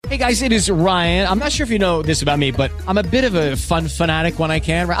Hey, guys, it is Ryan. I'm not sure if you know this about me, but I'm a bit of a fun fanatic when I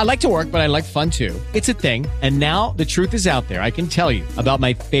can. I like to work, but I like fun, too. It's a thing. And now the truth is out there. I can tell you about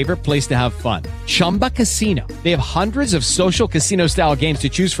my favorite place to have fun. Chumba Casino. They have hundreds of social casino-style games to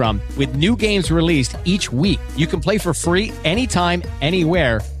choose from with new games released each week. You can play for free anytime,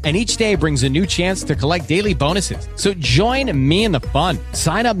 anywhere, and each day brings a new chance to collect daily bonuses. So join me in the fun.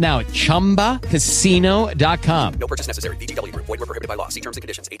 Sign up now at ChumbaCasino.com. No purchase necessary. VGW Group. Void where prohibited by law. See terms and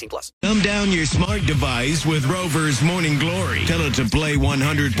conditions. 18+. Dumb down your smart device with Rover's Morning Glory. Tell it to play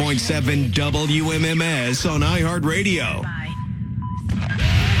 100.7 WMMS on iHeartRadio.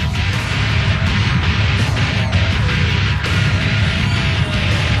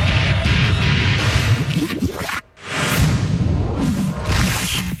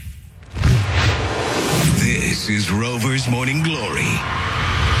 This is Rover's Morning Glory.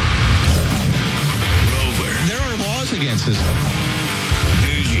 Rover. There are laws against this.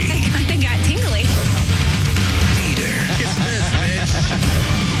 Duji. I kind of got tingly. Peter.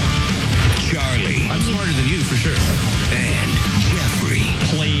 Charlie. I'm smarter than you, for sure. And Jeffrey.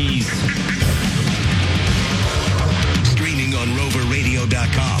 Please. Streaming on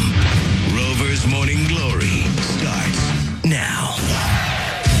roverradio.com. Rover's Morning Glory starts now.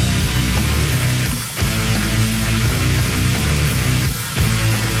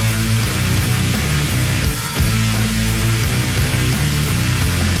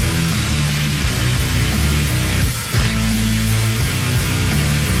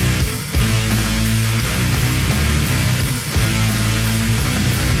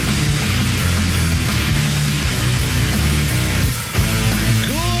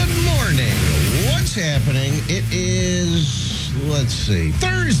 Happening. It is, let's see,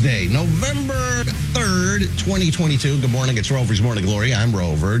 Thursday, November 3rd, 2022. Good morning. It's Rover's Morning Glory. I'm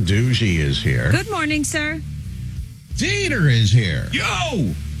Rover. Duji is here. Good morning, sir. Dieter is here.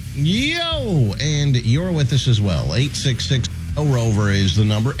 Yo! Yo! And you're with us as well. 866-ROVER is the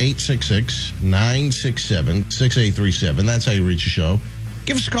number. 866-967-6837. That's how you reach the show.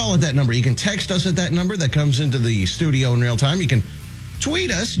 Give us a call at that number. You can text us at that number. That comes into the studio in real time. You can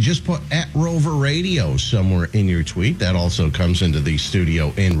tweet us. Just put at Rover Radio somewhere in your tweet. That also comes into the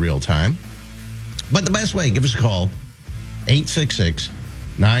studio in real time. But the best way, give us a call,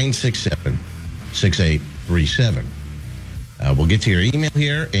 866-967-6837. We'll get to your email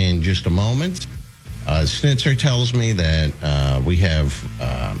here in just a moment. Snitzer tells me that we have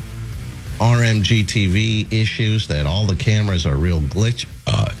RMG TV issues, that all the cameras are real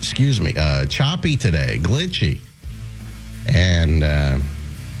choppy today, glitchy. And,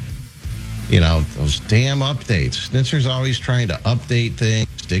 those damn updates. Snitzer's always trying to update things,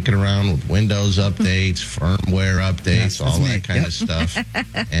 sticking around with Windows updates, firmware updates, all that kind of stuff.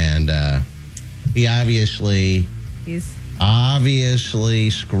 And he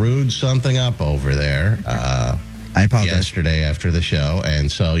obviously screwed something up over there. I apologize. Yesterday after the show.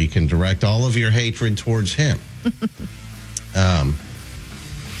 And so you can direct all of your hatred towards him.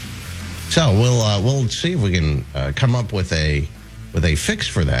 So we'll see if we can come up with a fix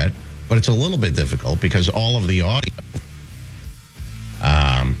for that, but it's a little bit difficult because all of the audio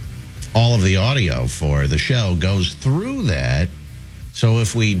for the show goes through that. So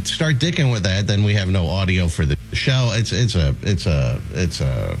if we start dicking with that, then we have no audio for the show. It's a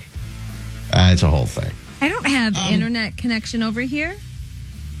whole thing. I don't have internet connection over here.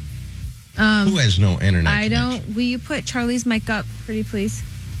 Who has no internet? I connection? don't. Will you put Charlie's mic up, pretty please?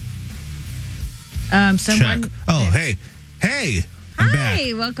 Someone. Check. Oh, hey, I'm Hi, back.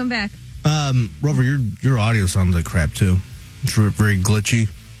 welcome back. Rover, your audio sounds like crap too. It's very glitchy.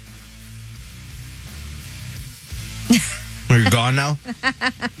 You're gone now.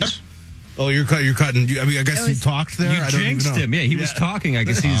 Oh, you're cutting. I mean, I guess he talked there. You jinxed him. Yeah, he was talking. I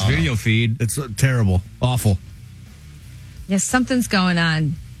can see his video feed. It's terrible, awful. Yes, something's going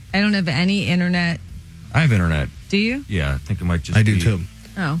on. I don't have any internet. I have internet. Do you? Yeah, I think it might just I do too.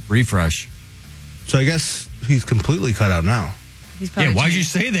 Oh, refresh. So I guess he's completely cut out now. he's probably. Yeah, why'd you changed.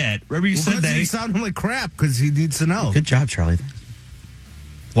 say that? Remember you said that. He sounded like crap because he needs to know. Good job, Charlie.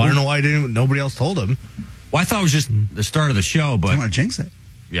 Well, I don't know why nobody else told him. Well, I thought it was just the start of the show, I but want to jinx it.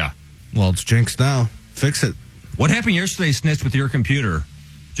 yeah. Well, it's jinxed now. Fix it. What happened yesterday, Snitz, with your computer?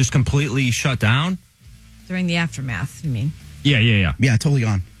 Just completely shut down? During the aftermath, you mean? Yeah. Yeah, totally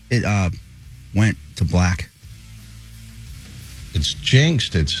gone. It went to black. It's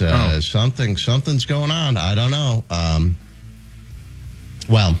jinxed. It's something's going on. I don't know.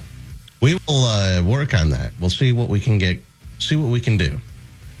 Well, we will work on that. We'll see what we can get. See what we can do.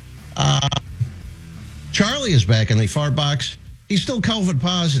 Charlie is back in the fart box. He's still COVID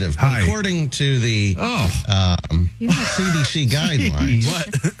positive, Hi. according to the CDC guidelines. What?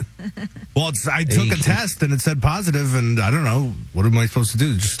 Well, I took a test and it said positive, and I don't know. What am I supposed to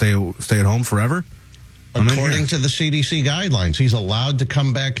do? Just stay at home forever? According to the CDC guidelines, he's allowed to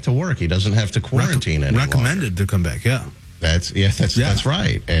come back to work. He doesn't have to quarantine anymore. Recommended to come back, yeah. That's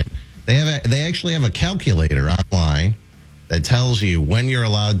right. And they actually have a calculator online that tells you when you're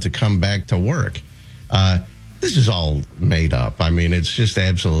allowed to come back to work. This is all made up. I mean, it's just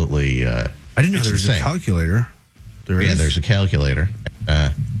absolutely. I didn't know there was a calculator. There's a calculator.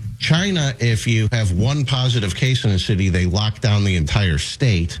 China, if you have one positive case in a city, they lock down the entire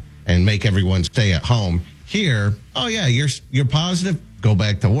state and make everyone stay at home. Here, you're positive, go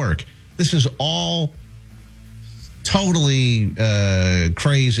back to work. This is all totally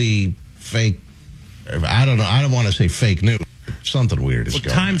crazy, fake. I don't know. I don't want to say fake news. Something weird is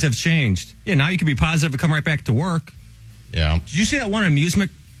going on. Times have changed. Yeah, now you can be positive and come right back to work. Yeah. Did you see that one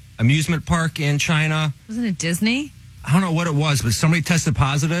amusement park in China? Wasn't it Disney? I don't know what it was, but somebody tested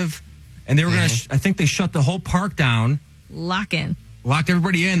positive, and they were going to, I think they shut the whole park down. Locked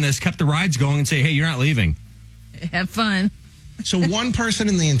everybody in. This kept the rides going and say, hey, you're not leaving. Have fun. So one person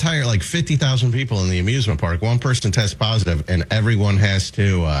in the entire, 50,000 people in the amusement park, one person tests positive, and everyone has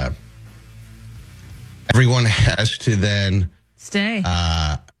to then stay.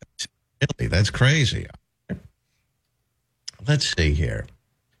 Really, that's crazy. Let's see here.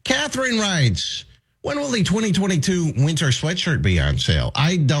 Catherine writes, when will the 2022 winter sweatshirt be on sale?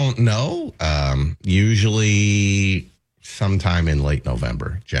 I don't know. Usually sometime in late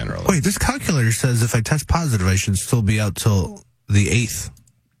November, generally. Wait, this calculator says if I test positive, I should still be out till the 8th.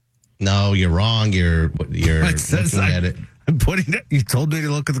 No, you're wrong. You're looking at it. I'm putting it. You told me to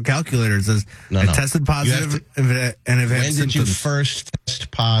look at the calculator. It says I tested positive and I've had symptoms. When did you first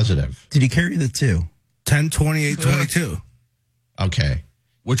test positive? Did he carry the 2? 10/28/22. Okay.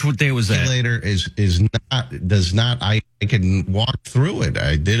 Which day was that? Calculator does not. I can walk through it.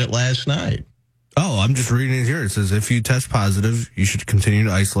 I did it last night. Oh, I'm just reading it here. It says if you test positive, you should continue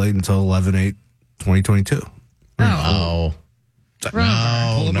to isolate until 11/8/2022. Oh. Pull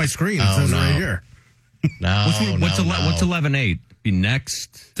up my screen. It says right here. What's 11/8? Be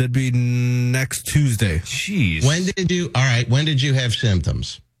next? That'd be next Tuesday. Jeez. When did you have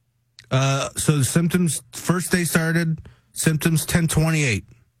symptoms? So the symptoms, first day started, symptoms 10/28.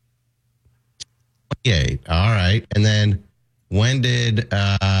 28. All right. And then when did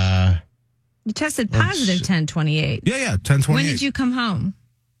you tested positive 10/28? Yeah, 10/28. When did you come home?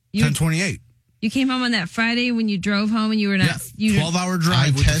 10/28. You came home on that Friday when you drove home and you were not. 12-hour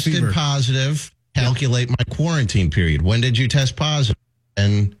drive. I tested positive. Calculate my quarantine period. When did you test positive?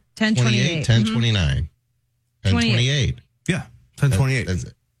 10/28. 10/29. 10/28. Yeah,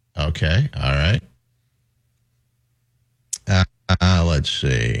 10/28. Okay. All right. Let's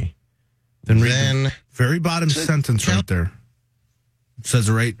see. Then read the very bottom sentence right there. It says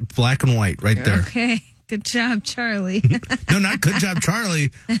it right, black and white, right there. Okay. Good job, Charlie. No, not good job,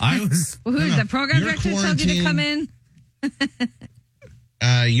 Charlie. Who's the program director told you to come in?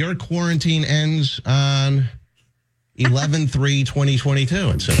 Your quarantine ends on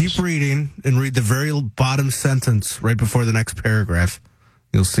 11/3/2022. Keep reading and read the very bottom sentence right before the next paragraph.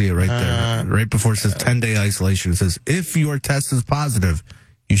 You'll see it right there. Right before it says 10-day isolation. It says, if your test is positive,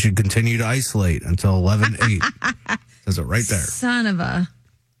 you should continue to isolate until 11/8. Says it right there. Son of a.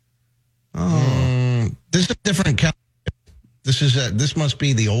 Oh. This is a different calculator. This must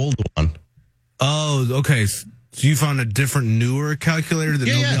be the old one. Oh, okay. So you found a different, newer calculator that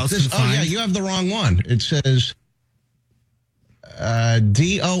nobody else can find? Oh, yeah, you have the wrong one. It says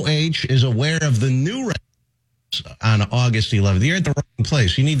DOH is aware of the new records on August 11th. You're at the wrong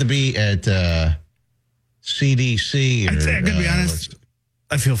place. You need to be at CDC. I could be honest.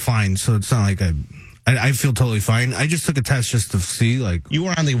 I feel fine, so it's not like I feel totally fine. I just took a test just to see, You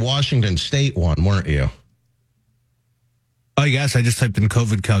were on the Washington State one, weren't you? Oh, yes. I just typed in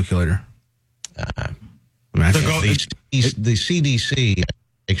COVID calculator. The CDC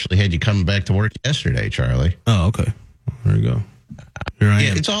actually had you coming back to work yesterday, Charlie. Oh, okay. There you go. Here I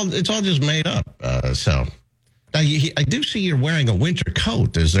am. It's all just made up. So now I do see you're wearing a winter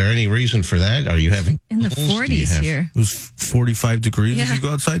coat. Is there any reason for that? Are you having in the 40s here? It was 45 degrees. Did you go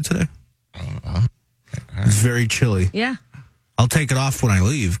outside today? It's very chilly. Yeah. I'll take it off when I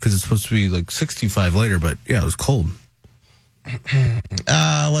leave because it's supposed to be 65 later. But yeah, it was cold.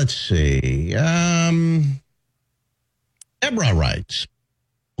 Let's see. Deborah writes,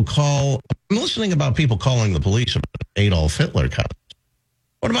 I'm listening about people calling the police about Adolf Hitler cuts.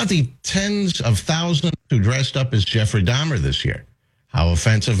 What about the tens of thousands who dressed up as Jeffrey Dahmer this year? How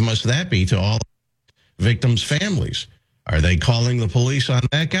offensive must that be to all victims' families? Are they calling the police on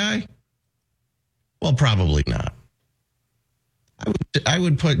that guy? Well, probably not. I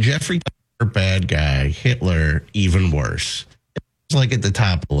would put Jeffrey Dahmer bad guy. Hitler, even worse. It's like at the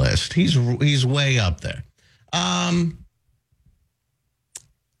top of the list. He's way up there.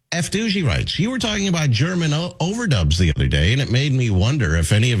 F. Duji writes, you were talking about German overdubs the other day, and it made me wonder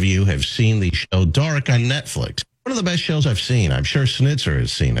if any of you have seen the show Dark on Netflix. One of the best shows I've seen. I'm sure Snitzer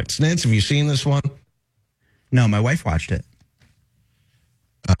has seen it. Snitz, have you seen this one? No, my wife watched it.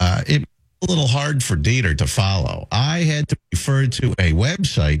 It was a little hard for Dieter to follow. I had to refer to a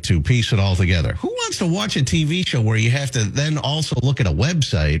website to piece it all together. Who wants to watch a TV show where you have to then also look at a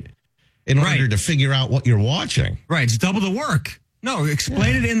website in order to figure out what you're watching? Right, it's double the work. No,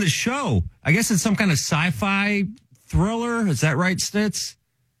 explain it in the show. I guess it's some kind of sci-fi thriller. Is that right, Stitz?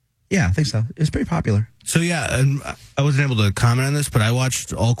 Yeah, I think so. It's pretty popular. So, yeah, and I wasn't able to comment on this, but I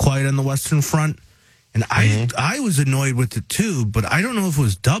watched All Quiet on the Western Front, and I was annoyed with it, too, but I don't know if it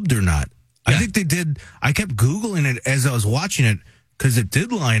was dubbed or not. Yeah. I think they did. I kept Googling it as I was watching it because it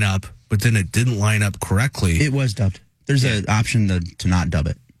did line up, but then it didn't line up correctly. It was dubbed. There's an option to not dub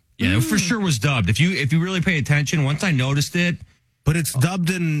it. Yeah, it for sure was dubbed. If you really pay attention, once I noticed it. But it's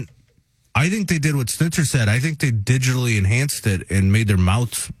dubbed in, I think they did what Snitzer said. I think they digitally enhanced it and made their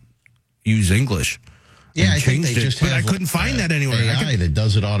mouths use English. Yeah, I think they just but I couldn't find that anywhere. AI that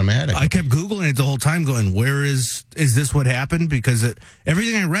does it automatically. I kept Googling it the whole time going, where is this what happened? Because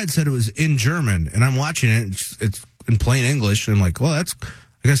everything I read said it was in German, and I'm watching it, it's in plain English, and I'm like, well, I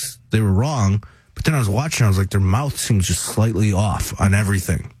guess they were wrong. But then I was watching, I was like, their mouth seems just slightly off on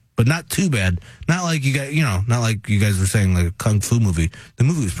everything. But not too bad. Not like you guys, not like you guys were saying, like a kung fu movie. The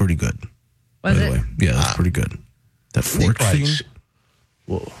movie was pretty good. Was it? Way. Yeah, it was pretty good. That fork scene.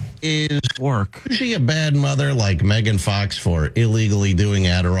 Is she a bad mother like Megan Fox for illegally doing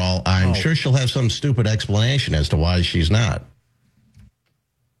Adderall? I'm sure she'll have some stupid explanation as to why she's not.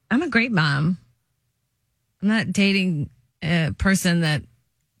 I'm a great mom. I'm not dating a person that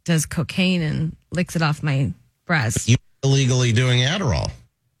does cocaine and licks it off my breast. You illegally doing Adderall.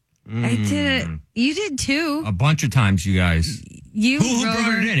 I did it. You did too. A bunch of times, you guys. Who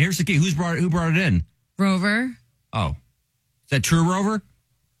brought it in? Here's the key. Who brought it in? Rover. Oh. Is that true, Rover?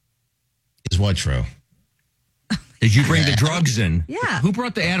 Is what true? Did you bring the drugs in? Yeah. Who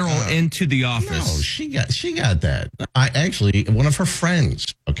brought the Adderall into the office? No, she got that. I actually, one of her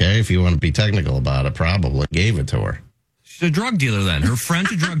friends, okay, if you want to be technical about it, probably gave it to her. She's a drug dealer then. Her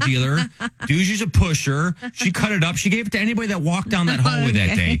friend's a drug dealer. Duji's a pusher. She cut it up. She gave it to anybody that walked down that hallway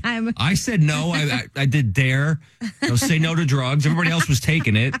that day. I said no. I did dare. Say no to drugs. Everybody else was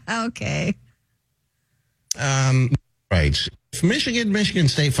taking it. Okay. Right. If Michigan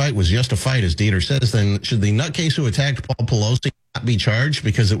State fight was just a fight, as Dieter says, then should the nutcase who attacked Paul Pelosi not be charged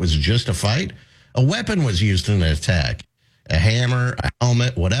because it was just a fight? A weapon was used in an attack. A hammer, a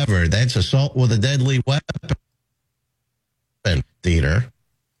helmet, whatever. That's assault with a deadly weapon. Dieter.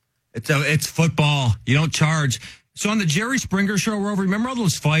 It's football. You don't charge. So on the Jerry Springer show, Rover, remember all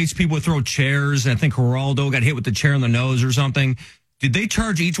those fights? People would throw chairs, and I think Geraldo got hit with the chair in the nose or something. Did they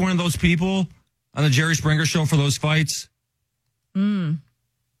charge each one of those people on the Jerry Springer show for those fights? Rover.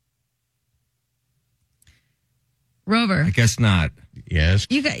 I guess not. Yes.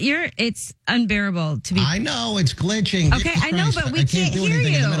 It's unbearable to be. I know it's glitching. Okay, I know, but we can't do hear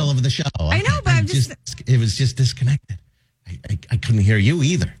anything you in the middle of the show. I know, but I'm just. It was just disconnected. I couldn't hear you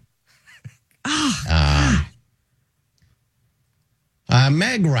either.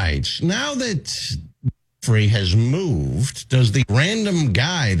 Meg writes, now that Jeffrey has moved, does the random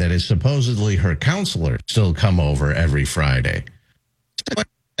guy that is supposedly her counselor still come over every Friday?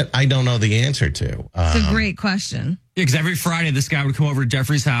 I don't know the answer to. It's a great question. Yeah, because every Friday this guy would come over to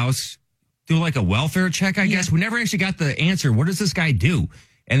Jeffrey's house, do like a welfare check, I guess. We never actually got the answer. What does this guy do?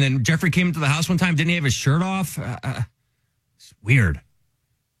 And then Jeffrey came into the house one time. Didn't he have his shirt off? It's weird.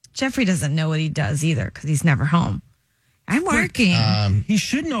 Jeffrey doesn't know what he does either because he's never home. I'm working. He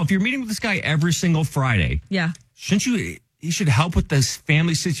should know. If you're meeting with this guy every single Friday, shouldn't you? He should help with this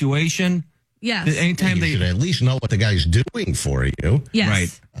family situation. Yes. Anytime you should at least know what the guy's doing for you.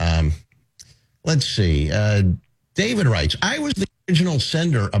 Yes. Right. Let's see. David writes, I was the original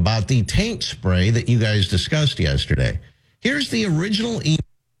sender about the taint spray that you guys discussed yesterday. Here's the original email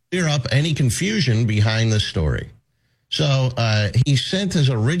to clear up any confusion behind the story. So he sent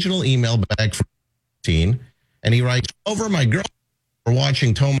his original email back from 2018, and he writes, over my girl were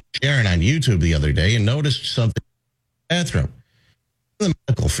watching Tom and Sharon on YouTube the other day and noticed something in the bathroom. In the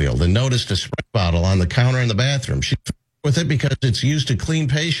medical field and noticed a spray bottle on the counter in the bathroom. She with it because it's used to clean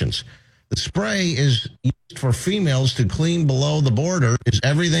patients. The spray is used for females to clean below the border. Is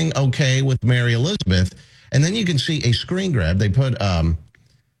everything okay with Mary Elizabeth? And then you can see a screen grab. They put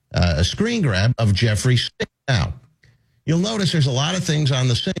a screen grab of Jeffrey. Now, you'll notice there's a lot of things on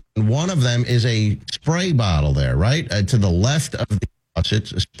the sink. And one of them is a spray bottle there, right? To the left of the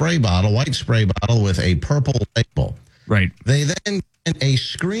faucet, a spray bottle, white spray bottle with a purple label. Right. They then get a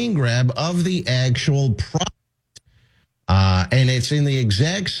screen grab of the actual product. And it's in the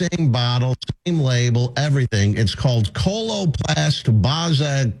exact same bottle, same label, everything. It's called Coloplast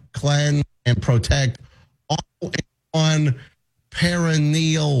Baza Cleanse and Protect All-in-One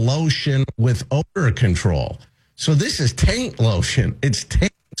Perineal Lotion with Odor Control. So this is taint lotion. It's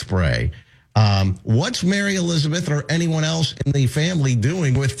taint spray. What's Mary Elizabeth or anyone else in the family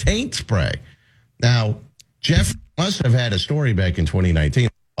doing with taint spray? Now, Jeff must have had a story back in 2019.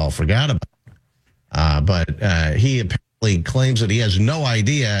 All forgot about. But he apparently claims that he has no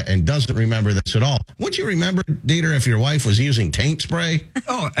idea and doesn't remember this at all. Would you remember, Dieter, if your wife was using taint spray?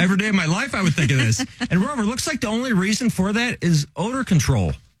 Oh, every day of my life I would think of this. And Rover, looks like the only reason for that is odor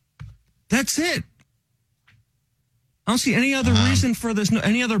control. That's it. I don't see any other reason for this,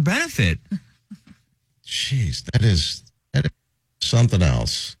 any other benefit. Jeez, that is something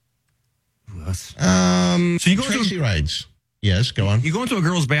else. So you go Tracy rides. Yes, go on. You go into a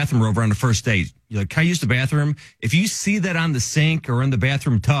girl's bathroom, Rover, on the first date. You're like, can I use the bathroom? If you see that on the sink or in the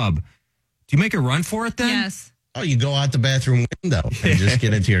bathroom tub, do you make a run for it then? Yes. Oh, you go out the bathroom window and just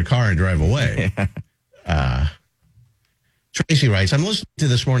get into your car and drive away. Tracy writes, I'm listening to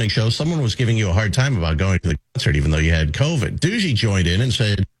this morning show. Someone was giving you a hard time about going to the concert even though you had COVID. Duji joined in and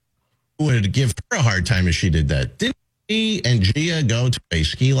said would give her a hard time if she did that. Didn't he and Gia go to a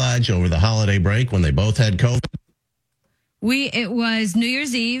ski lodge over the holiday break when they both had COVID? It was New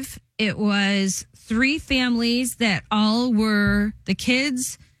Year's Eve. It was 3 families that all were the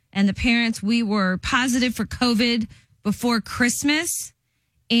kids and the parents. We were positive for COVID before Christmas,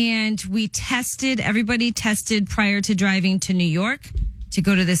 and everybody tested prior to driving to New York to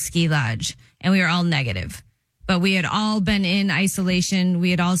go to the ski lodge, and we were all negative. But we had all been in isolation. We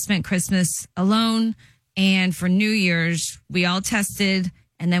had all spent Christmas alone, and for New Year's, we all tested,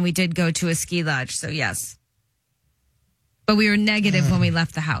 and then we did go to a ski lodge. So yes. But we were negative when we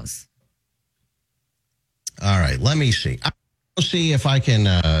left the house. All right, let me see. I'll see if I can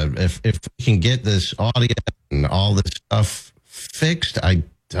if we can get this audio and all this stuff fixed. I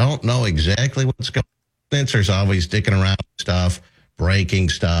don't know exactly what's going on. There's always dicking around stuff, breaking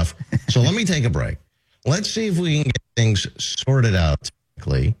stuff. So let me take a break. Let's see if we can get things sorted out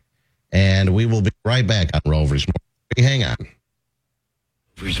quickly, and we will be right back on Rover's Morning. Hang on.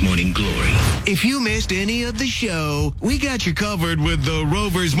 Rover's Morning Glory. If you missed any of the show, we got you covered with the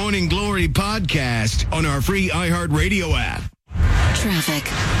Rover's Morning Glory podcast on our free iHeartRadio app. Traffic.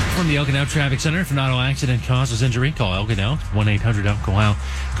 From the Elko Now Traffic Center, if an auto accident causes injury, call Elko Now, 1-800-ELKO-WOW.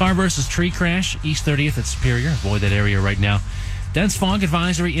 Car versus tree crash, East 30th at Superior. Avoid that area right now. Dense fog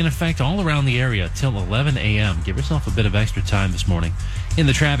advisory in effect all around the area till 11 a.m. Give yourself a bit of extra time this morning. In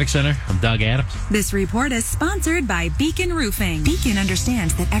the traffic center, I'm Doug Adams. This report is sponsored by Beacon Roofing. Beacon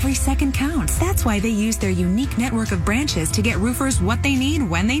understands that every second counts. That's why they use their unique network of branches to get roofers what they need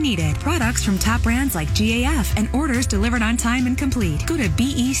when they need it. Products from top brands like GAF and orders delivered on time and complete. Go to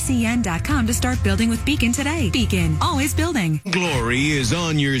BECN.com to start building with Beacon today. Beacon, always building. Glory is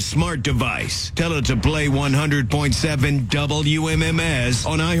on your smart device. Tell it to play 100.7 WMMS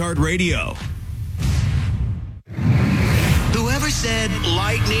on iHeartRadio. Whoever said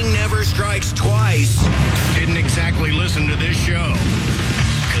lightning never strikes twice didn't exactly listen to this show,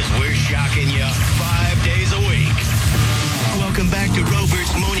 because we're shocking you 5 days a week. Welcome back to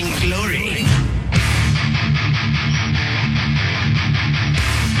Rover's Morning Glory.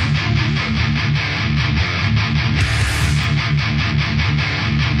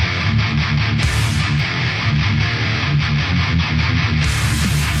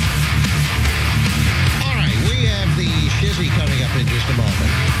 Coming up in just a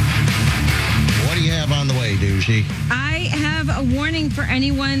moment. What do you have on the way, Duji? I have a warning for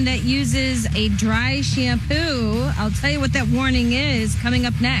anyone that uses a dry shampoo. I'll tell you what that warning is coming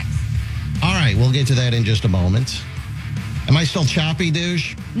up next. All right, we'll get to that in just a moment. Am I still choppy,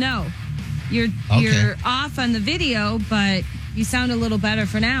 Duge? No. You're off on the video, but you sound a little better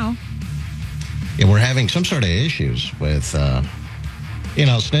for now. Yeah, we're having some sort of issues with...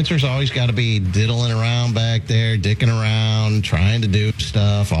 Snitzer's always got to be diddling around back there, dicking around, trying to do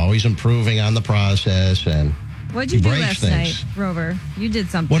stuff, always improving on the process. And what'd you do last night, Rover? You did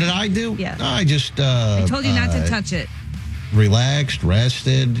something. What did I do? Yeah. No, I just... I told you not to touch it. Relaxed,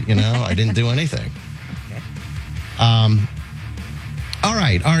 rested, I didn't do anything. Okay. All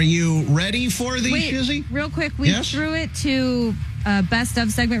right, are you ready for the shizzy? Real quick, we threw it to Best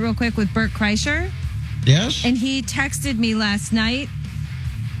Of segment real quick with Bert Kreischer. Yes. And he texted me last night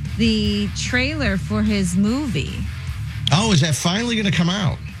the trailer for his movie. Oh, is that finally going to come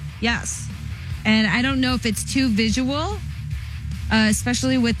out? Yes. And I don't know if it's too visual,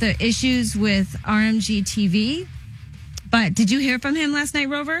 especially with the issues with RMG TV. But did you hear from him last night,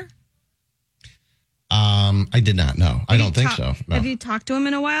 Rover? I did not know. I don't think so. No. Have you talked to him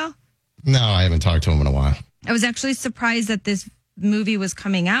in a while? No, I haven't talked to him in a while. I was actually surprised that this movie was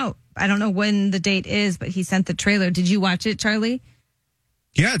coming out. I don't know when the date is, but he sent the trailer. Did you watch it, Charlie?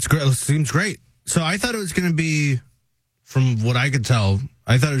 Yeah, it's great. It seems great. So I thought it was going to be, from what I could tell,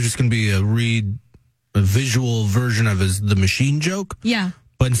 I thought it was just going to be a visual version of the machine joke. Yeah.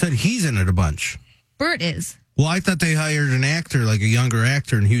 But instead, he's in it a bunch. Bert is. Well, I thought they hired an actor, like a younger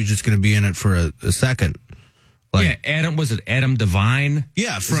actor, and he was just going to be in it for a second. Like, yeah, was it Adam Devine?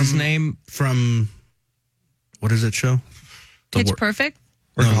 Yeah, from his name from what is it show? Pitch Perfect?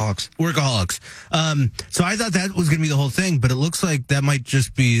 Workaholics. Workaholics. So I thought that was going to be the whole thing, but it looks like that might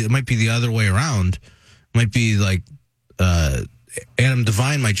just be, it might be the other way around. It might be like Adam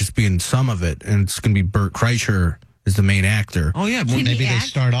Devine might just be in some of it, and it's going to be Bert Kreischer is the main actor. Oh yeah, maybe they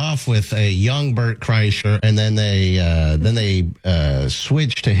start off with a young Bert Kreischer, and then they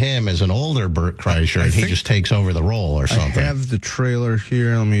switch to him as an older Bert Kreischer, and he just takes over the role or something. I have the trailer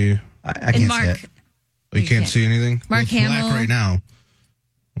here. Let me. I can't see it. Oh, you can't see anything? Mark it's black Hamill right now.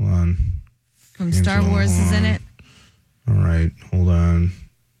 Hold on. From Star Wars is in it. All right, hold on.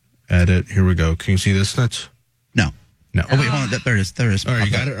 Edit. Here we go. Can you see this? Nuts? No. No. Oh wait, hold on. There it is. There it is. All right,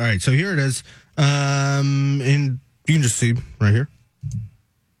 you got it. All right, so here it is. You can just see right here.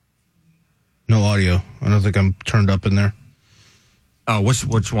 No audio. I don't think I'm turned up in there. Oh,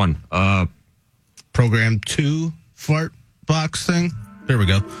 which one? Program 2 fart box thing. There we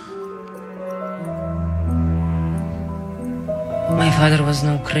go. My father was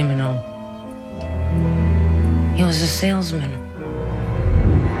no criminal. He was a salesman.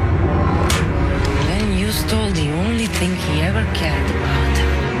 Then you stole the only thing he ever cared about.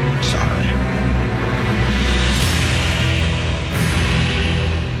 Sorry.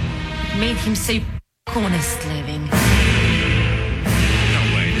 Made him say honest living. No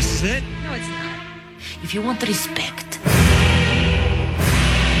way. This is it? No, it's not. If you want respect,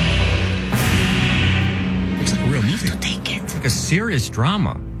 Looks like a real movie. to take it. Like a serious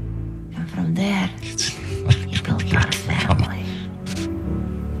drama. And from there, you build our family.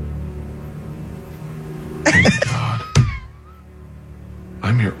 God.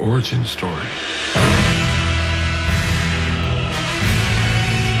 I'm your origin story.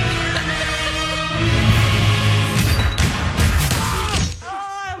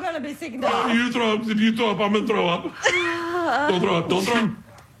 You throw up. If you throw up, I'm going to throw up. Don't throw up. Don't throw up.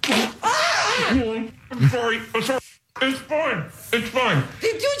 I'm sorry. I'm sorry. It's fine. It's fine.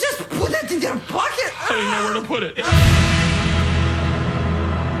 Did you just put it in your pocket? I didn't know where to put it.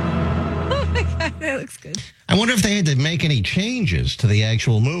 Oh my God, that looks good. I wonder if they had to make any changes to the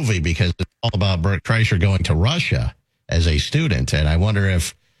actual movie, because it's all about Bert Kreischer going to Russia as a student. And I wonder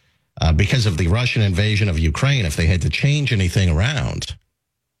if, because of the Russian invasion of Ukraine, if they had to change anything around.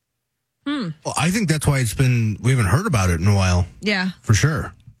 Well, I think that's why we haven't heard about it in a while. Yeah. For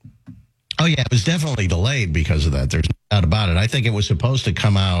sure. Oh, yeah, it was definitely delayed because of that. There's no doubt about it. I think it was supposed to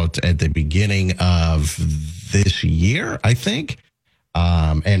come out at the beginning of this year, I think.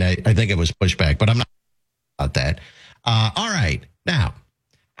 And I think it was pushed back, but I'm not about that. All right. Now,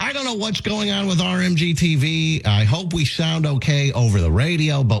 I don't know what's going on with RMG TV. I hope we sound okay over the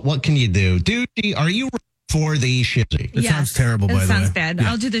radio, but what can you do? Duji, are you ready for the shizzy? It sounds terrible, by the way. It sounds bad. Yeah.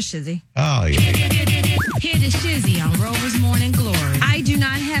 I'll do the shizzy. Oh, yeah. Hear the shizzy on Rover's Morning Glory. I do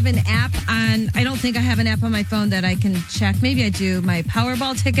not have an app I don't think I have an app on my phone that I can check. Maybe I do. My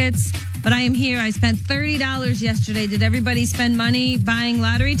Powerball tickets. But I am here. I spent $30 yesterday. Did everybody spend money buying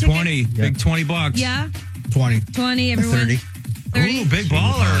lottery tickets? 20. Big $20. Yeah. 20. 20, everyone. 30. 30. Ooh, big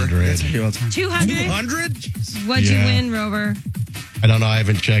baller. 200. 200? 200? What'd you Yeah. win, Rover? I don't know. I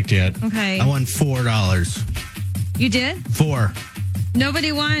haven't checked yet. Okay. I won $4. You did? 4.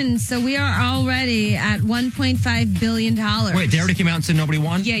 Nobody won, so we are already at $1.5 billion. Wait, they already came out and said nobody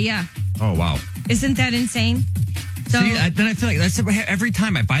won? Yeah. Oh, wow. Isn't that insane? So, See, then I feel like that's every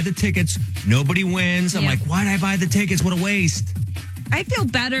time I buy the tickets, nobody wins. I'm Yeah. like, why did I buy the tickets? What a waste. I feel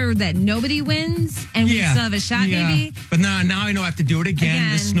better that nobody wins and we still have a shot, maybe. But now I know I have to do it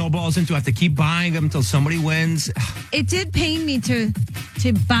again. This snowballs into I have to keep buying them until somebody wins. It did pain me to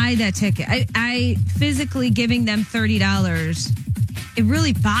buy that ticket. I physically giving them $30. It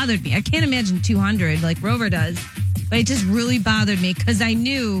really bothered me. I can't imagine 200 like Rover does, but it just really bothered me because I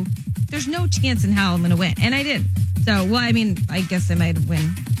knew there's no chance in hell I'm going to win, and I didn't. So, well, I mean, I guess I might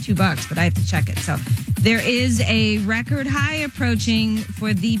win $2, but I have to check it. So, there is a record high approaching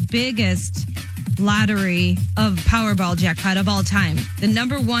for the biggest lottery of Powerball jackpot of all time. The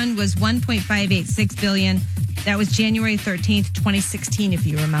number one was $1.586 billion. That was January 13th, 2016, if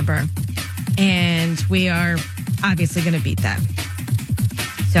you remember. And we are obviously going to beat that.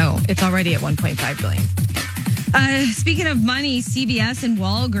 So it's already at $1.5 billion. Speaking of money, CVS and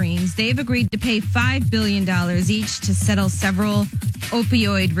Walgreens, they've agreed to pay $5 billion each to settle several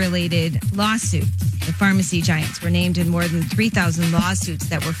opioid-related lawsuits. The pharmacy giants were named in more than 3,000 lawsuits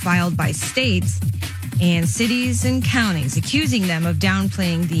that were filed by states and cities and counties, accusing them of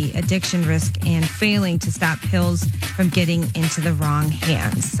downplaying the addiction risk and failing to stop pills from getting into the wrong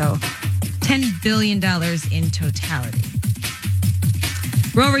hands. So $10 billion in totality.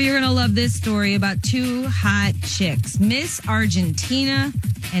 Rover, you're going to love this story about two hot chicks, Miss Argentina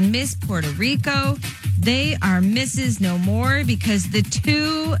and Miss Puerto Rico. They are Mrs. No More because the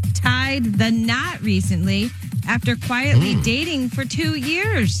two tied the knot recently after quietly dating for 2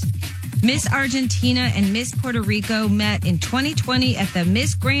 years. Miss Argentina and Miss Puerto Rico met in 2020 at the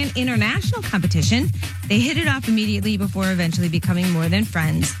Miss Grand International competition. They hit it off immediately before eventually becoming more than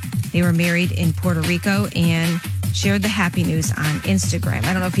friends. They were married in Puerto Rico and shared the happy news on Instagram.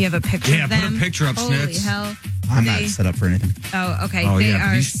 I don't know if you have a picture of them. Yeah, put a picture up, Holy Snitz. hell. I'm not set up for anything. Oh, okay. Oh, they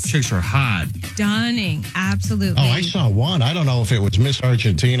yeah, are these chicks are hot. stunning. Absolutely. Oh, I saw one. I don't know if it was Miss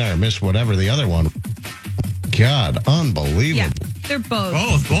Argentina or Miss whatever the other one. God, unbelievable. Yeah, they're both.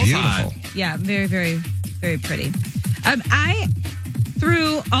 Both Beautiful. hot. Yeah, very, very, very pretty. I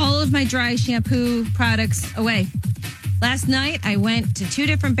threw all of my dry shampoo products away. Last night, I went to 2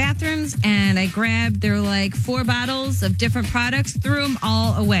 different bathrooms and I grabbed, there were like 4 bottles of different products, threw them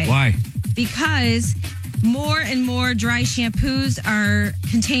all away. Why? Because more and more dry shampoos are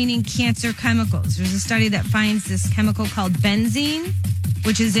containing cancer chemicals. There's a study that finds this chemical called benzene,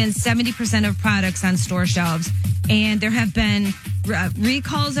 which is in 70% of products on store shelves. And there have been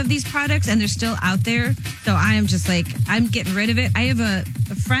recalls of these products and they're still out there. So I am just like, I'm getting rid of it. I have a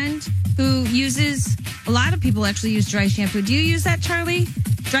friend who uses, a lot of people actually use dry shampoo. Do you use that, Charlie?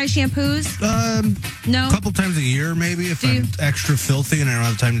 Dry shampoos? No? A couple times a year, maybe, if I'm extra filthy and I don't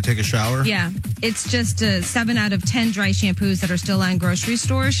have time to take a shower. Yeah. It's just 7 out of 10 dry shampoos that are still on grocery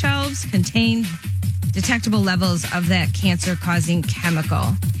store shelves contain detectable levels of that cancer-causing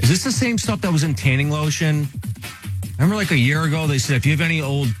chemical. Is this the same stuff that was in tanning lotion? Remember like a year ago, they said if you have any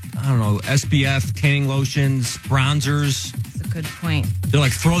old, I don't know, SPF, tanning lotions, bronzers. That's a good point. They're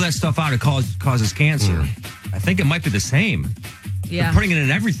like, throw that stuff out, it causes cancer. I think it might be the same. Yeah. They're putting it in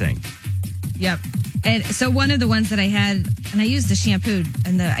everything. Yep. And so one of the ones that I had, and I used the shampoo,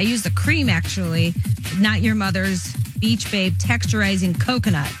 and I used the cream actually, Not Your Mother's Beach Babe Texturizing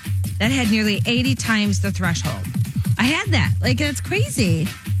Coconut. That had nearly 80 times the threshold. I had that. Like, that's crazy.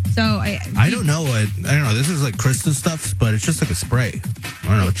 So I don't know. I don't know. This is like Krista stuff, but it's just like a spray. I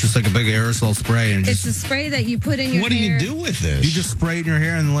don't know. It's just like a big aerosol spray. And it's a spray that you put in your What do hair. you do with this? You just spray it in your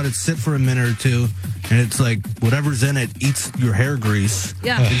hair and let it sit for a minute or two. And it's like whatever's in it eats your hair grease.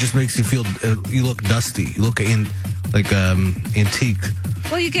 Yeah. It just makes you feel, you look dusty. You look antique.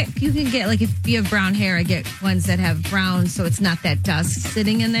 Well, you can get, like, if you have brown hair, I get ones that have brown, so it's not that dust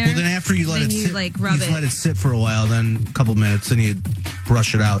sitting in there. Well, then after you let it sit, like rub you it. let it sit for a while, then a couple minutes, then you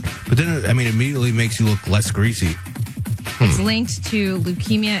brush it out. But then, it immediately makes you look less greasy. It's linked to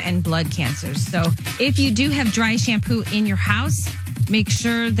leukemia and blood cancers. So if you do have dry shampoo in your house, make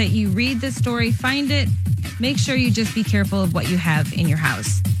sure that you read the story, find it. Make sure you just be careful of what you have in your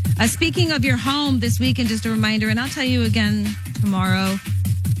house. Speaking of your home this weekend, just a reminder, and I'll tell you again tomorrow,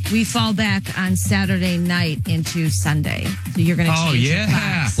 we fall back on Saturday night into Sunday. So you're going to change your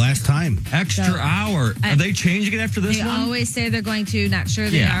clocks. Last time. Extra hour. Are they changing it after this They one? always say they're going to. Not sure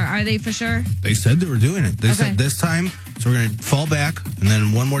they are. Are they for sure? They said they were doing it. They Okay. said this time, so we're going to fall back, and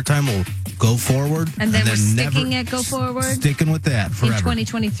then one more time we'll go forward. And then we're sticking never at go forward? Sticking with that forever. In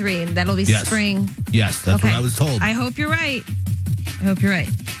 2023. And that'll be Yes. spring. Yes, that's what I was told. I hope you're right.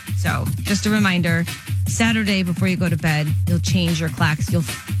 So just a reminder, Saturday before you go to bed, you'll change your clocks. You'll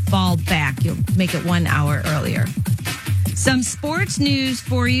fall back. You'll make it 1 hour earlier. Some sports news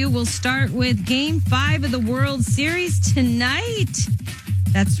for you. We'll start with Game 5 of the World Series tonight.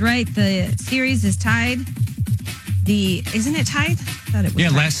 That's right. The series is tied. Isn't it tied? I thought it was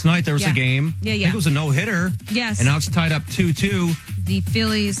tied. Last night there was a game. Yeah. I think it was a no-hitter. Yes. And now it's tied up 2-2. The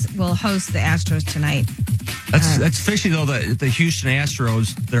Phillies will host the Astros tonight. That's fishy though. The Houston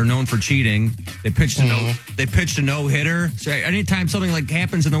Astros, they're known for cheating. They pitched a no-hitter. So anytime something like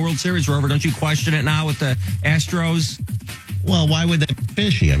happens in the World Series, Rover, don't you question it now with the Astros? Well, why would they be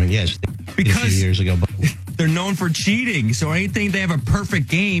fishy? I mean, yes, because a few years ago, but they're known for cheating. So anything they have a perfect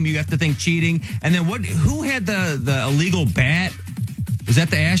game, you have to think cheating. And then who had the illegal bat? Was that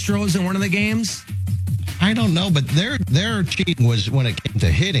the Astros in one of the games? I don't know, but their cheating was when it came to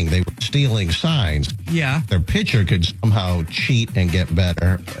hitting. They were stealing signs. Yeah. Their pitcher could somehow cheat and get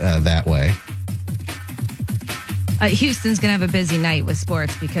better that way. Houston's going to have a busy night with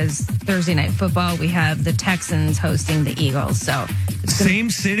sports because Thursday night football, we have the Texans hosting the Eagles. So Same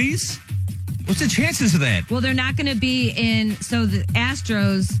cities? What's the chances of that? Well, they're not going to be so the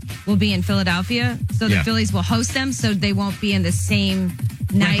Astros will be in Philadelphia. So the Phillies will host them. So they won't be in the same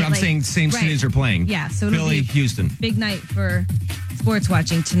night. Right, but I'm saying same cities are playing. Yeah. So it'll Philly, be Houston. Big night for sports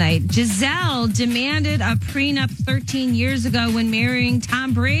watching tonight. Giselle demanded a prenup 13 years ago when marrying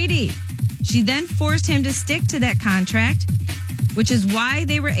Tom Brady. She then forced him to stick to that contract, which is why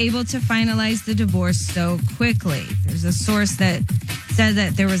they were able to finalize the divorce so quickly. There's a source that said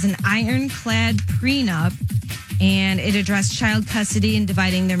that there was an ironclad prenup, and it addressed child custody and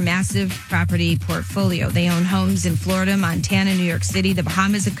dividing their massive property portfolio. They own homes in Florida, Montana, New York City, the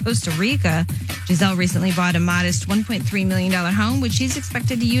Bahamas, and Costa Rica. Giselle recently bought a modest $1.3 million home, which she's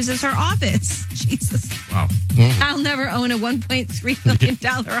expected to use as her office. Jesus. Wow. I'll never own a $1.3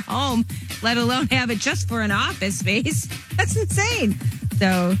 million home, let alone have it just for an office space. That's insane.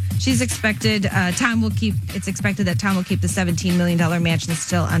 So she's expected, it's expected that Tom will keep the $17 million mansion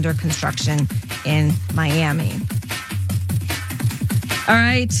still under construction in Miami. All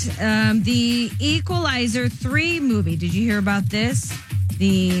right. The Equalizer 3 movie. Did you hear about this?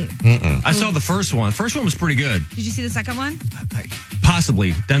 I saw the first one. First one was pretty good. Did you see the second one?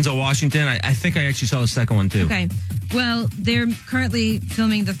 Possibly. Denzel Washington. I think I actually saw the second one too. Okay. Well, they're currently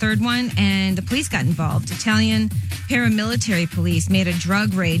filming the third one, and the police got involved. Italian paramilitary police made a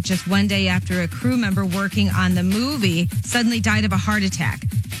drug raid just one day after a crew member working on the movie suddenly died of a heart attack.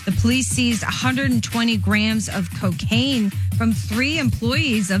 The police seized 120 grams of cocaine from 3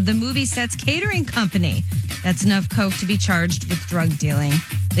 employees of the movie set's catering company. That's enough coke to be charged with drug dealing.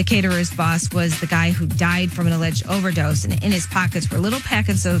 The caterer's boss was the guy who died from an alleged overdose, and in his pockets were little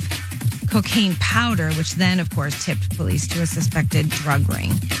packets of cocaine powder, which then, of course, tipped police to a suspected drug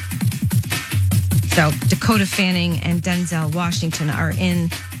ring. So Dakota Fanning and Denzel Washington are in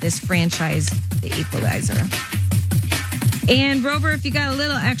this franchise, The Equalizer. And Rover, if you got a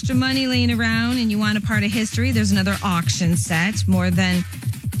little extra money laying around and you want a part of history, there's another auction set. More than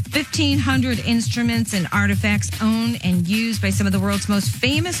 1,500 instruments and artifacts owned and used by some of the world's most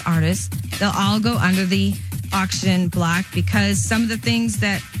famous artists. They'll all go under the auction block because some of the things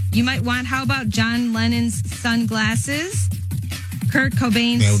that you might want, how about John Lennon's sunglasses? Kurt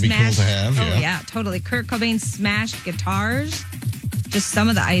Cobain's that would be smashed, cool to have, oh yeah, totally. Kurt Cobain's smashed guitars. Just some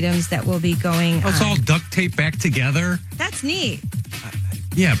of the items that will be going It's on. all duct taped back together. That's neat.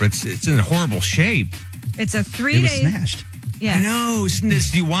 Yeah, but it's in horrible shape. It's a It 3-day. was smashed. Yeah. I know. Do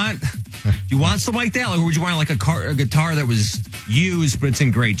you want something like that? Or would you want like a guitar that was used but it's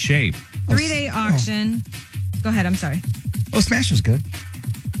in great shape? 3-day auction. Go ahead. I'm sorry. Oh, smash was good.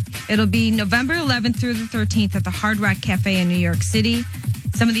 It'll be November 11th through the 13th at the Hard Rock Cafe in New York City.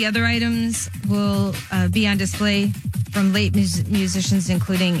 Some of the other items will be on display from late musicians,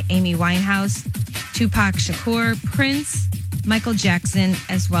 including Amy Winehouse, Tupac Shakur, Prince, Michael Jackson,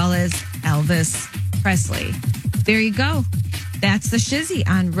 as well as Elvis Presley. There you go. That's the shizzy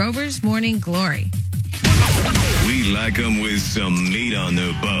on Rover's Morning Glory. We like them with some meat on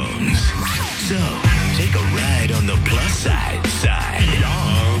their bones. So, take a ride on the plus side.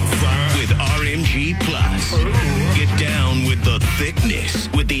 With RMG Plus. Get down with the thickness,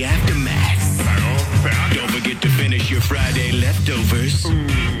 with the aftermath. Don't forget to finish your Friday leftovers.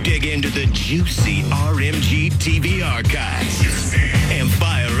 Dig into the juicy RMG TV archives. And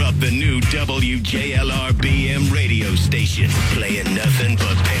fire up the new WJLR-BM radio station. Playing nothing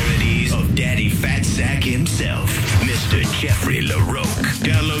but parodies of Daddy Fat Sack himself, Mr. Jeffrey LaRoque.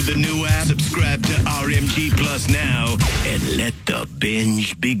 Download the new app, subscribe to RMG Plus now, and let the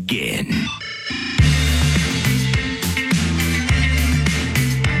binge begin.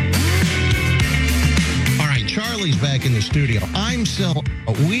 All right, Charlie's back in the studio.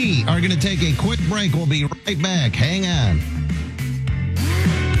 We are going to take a quick break. We'll be right back. Hang on.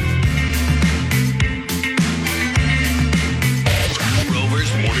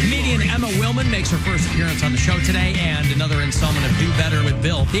 Comedian Emma Willman makes her first appearance on the show today, and another installment of Do Better with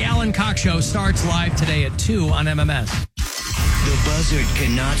Bill. The Alan Cox Show starts live today at 2 on MMS. The buzzard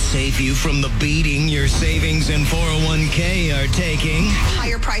cannot save you from the beating your savings and 401k are taking.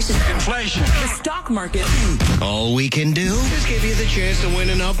 Higher prices. Inflation. The stock market. All we can do is give you the chance to win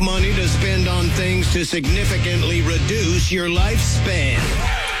enough money to spend on things to significantly reduce your lifespan.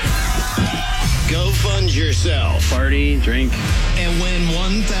 Go fund your yourself. Party, drink. And win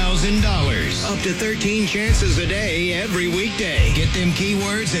 $1,000. Up to 13 chances a day every weekday. Get them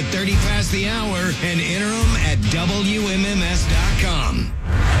keywords at 30 past the hour and enter them at WMMS.com.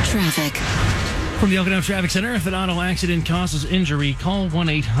 Traffic. From the Elko Traffic Center, if an auto accident causes injury, call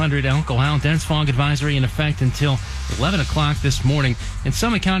 1-800-ALCOHOL. Dense fog advisory in effect until 11 o'clock this morning. In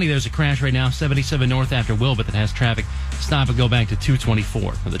Summit County, there's a crash right now, 77 north after Willoughby, that has traffic stop and go back to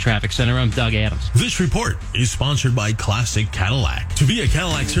 224. For the Traffic Center, I'm Doug Adams. This report is sponsored by Classic Cadillac. To be a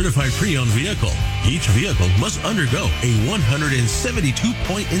Cadillac certified pre-owned vehicle, each vehicle must undergo a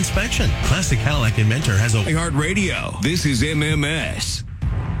 172-point inspection. Classic Cadillac and Mentor has a iHeartRadio. This is MMS.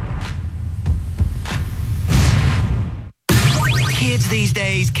 Kids these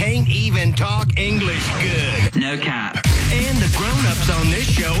days can't even talk English good. No cap. And the grown-ups on this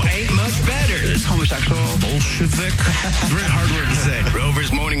show ain't much better. It's homosexual. Bolshevik. Very hard word to say.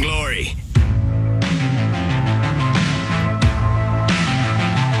 Rover's Morning Glory.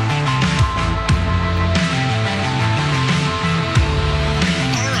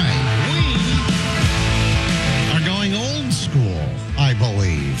 All right. We are going old school, I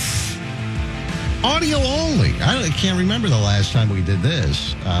believe. Audio only. I can't remember the last time we did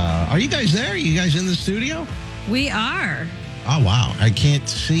this. Are you guys there? Are you guys in the studio? We are. Oh, wow. I can't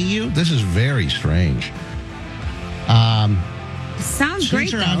see you. This is very strange. Sounds great,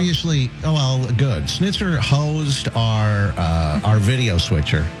 Snitzer though. obviously, good. Snitzer hosed our video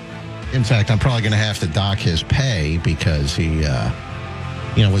switcher. In fact, I'm probably going to have to dock his pay because he,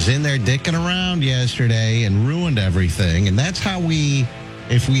 was in there dicking around yesterday and ruined everything. And that's how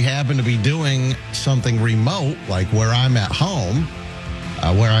if we happen to be doing something remote, like where I'm at home,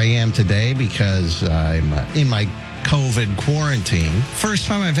 where I am today because I'm in my COVID quarantine. First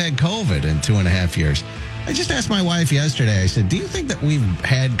time I've had COVID in 2.5 years. I just asked my wife yesterday, I said, do you think that we've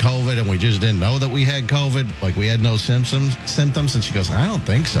had COVID and we just didn't know that we had COVID? Like we had no symptoms? And she goes, I don't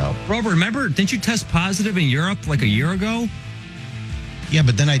think so. Rover, remember, didn't you test positive in Europe like a year ago? Yeah,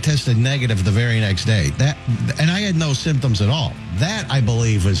 but then I tested negative the very next day. And I had no symptoms at all. That, I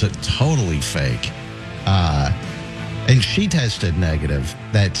believe, is a totally fake. And she tested negative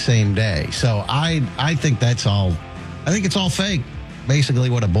that same day. So I think that's all. I think it's all fake. Basically,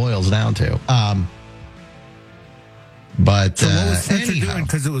 what it boils down to. But so what was Snitzer anyhow, doing?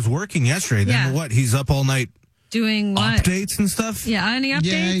 Because it was working yesterday. Then what? He's up all night. Doing what? Updates and stuff? Yeah, any updates?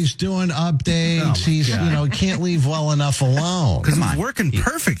 Yeah, he's doing updates. Oh, He's, can't leave well enough alone. Because it was working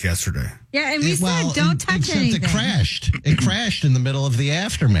perfect yesterday. Yeah, and we said don't touch except anything. it crashed. It crashed in the middle of the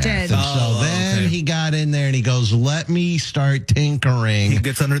aftermath. Did. And so then he got in there and he goes, let me start tinkering. He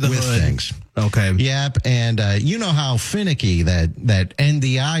gets under the with hood. things. Okay. Yep. And you know how finicky that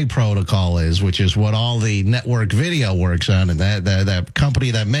NDI protocol is, which is what all the network video works on. And that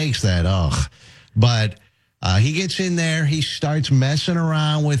company that makes that, But he gets in there. He starts messing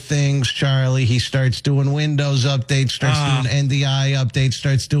around with things, Charlie. He starts doing Windows updates, starts doing NDI updates,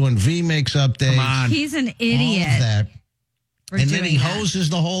 starts doing vMix updates. Come on. He's an idiot. All of that. And then he hoses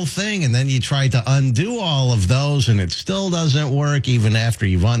the whole thing, and then you try to undo all of those, and it still doesn't work even after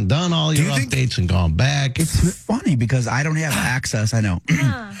you've undone all your updates and gone back. It's funny because I don't have access. I know.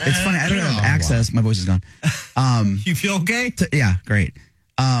 It's funny. I don't have access. My voice is gone. You feel okay? Yeah, great.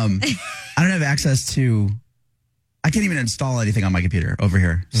 I don't have access to... I can't even install anything on my computer over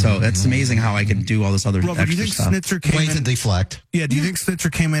here. So that's amazing how I can do all this other Robert, do you think stuff. Snitzer came in to deflect? Yeah, do you think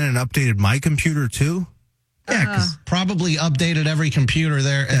Snitzer came in and updated my computer too? Yeah, because probably updated every computer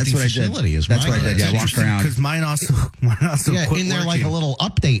there at the facility. That's what I did. Yeah, I walked around. Because mine also yeah, quit in there working. like a little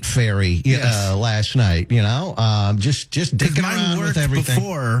update fairy last night. Just dicking around with everything.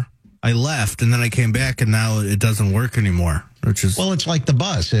 Before I left, and then I came back, and now it doesn't work anymore. Which is it's like the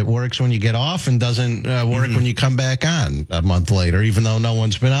bus. It works when you get off and doesn't work when you come back on a month later, even though no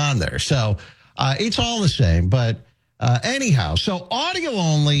one's been on there. So it's all the same. But anyhow, so audio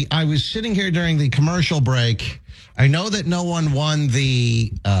only. I was sitting here during the commercial break. I know that no one won the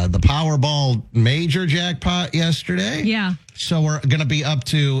Powerball major jackpot yesterday. Yeah. So we're going to be up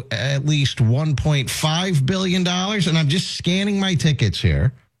to at least $1.5 billion. And I'm just scanning my tickets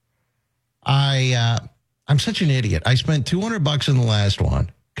here. I'm such an idiot. I spent $200 in the last one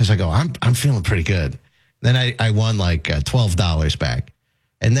because I go, I'm feeling pretty good. Then I won like $12 back.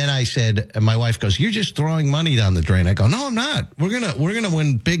 And then I said, and my wife goes, you're just throwing money down the drain. I go, no, I'm not. We're gonna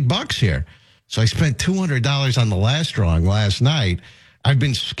win big bucks here. So I spent $200 on the last drawing last night. I've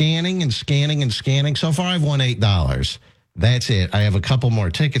been scanning and scanning and scanning. So far, I've won $8. That's it. I have a couple more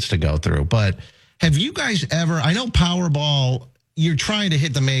tickets to go through. But have you guys ever, I know Powerball, you're trying to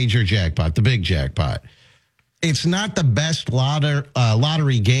hit the major jackpot, the big jackpot. It's not the best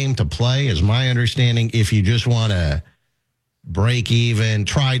lottery game to play, is my understanding, if you just want to break even,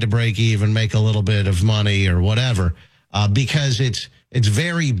 try to break even, make a little bit of money or whatever, because it's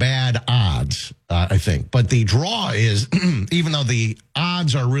very bad odds, I think. But the draw is, even though the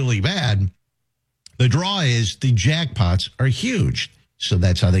odds are really bad, the draw is the jackpots are huge. So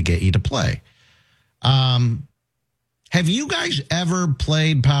that's how they get you to play. Have you guys ever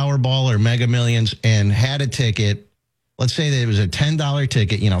played Powerball or Mega Millions and had a ticket? Let's say that it was a $10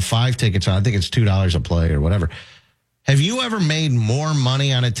 ticket, 5 tickets on, I think it's $2 a play or whatever. Have you ever made more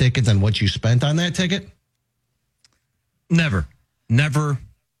money on a ticket than what you spent on that ticket? Never.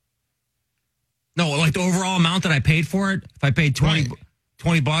 No, like the overall amount that I paid for it, if I paid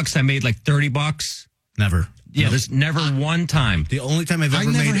 $20, I made like $30. Never. Yeah, there's never one time. The only time I've ever I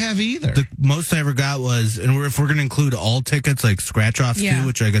made... never have either. The most I ever got was, and if we're going to include all tickets, like scratch-offs too,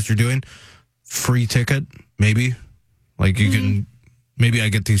 which I guess you're doing, free ticket, maybe. Like you can, maybe I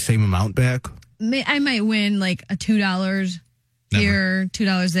get the same amount back. I might win like a $2 here,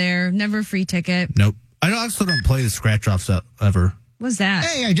 $2 there. Never a free ticket. Nope. I also don't play the scratch-offs ever. What's that?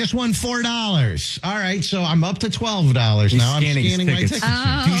 Hey, I just won $4. All right, so I'm up to $12 now. I'm scanning my tickets.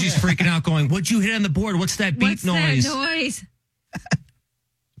 Duji's freaking out going, what'd you hit on the board? What's that beep noise? That noise?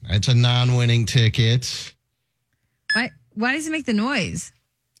 It's a non-winning ticket. Why does it make the noise?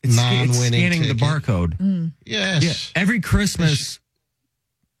 It's non-winning scanning ticket. the barcode. Yes. Yeah. Every Christmas,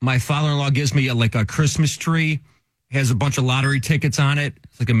 my father-in-law gives me a Christmas tree. Has a bunch of lottery tickets on it.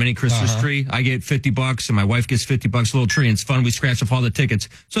 It's like a mini Christmas tree. I get $50 and my wife gets $50, a little tree, and it's fun. We scratch off all the tickets.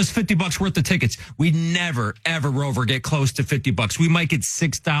 So it's $50 worth of tickets. We never, ever, Rover, get close to $50. We might get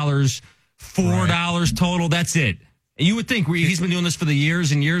 $6, $4 total. That's it. And you would think he's been doing this for the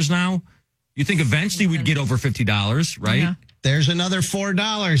years and years now. You think eventually we'd get over $50, right? Yeah. There's another $4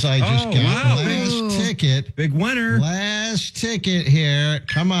 I just got. Wow. Last ticket. Big winner. Last ticket here.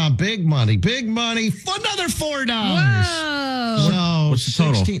 Come on, big money. Big money. Another $4. Whoa. So what's the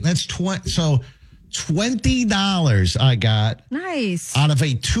total? 16. That's $20 I got. Nice. Out of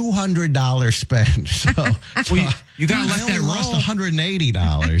a $200 spend. So you got to let that roll. Lost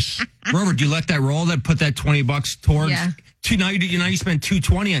 $180. Rover, do you let that roll? That put that $20 towards? Yeah. Now you spend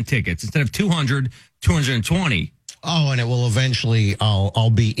 $220 on tickets instead of $200, $220. Oh, and it will eventually,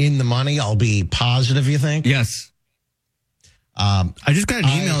 I'll be in the money. I'll be positive, you think? Yes. I just got an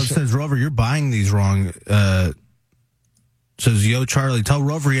email that says, Rover, you're buying these wrong. Says, yo, Charlie, tell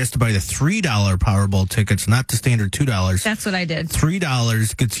Rover he has to buy the $3 Powerball tickets, not the standard $2. That's what I did.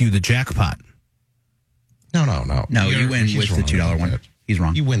 $3 gets you the jackpot. No, you win with the $2 one. He's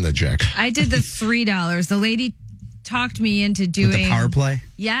wrong. You win the jack. I did the $3. The lady talked me into doing... With the power play?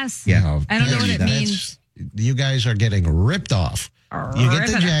 Yes. Yeah. I don't know what it means. You guys are getting ripped off. You get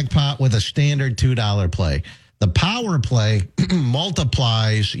the jackpot with a standard $2 play. The power play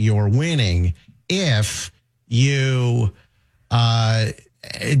multiplies your winning if you...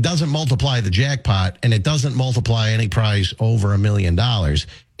 it doesn't multiply the jackpot, and it doesn't multiply any prize over $1 million.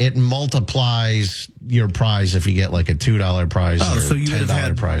 It multiplies your prize if you get like a $2 prize or so you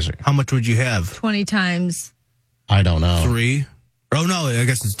 $10 prize. How much would you have? 20 times. I don't know. 3? Oh, no, I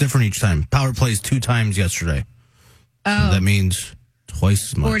guess it's different each time. Power plays 2 times yesterday. Oh. So that means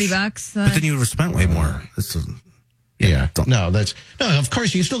twice as much. $40. But then you would have spent way more. Yeah. No, of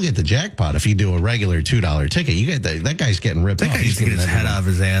course, you still get the jackpot if you do a regular $2 ticket. You get that guy's getting ripped off. He's getting his head out of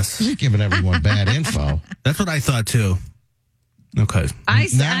his ass. He's giving everyone bad info. That's what I thought, too. Okay.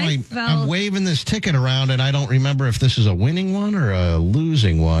 I'm waving this ticket around, and I don't remember if this is a winning one or a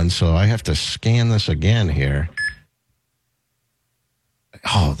losing one, so I have to scan this again here.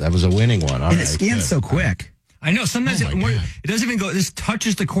 Oh, that was a winning one. It scans so quick. I know. Sometimes it doesn't even go. This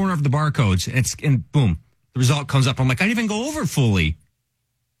touches the corner of the barcodes, and boom, the result comes up. I'm like, I didn't even go over fully.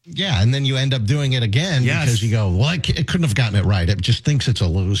 Yeah, and then you end up doing it again because you go, well, it couldn't have gotten it right. It just thinks it's a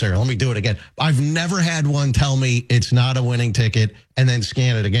loser. Let me do it again. I've never had one tell me it's not a winning ticket and then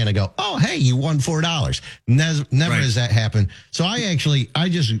scan it again and go, oh, hey, you won $4. Never has that happened. So I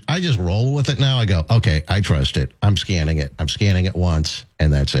just roll with it now. I go, okay, I trust it. I'm scanning it. I'm scanning it once,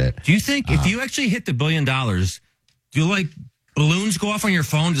 and that's it. Do you think if you actually hit the $1 billion, do balloons go off on your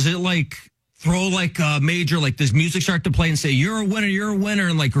phone? Does it throw major, does music start to play and say, you're a winner,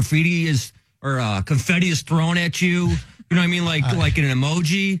 and graffiti confetti is thrown at you? You know what I mean? Like an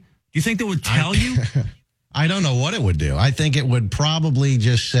emoji? Do you think that would tell you? I don't know what it would do. I think it would probably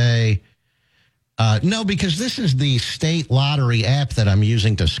just say, no, because this is the state lottery app that I'm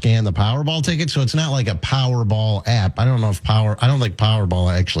using to scan the Powerball ticket. So it's not like a Powerball app. I don't know if I don't think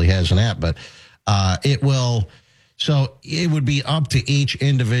Powerball actually has an app, but it will. So it would be up to each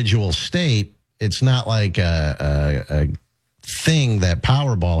individual state It's not like a thing that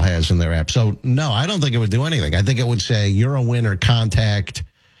Powerball has in their app. So no, I don't think it would do anything. I think it would say you're a winner. Contact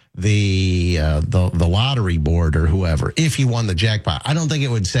the lottery board or whoever if you won the jackpot. I don't think it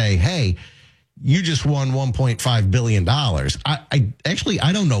would say, hey, you just won $1.5 billion.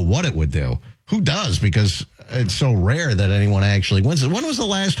 I don't know what it would do. Who does? Because it's so rare that anyone actually wins it. When was the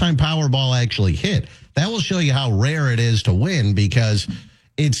last time Powerball actually hit? That will show you how rare it is to win, because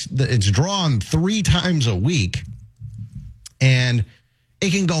it's drawn 3 times a week, and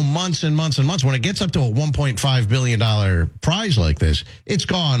it can go months and months and months. When it gets up to a $1.5 billion prize like this, it's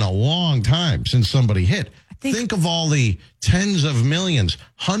gone a long time since somebody hit. Think of all the tens of millions,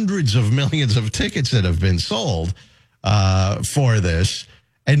 hundreds of millions of tickets that have been sold for this,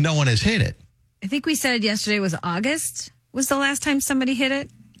 and no one has hit it. I think we said yesterday was August was the last time somebody hit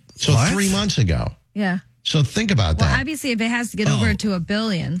it. So what? 3 months ago. Yeah. So think about that. Well, obviously, if it has to get over to $1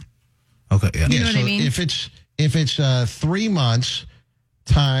 billion. Okay, yeah. You know what I mean? If it's 3 months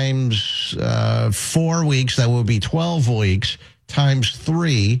times 4 weeks, that would be 12 weeks times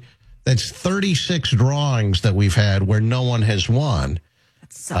 3. That's 36 drawings that we've had where no one has won,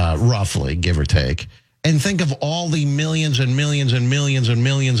 roughly, give or take. And think of all the millions and millions and millions and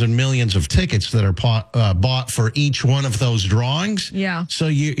millions and millions of tickets that are bought for each one of those drawings. Yeah. So,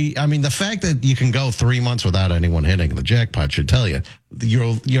 the fact that you can go 3 months without anyone hitting the jackpot should tell you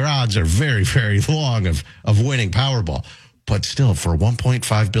your odds are very, very long of winning Powerball. But still, for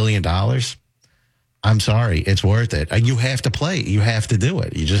 $1.5 billion, I'm sorry, it's worth it. You have to play it. You have to do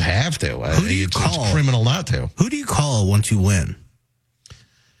it. You just have to. Who do you call? It's criminal not to. Who do you call once you win?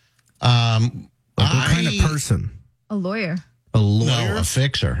 What kind of person? A lawyer. A lawyer? No, a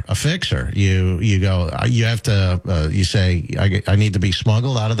fixer. A fixer. You go, you have to, you say, I need to be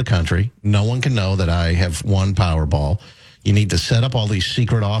smuggled out of the country. No one can know that I have won Powerball. You need to set up all these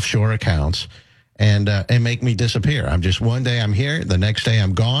secret offshore accounts and make me disappear. I'm just, one day I'm here, the next day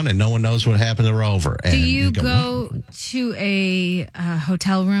I'm gone, and no one knows what happened to Rover. And do you go to a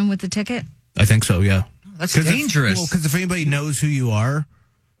hotel room with the ticket? I think so, yeah. That's dangerous. Because if anybody knows who you are.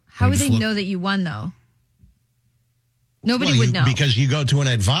 How would they know that you won, though? Nobody would know. Because you go to an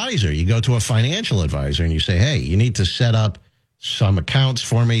advisor. You go to a financial advisor, and you say, hey, you need to set up some accounts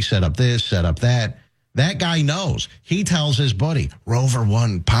for me, set up this, set up that. That guy knows. He tells his buddy, Rover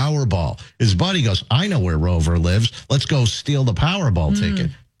won Powerball. His buddy goes, I know where Rover lives. Let's go steal the Powerball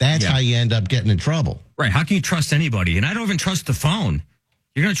ticket. That's how you end up getting in trouble. Right. How can you trust anybody? And I don't even trust the phone.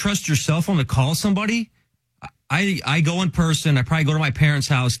 You're going to trust your cell phone to call somebody? I go in person. I probably go to my parents'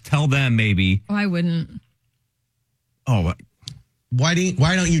 house, tell them maybe. Oh, I wouldn't. Oh, why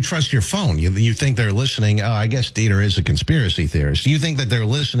don't you trust your phone? You think they're listening? Oh, I guess Dieter is a conspiracy theorist. You think that they're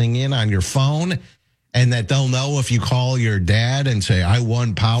listening in on your phone and that they'll know if you call your dad and say, I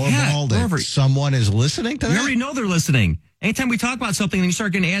won Powerball, that someone is listening to that? You already know they're listening. Anytime we talk about something and you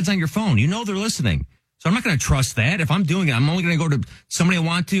start getting ads on your phone, you know they're listening. So I'm not going to trust that. If I'm doing it, I'm only going to go to somebody I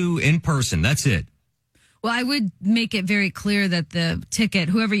want to in person. That's it. Well, I would make it very clear that the ticket,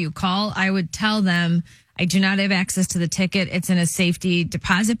 whoever you call, I would tell them I do not have access to the ticket. It's in a safety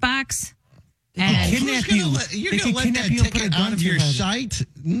deposit box. And you're going to let that ticket out of your sight?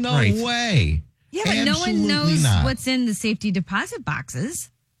 No way. Yeah, but no one knows what's in the safety deposit boxes.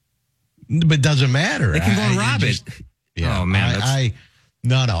 But it doesn't matter. They can go and rob it. Yeah, oh man, I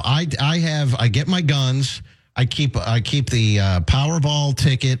get my guns. I keep the Powerball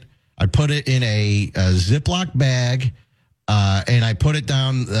ticket. I put it in a Ziploc bag, and I put it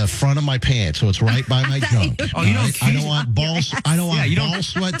down the front of my pants, so it's right by my junk. Oh, you don't. I don't want balls. I don't want ball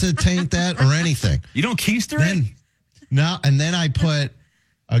sweat to taint that or anything. You don't keister it? No, and then I put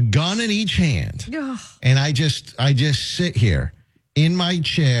a gun in each hand, and I just sit here in my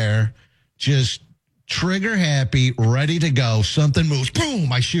chair, just trigger happy, ready to go. Something moves,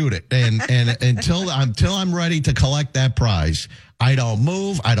 boom, I shoot it, and until I'm ready to collect that prize. I don't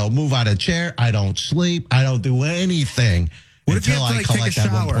move. I don't move out of chair. I don't sleep. I don't do anything until I collect that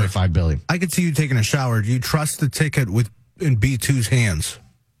 $1.5 billion. I could see you taking a shower. Do you trust the ticket in B2's hands?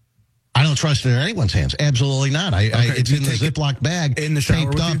 I don't trust it in anyone's hands. Absolutely not. It's in the Ziploc bag, in the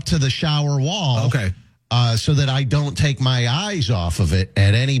shower, taped up to the shower wall. Okay. So that I don't take my eyes off of it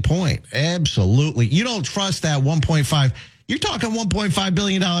at any point. Absolutely. You don't trust that 1.5. You're talking $1.5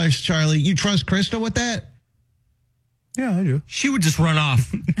 billion, Charlie. You trust Krista with that? Yeah, I do. She would just run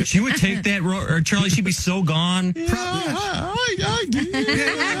off. She would take that, or Charlie, she'd be so gone. Yeah, I do.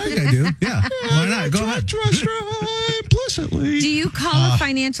 I do. Yeah. Why not? Go ahead. Trust her. Plus, explicitly. Do you call a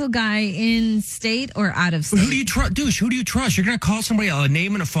financial guy in state or out of state? Who do you trust? Douche, who do you trust? You're going to call somebody a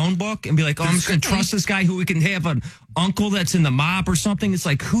name in a phone book and be like, oh, I'm just going to trust this guy who we can have an uncle that's in the mob or something? It's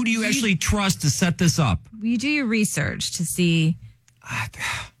like, who do you actually trust to set this up? You do your research to see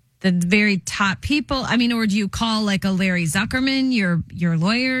the very top people. I mean, or do you call like a Larry Zuckerman, your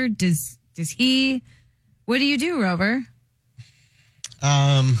lawyer? Does he? What do you do, Rover?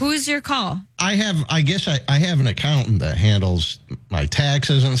 Who's your call? I guess I have an accountant that handles my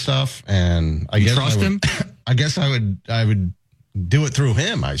taxes and stuff, and I guess trust him. I guess I would do it through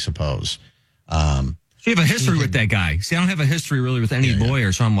him, I suppose. So you have a history with that guy. See, I don't have a history really with any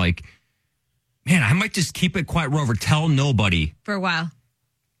lawyer, so I'm like, man, I might just keep it quiet, Rover. Tell nobody For a while.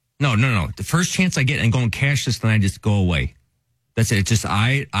 No. The first chance I get and go and cash this, then I just go away. That's it. It's just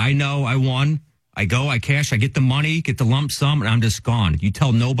I know I won. I go, I cash, I get the money, get the lump sum, and I'm just gone. You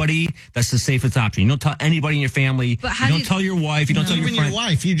tell nobody, that's the safest option. You don't tell anybody in your family. But you don't tell your wife. You don't tell your Even friend. your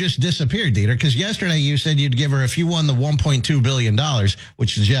wife, you just disappeared, Dieter, because yesterday you said you'd give her, if you won the $1.2 billion,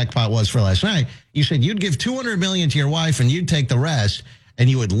 which the jackpot was for last night, you said you'd give $200 million to your wife and you'd take the rest and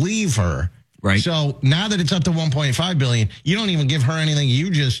you would leave her. Right. So now that it's up to $1.5 billion, you don't even give her anything. You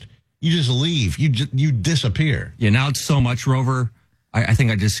just leave. You disappear. Yeah, now it's so much, Rover. I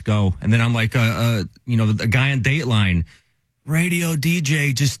think I just go. And then I'm like, the guy on Dateline, radio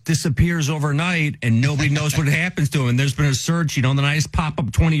DJ just disappears overnight and nobody knows what happens to him. And there's been a search, and then I just pop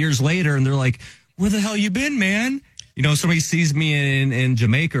up 20 years later and they're like, where the hell you been, man? Somebody sees me in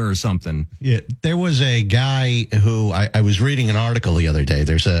Jamaica or something. Yeah, there was a guy who I was reading an article the other day.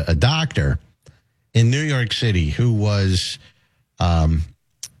 There's a doctor in New York City who was,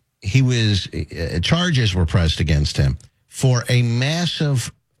 charges were pressed against him for a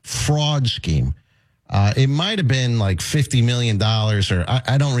massive fraud scheme. It might have been like $50 million, or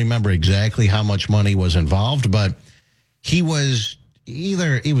I don't remember exactly how much money was involved, but he was a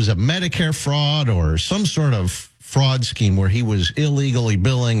Medicare fraud or some sort of fraud scheme where he was illegally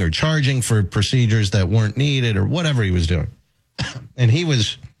billing or charging for procedures that weren't needed or whatever he was doing. And he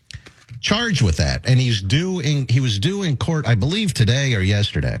was charged with that. And he was due in court, I believe today or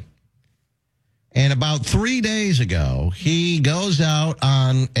yesterday. And about 3 days ago, he goes out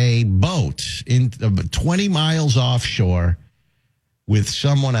on a boat in 20 miles offshore with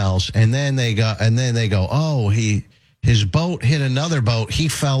someone else, and then they go, oh, his boat hit another boat. He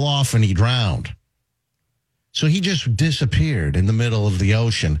fell off and he drowned. So he just disappeared in the middle of the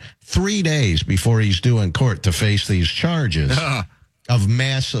ocean 3 days before he's due in court to face these charges of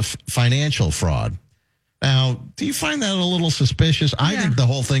massive financial fraud. Now, do you find that a little suspicious? I think the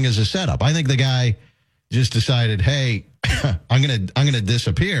whole thing is a setup. I think the guy just decided, hey, I'm gonna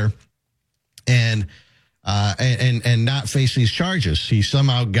disappear and not face these charges. He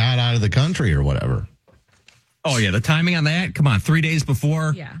somehow got out of the country or whatever. Oh yeah, the timing on that. Come on, 3 days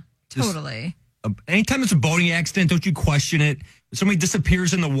before. Yeah, totally. Anytime it's a boating accident, don't you question it? If somebody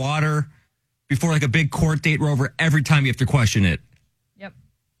disappears in the water before like a big court date, Rover, every time you have to question it. Yep.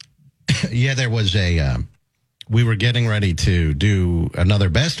 Yeah, there was we were getting ready to do another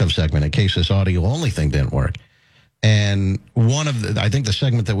best of segment in case this audio only thing didn't work. And I think the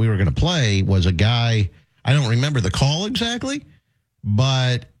segment that we were going to play was a guy, I don't remember the call exactly,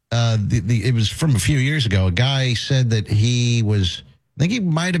 but it was from a few years ago. A guy said that I think he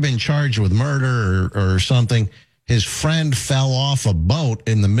might have been charged with murder or something. His friend fell off a boat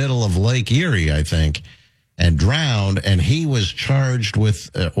in the middle of Lake Erie, I think, and drowned, and he was charged with,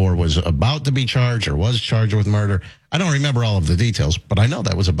 or was about to be charged, or was charged with murder. I don't remember all of the details, but I know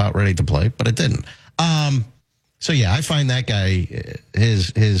that was about ready to play, but it didn't. So yeah, I find that guy,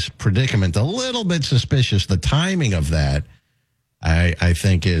 his predicament a little bit suspicious. The timing of that, I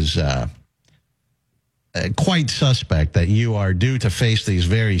think, is quite suspect, that you are due to face these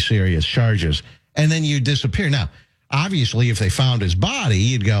very serious charges, and then you disappear. Now, obviously, if they found his body,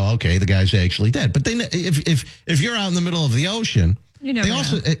 you'd go, okay, the guy's actually dead. But then if you're out in the middle of the ocean,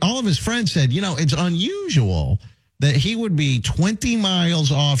 all of his friends said, it's unusual that he would be 20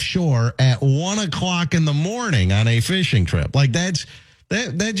 miles offshore at 1 o'clock in the morning on a fishing trip. Like that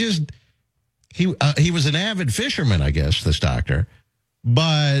just, he was an avid fisherman, I guess, this doctor,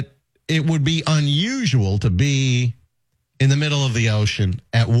 but it would be unusual to be in the middle of the ocean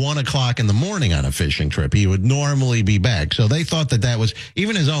at 1 o'clock in the morning on a fishing trip. He would normally be back. So they thought that was,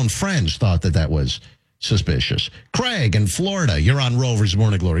 even his own friends thought that was suspicious. Craig in Florida, you're on Rover's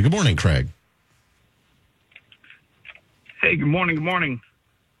Morning Glory. Good morning, Craig. Hey, good morning. Good morning.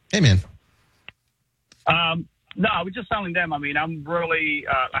 Hey, man. No, I was just telling them, I'm really,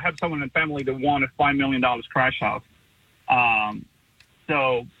 I have someone in the family that won a $5 million crash house.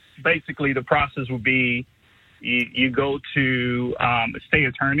 So basically the process would be, You go to a state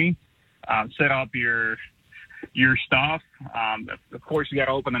attorney, set up your stuff. Of course, you got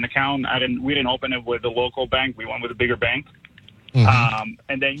to open an account. We didn't open it with the local bank. We went with a bigger bank. Mm-hmm.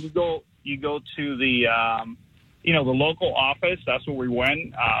 And then you go to the the local office. That's where we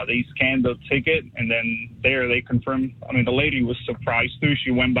went. They scanned the ticket, and then there they confirmed. I mean, the lady was surprised too.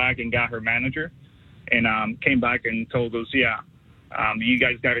 She went back and got her manager, and came back and told us, you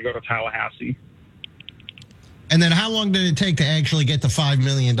guys got to go to Tallahassee. And then how long did it take to actually get the $5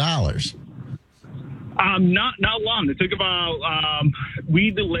 million? Not long. It took about,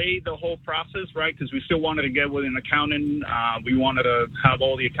 we delayed the whole process, right? Because we still wanted to get with an accountant. We wanted to have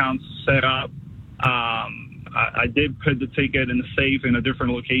all the accounts set up. I did put the ticket in the safe in a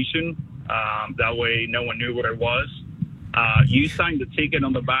different location. That way no one knew what it was. You sign the ticket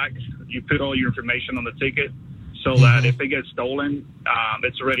on the back. You put all your information on the ticket so that if it gets stolen,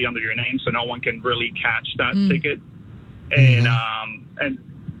 it's already under your name, so no one can really catch that ticket. And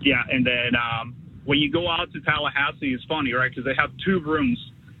then when you go out to Tallahassee, it's funny, right? Because they have two rooms.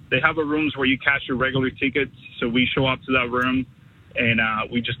 They have a rooms where you cash your regular tickets. So we show up to that room, and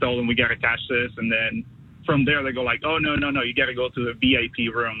we just told them we got to cash this. And then from there, they go like, oh, no, you got to go to the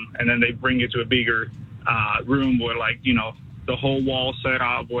VIP room. And then they bring you to a bigger room where, the whole wall set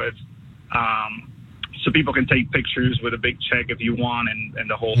up with so people can take pictures with a big check if you want and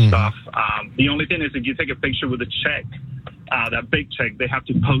the whole stuff. The only thing is if you take a picture with a check, that big check, they have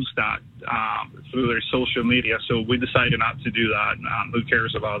to post that through their social media. So we decided not to do that. Who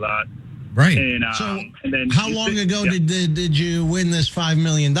cares about that? Right. And then how long ago did you win this $5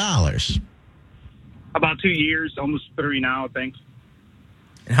 million? About 2 years, almost 3 now, I think.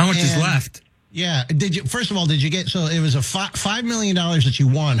 And how much is left? Yeah. First of all, did you get, so it was a $5 million that you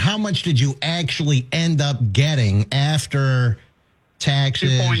won. How much did you actually end up getting after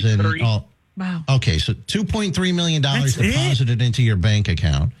taxes 2.3. and all? Wow. Okay, so $2.3 million deposited into your bank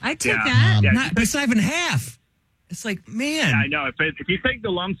account. I took that. That's not even half. It's like, man. Yeah, I know. If you take the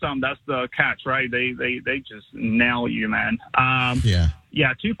lump sum, that's the catch, right? They just nail you, man.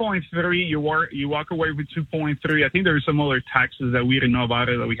 Yeah, 2.3. You walk away with 2.3. I think there were some other taxes that we didn't know about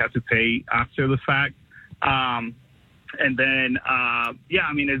it that we had to pay after the fact. And then,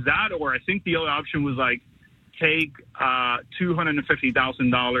 is that, or I think the other option was like take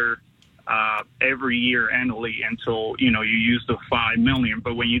 $250,000 every year annually until you use the $5 million.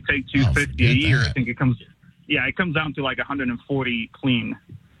 But when you take $250 a year, I think it comes down to like $140 clean.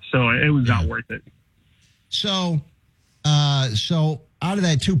 So it was not worth it. So out of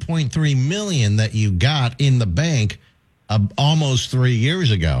that $2.3 million that you got in the bank almost 3 years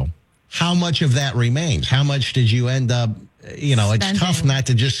ago, how much of that remains? How much did you end up? It's tough not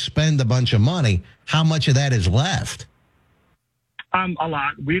to just spend a bunch of money. How much of that is left? A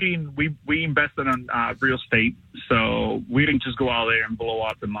lot. We invested in real estate, so we didn't just go out there and blow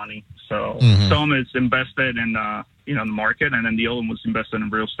out the money. So some is invested in the market, and then the other one was invested in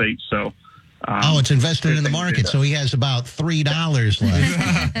real estate. So it's invested in the market. So he has about $3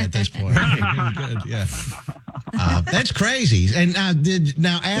 left at this point. Good, yeah. That's crazy. And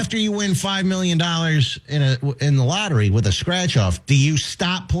after you win $5 million in the lottery with a scratch off, do you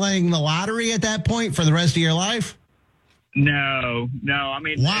stop playing the lottery at that point for the rest of your life? No. I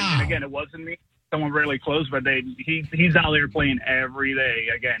mean, wow. And again, it wasn't me. Someone really close, but he's out there playing every day.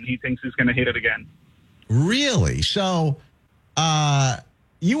 Again, he thinks he's going to hit it again. Really? So,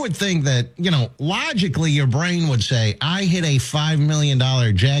 you would think that, logically your brain would say, I hit a $5 million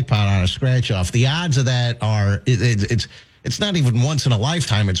jackpot on a scratch off. The odds of that are, it's not even once in a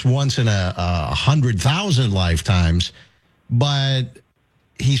lifetime. It's once in a 100,000 lifetimes. But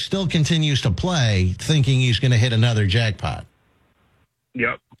he still continues to play thinking he's going to hit another jackpot.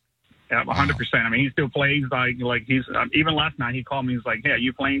 Yep. 100%. I mean, he still plays like he's, even last night he called me. He's like, hey, are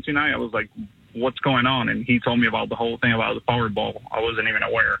you playing tonight? I was like, what's going on? And he told me about the whole thing about the Powerball. I wasn't even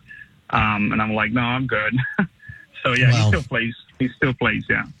aware. And I'm like, no, I'm good. So yeah, he still plays.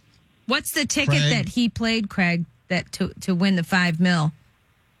 Yeah. What's the ticket that he played, Craig, that to win the $5 million?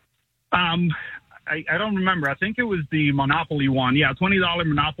 I don't remember. I think it was the Monopoly one. Yeah, $20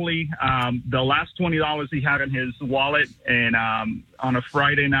 Monopoly. The last $20 he had in his wallet, and on a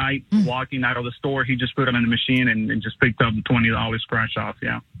Friday night, walking out of the store, he just put it in the machine and just picked up the $20 scratch off.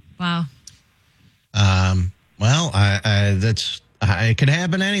 Yeah. Wow. It could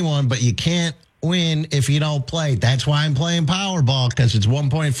happen to anyone, but you can't win if you don't play. That's why I'm playing Powerball, because it's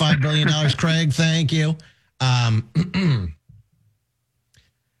 $1.5 billion. Craig, thank you.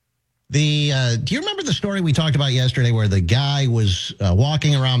 Do you remember the story we talked about yesterday where the guy was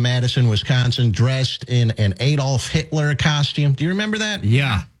walking around Madison, Wisconsin, dressed in an Adolf Hitler costume? Do you remember that?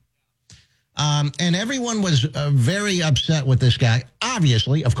 Yeah. And everyone was very upset with this guy.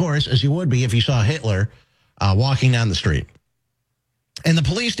 Obviously, of course, as you would be if you saw Hitler walking down the street. And the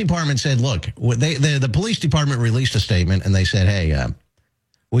police department said, look, the police department released a statement, and they said, hey,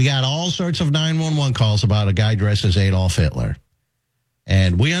 we got all sorts of 911 calls about a guy dressed as Adolf Hitler.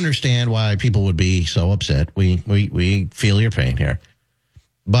 And we understand why people would be so upset. We feel your pain here.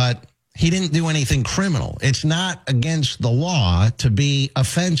 But he didn't do anything criminal. It's not against the law to be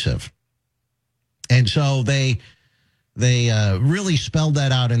offensive. And so they really spelled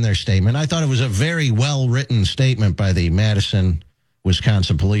that out in their statement. I thought it was a very well-written statement by the Madison,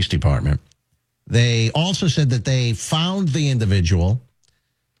 Wisconsin Police Department. They also said that they found the individual.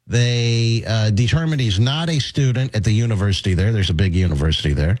 They determined he's not a student at the university there. There's a big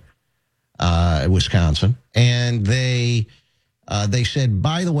university there, Wisconsin. And they said,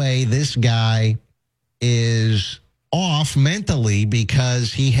 by the way, this guy is off mentally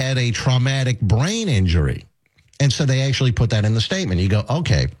because he had a traumatic brain injury. And so they actually put that in the statement. You go,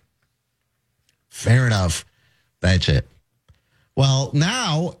 okay, fair enough. That's it. Well,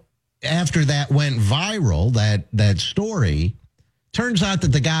 now, after that went viral, that story, turns out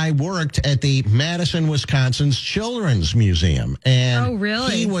that the guy worked at the Madison, Wisconsin's Children's Museum. And oh,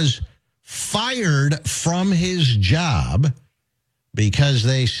 really? He was fired from his job because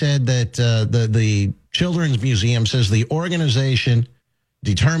they said that the Children's Museum says the organization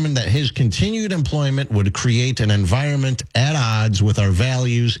determined that his continued employment would create an environment at odds with our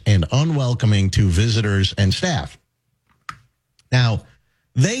values and unwelcoming to visitors and staff. Now,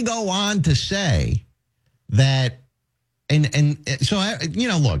 they go on to say that, and so, you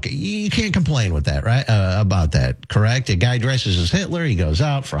know, look, you can't complain with that, right? About that, correct? A guy dresses as Hitler. He goes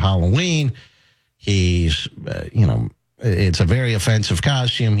out for Halloween. He's, it's a very offensive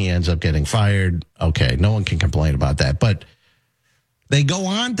costume. He ends up getting fired. Okay, no one can complain about that. But they go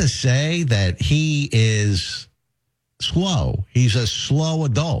on to say that he is slow. He's a slow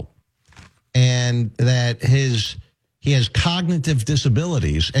adult. And that he has cognitive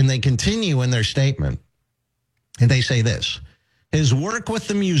disabilities. And they continue in their statement. And they say this: his work with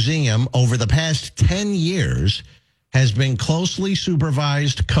the museum over the past 10 years has been closely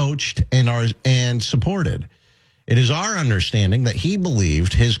supervised, coached, and supported. It is our understanding that he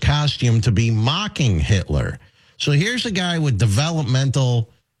believed his costume to be mocking Hitler. So here's a guy with developmental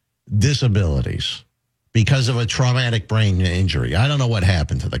disabilities because of a traumatic brain injury. I don't know what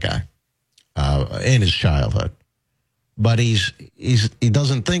happened to the guy in his childhood, but he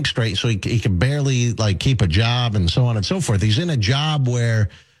doesn't think straight, so he can barely keep a job and so on and so forth. He's in a job where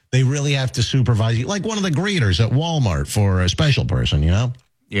they really have to supervise you, like one of the greeters at Walmart for a special person, you know?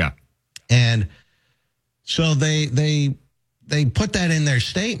 Yeah. And so they put that in their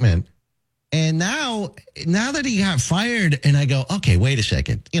statement. And now that he got fired, and I go, okay, wait a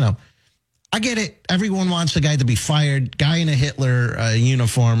second. I get it. Everyone wants the guy to be fired. Guy in a Hitler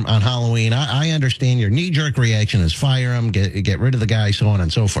uniform on Halloween. I understand your knee-jerk reaction is fire him, get rid of the guy, so on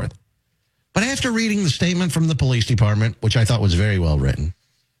and so forth. But after reading the statement from the police department, which I thought was very well written,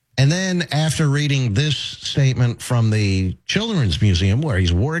 and then after reading this statement from the Children's Museum, where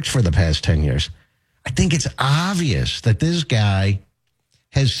he's worked for the past 10 years, I think it's obvious that this guy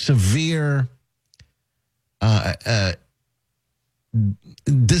has severe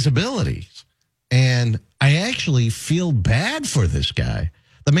disabilities. And I actually feel bad for this guy.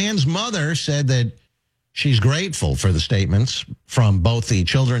 The man's mother said that she's grateful for the statements from both the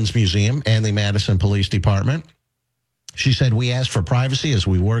Children's Museum and the Madison Police Department. She said, we ask for privacy as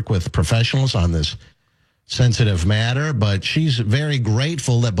we work with professionals on this sensitive matter, but she's very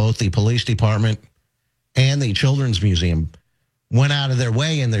grateful that both the police department and the Children's Museum went out of their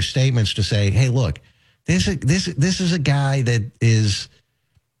way in their statements to say, hey, look, this is a guy that is,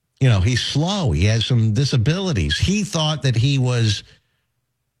 he's slow. He has some disabilities. He thought that he was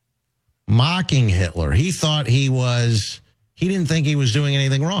mocking Hitler. He thought he didn't think he was doing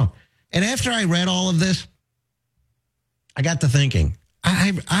anything wrong. And after I read all of this, I got to thinking,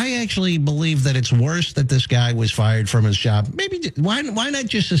 I actually believe that it's worse that this guy was fired from his job. Maybe why not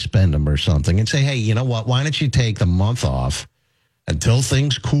just suspend him or something and say, hey, you know what? Why don't you take the month off until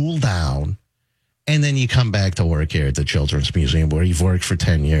things cool down, and then you come back to work here at the Children's Museum where you've worked for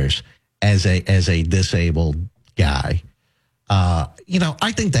 10 years as a disabled guy.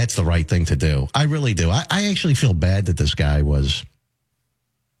 I think that's the right thing to do. I really do. I actually feel bad that this guy was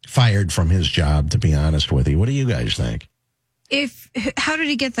fired from his job, to be honest with you. What do you guys think? How did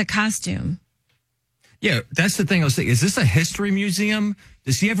he get the costume? Yeah, that's the thing I was thinking. Is this a history museum?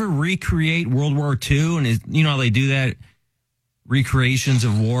 Does he ever recreate World War II? And how they do that? recreations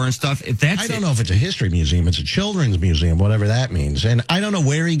of war and stuff. If that's I don't know if it's a history museum, it's a children's museum, whatever that means. And I don't know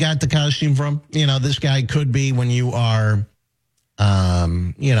where he got the costume from. This guy could be when you are,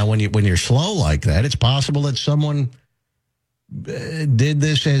 when you're slow like that. It's possible that someone did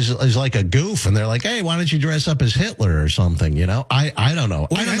this as like a goof, and they're like, "Hey, why don't you dress up as Hitler or something?" I don't know.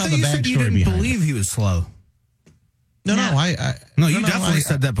 Wait, I don't know the you said you backstory didn't behind believe it. he was slow. No, you definitely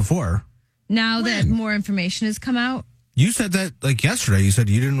said that before. Now that more information has come out, You said that like yesterday. You said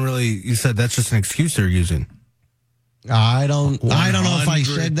you said that's just an excuse they're using. I don't know if I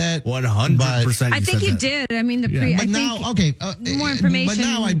said that. 100%. I think you did. I mean, more information. But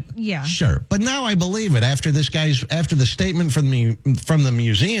now sure. But now I believe it after the statement from the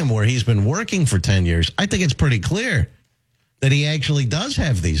museum where he's been working for 10 years. I think it's pretty clear that he actually does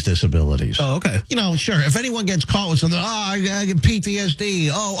have these disabilities. Oh, okay. Sure. If anyone gets caught with something, I get PTSD.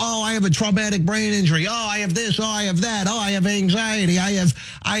 Oh, I have a traumatic brain injury. Oh, I have this. Oh, I have that. Oh, I have anxiety. I have,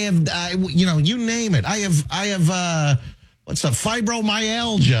 you name it. I have, what's the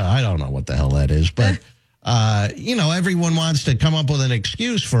fibromyalgia? I don't know what the hell that is, but, everyone wants to come up with an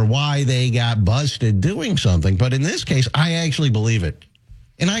excuse for why they got busted doing something. But in this case, I actually believe it.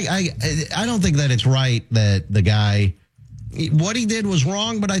 And I don't think that it's right that the guy, what he did was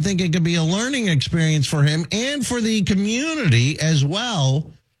wrong, but I think it could be a learning experience for him and for the community as well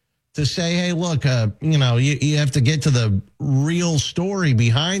to say, hey, look, you have to get to the real story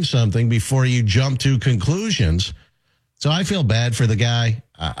behind something before you jump to conclusions. So I feel bad for the guy.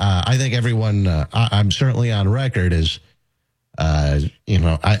 I think everyone, I'm certainly on record as, as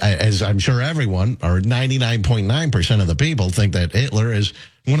I'm sure everyone, or 99.9% of the people think that Hitler is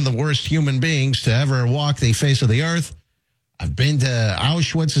one of the worst human beings to ever walk the face of the earth. I've been to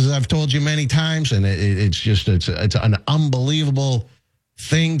Auschwitz, as I've told you many times, and it's an unbelievable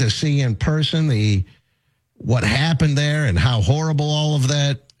thing to see in person, what happened there and how horrible all of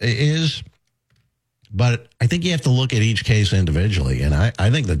that is. But I think you have to look at each case individually, and I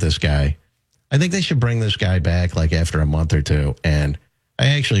think that I think they should bring this guy back like after a month or two, and I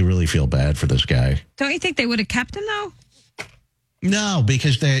actually really feel bad for this guy. Don't you think they would have kept him though? No,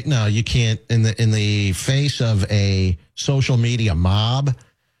 because you can't in the face of a social media mob.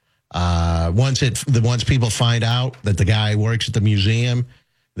 Once people find out that the guy works at the museum,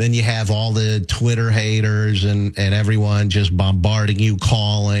 then you have all the Twitter haters and everyone just bombarding you,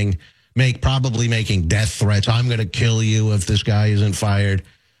 calling, probably making death threats. I'm going to kill you if this guy isn't fired.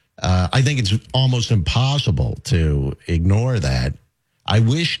 I think it's almost impossible to ignore that. I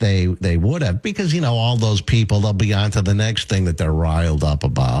wish they would have, because, all those people, they'll be on to the next thing that they're riled up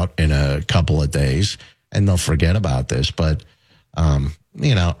about in a couple of days, and they'll forget about this. But,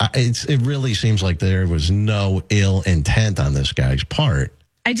 it really seems like there was no ill intent on this guy's part.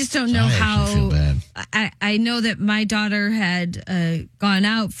 I just don't know how. I know that my daughter had gone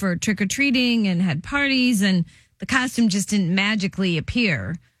out for trick-or-treating and had parties, and the costume just didn't magically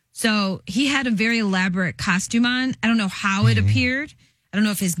appear. So he had a very elaborate costume on. I don't know how it appeared. I don't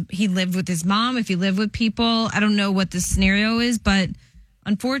know if he lived with his mom, if he lived with people. I don't know what the scenario is, but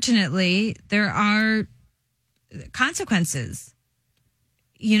unfortunately, there are consequences,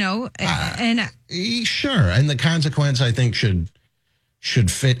 and sure. And the consequence, I think,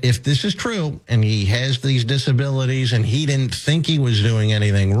 should fit. If this is true and he has these disabilities and he didn't think he was doing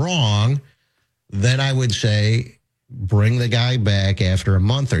anything wrong, then I would say bring the guy back after a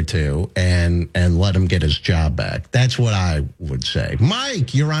month or two and let him get his job back. That's what I would say.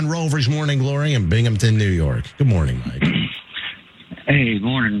 Mike, you're on Rover's Morning Glory in Binghamton, New York. Good morning, Mike. Hey,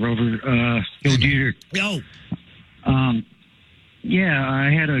 morning, Rover. Yo, Dieter. Yo. Yeah,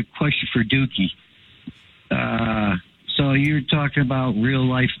 I had a question for Dookie. So you're talking about real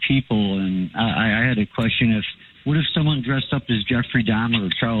life people, and I had a question. What if someone dressed up as Jeffrey Dahmer or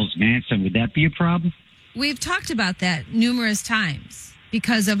Charles Manson? Would that be a problem? We've talked about that numerous times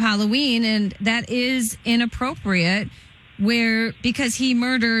because of Halloween, and that is inappropriate because he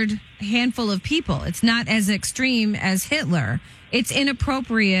murdered a handful of people. It's not as extreme as Hitler. It's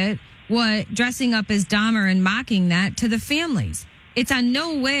inappropriate dressing up as Dahmer and mocking that to the families. It's on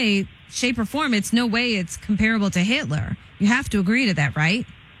no way, shape, or form. It's no way it's comparable to Hitler. You have to agree to that, right?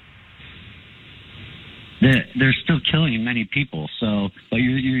 They're still killing many people, but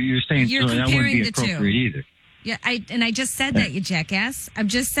you're saying you're so that wouldn't be the appropriate two. either. Yeah, I just said that, you jackass. I'm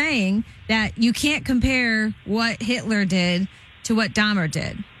just saying that you can't compare what Hitler did to what Dahmer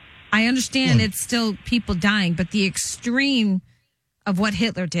did. I understand it's still people dying, but the extreme of what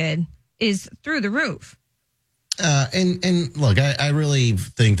Hitler did is through the roof. And look, I really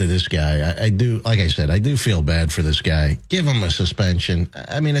think that this guy, I do, like I said, I do feel bad for this guy. Give him a suspension.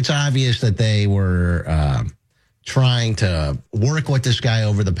 I mean, it's obvious that they were trying to work with this guy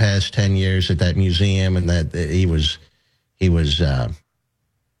over the past 10 years at that museum, and that he's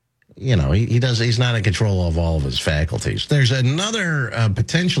not in control of all of his faculties. There's another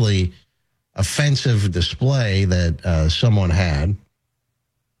potentially offensive display that someone had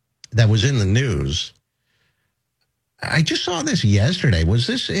that was in the news. I just saw this yesterday. Was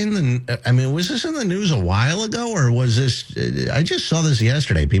this in the news a while ago, or was this? I just saw this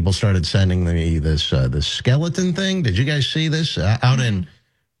yesterday. People started sending me this skeleton thing. Did you guys see this out in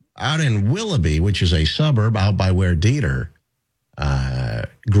Willoughby, which is a suburb out by where Dieter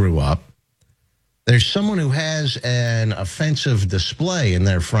grew up? There's someone who has an offensive display in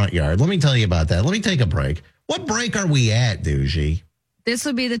their front yard. Let me tell you about that. Let me take a break. What break are we at, Duji? This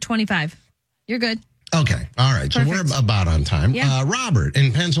will be the 25. You're good. Okay. All right. Perfect. So we're about on time. Yeah. Robert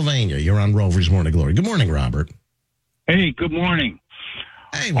in Pennsylvania. You're on Rover's Morning Glory. Good morning, Robert. Hey, good morning.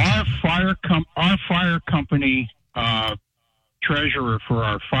 Hey, our fire company treasurer for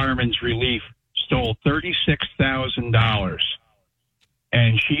our Fireman's Relief stole $36,000,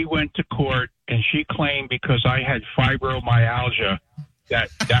 and she went to court and she claimed because I had fibromyalgia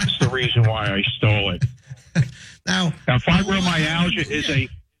that's the reason why I stole it. Now fibromyalgia is a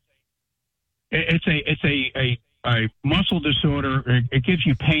muscle disorder. It gives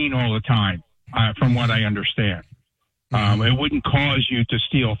you pain all the time, from what I understand. It wouldn't cause you to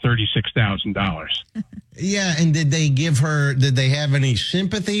steal $36,000. Yeah, and did they have any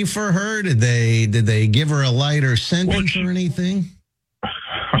sympathy for her? Did they give her a lighter sentence or anything?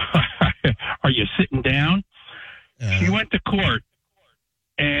 Are you sitting down? She went to court,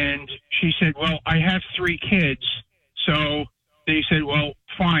 and she said, well, I have 3 kids, so they said, well,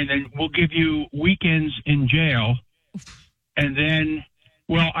 fine, then we'll give you weekends in jail. And then,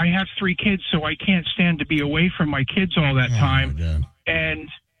 well, I have 3 kids, so I can't stand to be away from my kids all that time. And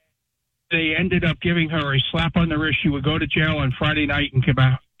they ended up giving her a slap on the wrist. She would go to jail on Friday night and get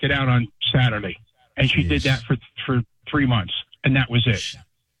out on Saturday. And she did that for 3 months, and that was it.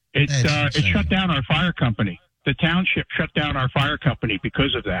 It shut down our fire company. The township shut down our fire company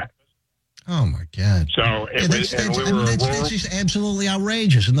because of that. Oh, my God. So that's just absolutely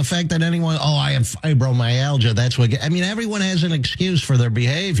outrageous. And the fact that anyone, I have fibromyalgia, that's what, everyone has an excuse for their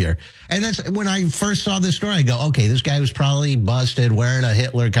behavior. And that's when I first saw this story, I go, okay, this guy was probably busted wearing a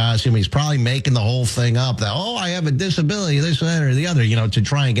Hitler costume. He's probably making the whole thing up that, I have a disability, this, that, or the other, to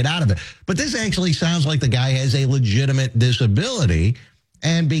try and get out of it. But this actually sounds like the guy has a legitimate disability.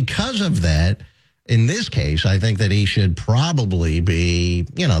 And because of that, in this case, I think that he should probably be,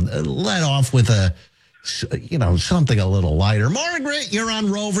 let off with something a little lighter. Margaret, you're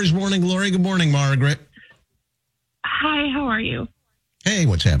on Rover's Morning Glory. Good morning, Margaret. Hi, how are you? Hey,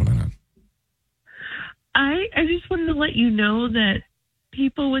 what's happening, hon? I just wanted to let you know that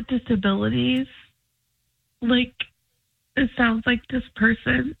people with disabilities, like, it sounds like this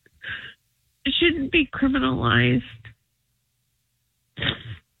person, shouldn't be criminalized.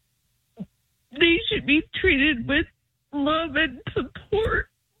 They should be treated with love and support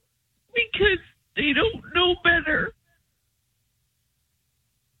because they don't know better.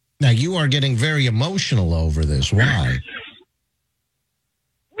 Now, you are getting very emotional over this. Why?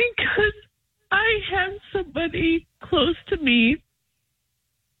 Because I have somebody close to me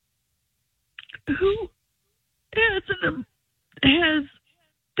who has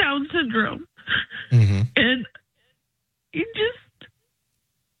Down syndrome. Mm-hmm. And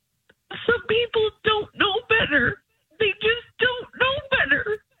some people don't know better. They just don't know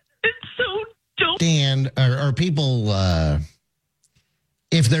better. And so Dan, are people,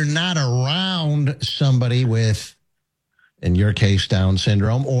 if they're not around somebody with, in your case, Down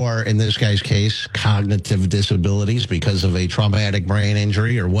syndrome, or in this guy's case, cognitive disabilities because of a traumatic brain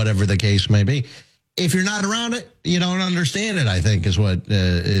injury or whatever the case may be, if you're not around it, you don't understand it, I think, is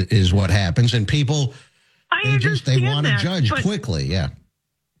what happens. And people, they want to judge quickly, yeah.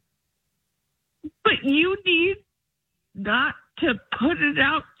 But you need not to put it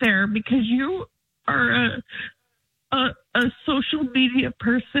out there because you are a social media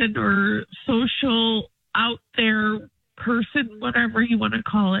person or social out there person, whatever you want to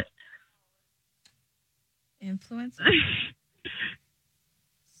call it. Influencer?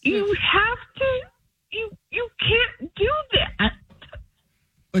 You have to, you can't do that.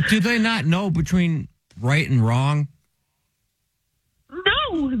 But do they not know between right and wrong?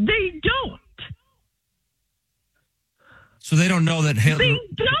 No, they don't. So they don't know that Hitler... They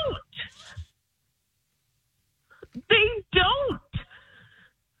don't. They don't.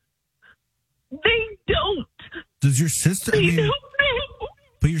 They don't. Does your sister... They don't know.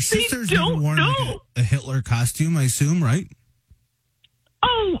 But your sister's never worn like a Hitler costume, I assume, right?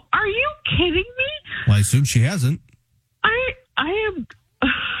 Oh, are you kidding me? Well, I assume she hasn't. I am.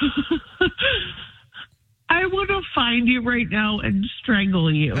 I want to find you right now and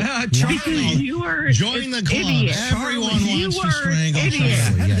strangle you. Because you are Join the club. Idiot. Everyone wants to strangle idiot.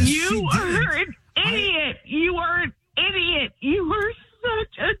 Charlie. Yes. You are an idiot. You are an idiot. You are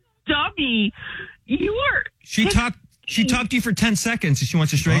such a dummy. You are. She talked to you for 10 seconds and she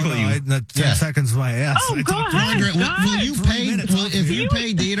wants to strangle you. 10 seconds my ass. Oh, go ahead. Margaret, will you pay? If you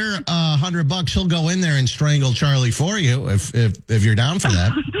pay Dieter $100, he'll go in there and strangle Charlie for you. If you're down for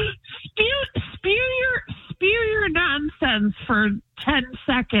that. Spew your nonsense for 10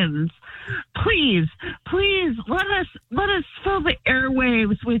 seconds. Please let us fill the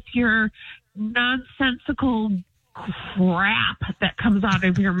airwaves with your nonsensical crap that comes out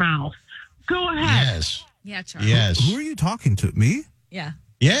of your mouth. Go ahead. Yes. Yeah, Charlie. Yes. Who are you talking to? Me? Yeah.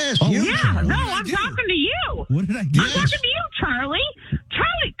 Yes. Oh, you. Yeah, no, I'm talking to you. What did I do? I'm talking to you, Charlie.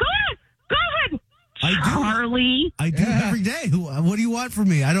 Charlie, go ahead. Go ahead. Charlie. I do every day. What do you want from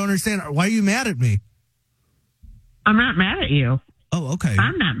me? I don't understand. Why are you mad at me? I'm not mad at you. Oh, okay.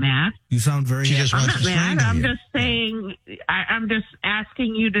 I'm not mad. You sound very. I'm not mad. I'm just saying. I'm just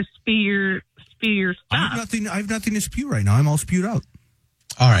asking you to spew your stuff. I have nothing to spew right now. I'm all spewed out.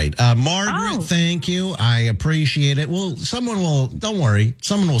 All right. Margaret, thank you. I appreciate it. Well, don't worry.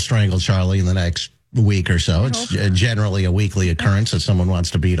 Someone will strangle Charlie in the next week or so. It's generally a weekly occurrence that someone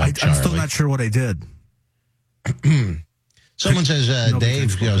wants to beat up Charlie. I'm still not sure what I did. Someone says,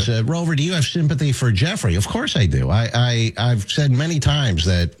 Dave goes, Rover, do you have sympathy for Jeffrey? Of course I do. I've said many times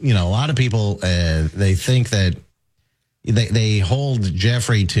that, a lot of people, they think that they hold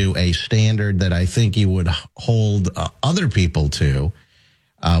Jeffrey to a standard that I think you would hold other people to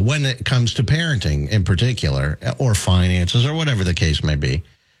when it comes to parenting in particular, or finances, or whatever the case may be.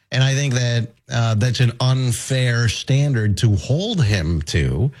 And I think that that's an unfair standard to hold him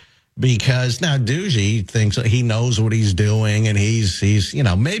to. Because now Duji thinks that he knows what he's doing, and he's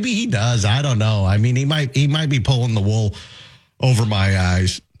maybe he does. I don't know. I mean, he might be pulling the wool over my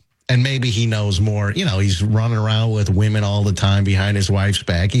eyes, and maybe he knows more. He's running around with women all the time behind his wife's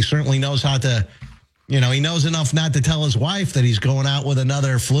back. He certainly knows how to, he knows enough not to tell his wife that he's going out with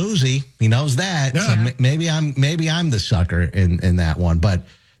another floozy. He knows that. Yeah. So maybe I'm the sucker in that one, but.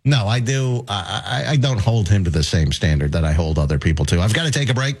 No, I do. I don't hold him to the same standard that I hold other people to. I've got to take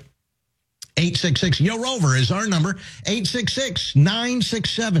a break. 866-YO-ROVER is our number.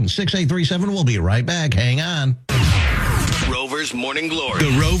 866-967-6837. We'll be right back. Hang on. Rover's Morning Glory.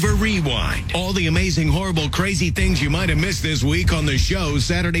 The Rover Rewind. All the amazing, horrible, crazy things you might have missed this week on the show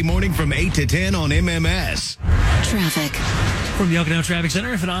Saturday morning from 8 to 10 on MMS. Traffic. From the Elko Traffic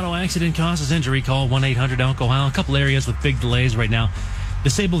Center, if an auto accident causes injury, call 1-800-ELKO-HILE. A couple areas with big delays right now.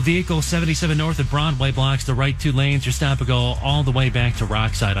 Disabled vehicle 77 North at Broadway blocks the right 2 lanes. Your stop and go all the way back to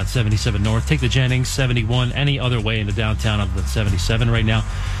Rockside on 77 North. Take the Jennings 71 any other way into downtown on the 77 right now.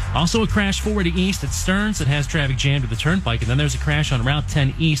 Also a crash 40 East at Stearns that has traffic jammed to the turnpike. And then there's a crash on Route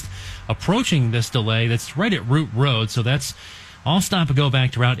 10 East approaching this delay that's right at Route Road. So that's all stop and go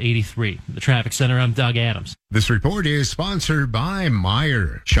back to Route 83. The Traffic Center, I'm Doug Adams. This report is sponsored by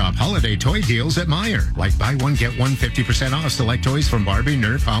Meijer. Shop holiday toy deals at Meijer. Like buy one, get one 50% off select toys from Barbie,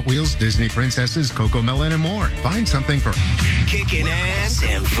 Nerf, Hot Wheels, Disney Princesses, Coco Melon, and more. Find something for kicking ass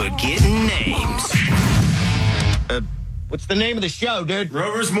and forgetting names. What's the name of the show, dude?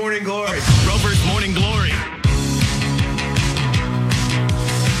 Rover's Morning Glory. Rover's Morning Glory.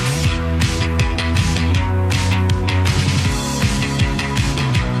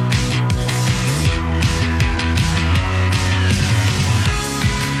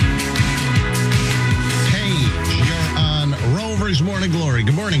 Morning Glory.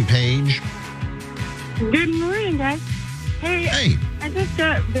 Good morning, Paige. Good morning, guys. Hey. I just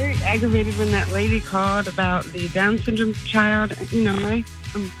got very aggravated when that lady called about the Down syndrome child. I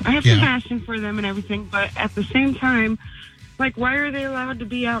have compassion for them and everything, but at the same time, why are they allowed to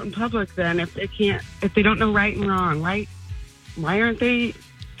be out in public then if they don't know right and wrong, right? Why aren't they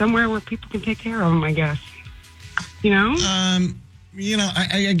somewhere where people can take care of them, I guess? I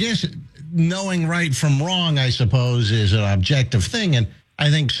guess knowing right from wrong, I suppose, is an objective thing. And I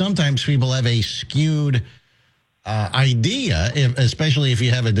think sometimes people have a skewed idea, especially if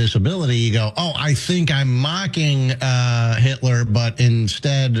you have a disability. You go, oh, I think I'm mocking Hitler, but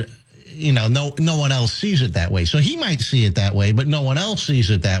instead, no one else sees it that way. So he might see it that way, but no one else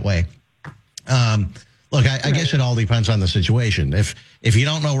sees it that way. Look, I guess it all depends on the situation. If you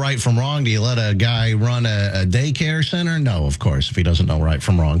don't know right from wrong, do you let a guy run a daycare center? No, of course, if he doesn't know right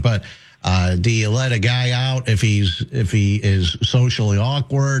from wrong. But do you let a guy out if he is socially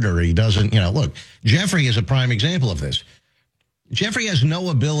awkward or he doesn't? Look, Jeffrey is a prime example of this. Jeffrey has no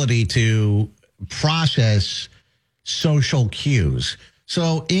ability to process social cues.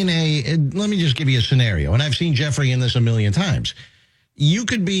 So let me just give you a scenario, and I've seen Jeffrey in this a million times. You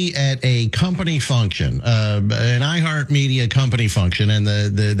could be at a company function, an iHeartMedia company function, and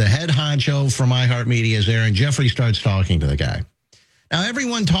the head honcho from iHeartMedia is there, and Jeffrey starts talking to the guy. Now,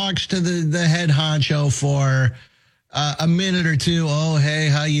 everyone talks to the head honcho for a minute or two. Oh, hey,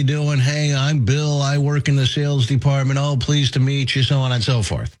 how you doing? Hey, I'm Bill. I work in the sales department. Oh, pleased to meet you, so on and so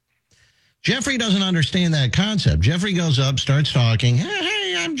forth. Jeffrey doesn't understand that concept. Jeffrey goes up, starts talking.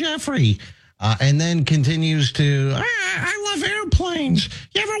 Hey, I'm Jeffrey. And then continues to, I love airplanes.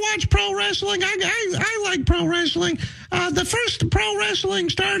 You ever watch pro wrestling? I like pro wrestling. The first pro wrestling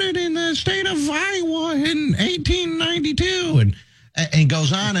started in the state of Iowa in 1892. And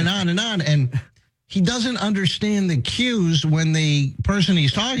goes on and on and on. And he doesn't understand the cues when the person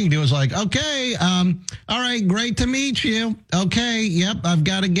he's talking to is like, okay, all right, great to meet you. Okay, yep, I've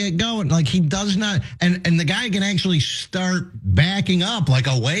got to get going. Like, he does not, and the guy can actually start backing up, like,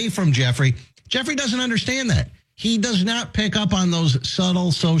 away from Jeffrey. Jeffrey doesn't understand that. He does not pick up on those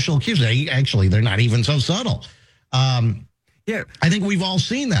subtle social cues. They're not even so subtle. Yeah. I think we've all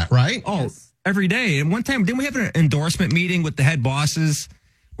seen that, right? Oh, every day. And one time, didn't we have an endorsement meeting with the head bosses?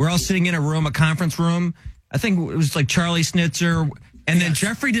 We're all sitting in a conference room. I think it was like Charlie Snitzer. And then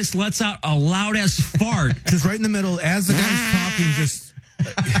Jeffrey just lets out a loud-ass fart. Just right in the middle, as the guy's talking,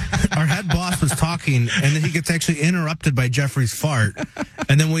 our head boss was talking, and then he gets actually interrupted by Jeffrey's fart.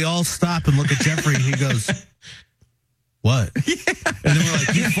 And then we all stop and look at Jeffrey, and he goes, what? Yeah. And then we're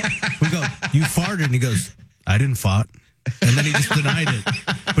like, we go, you farted. And he goes, I didn't fart. And then he just denied it.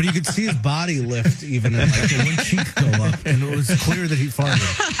 But you could see his body lift even, and like one cheek go up, and it was clear that he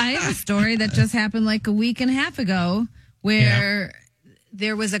farted. I have a story that just happened like a week and a half ago where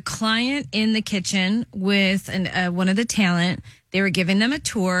there was a client in the kitchen with one of the talent. They were giving them a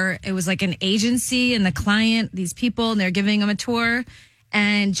tour. It was like an agency and the client, these people, and they're giving them a tour.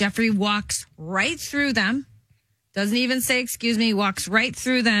 And Jeffrey walks right through them, doesn't even say, excuse me, walks right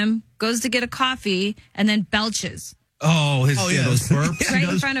through them, goes to get a coffee, and then belches. Oh, those burps. Right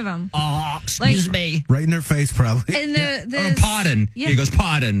in front of him. Oh, excuse me. Right in their face, probably. And potting. Yeah. He goes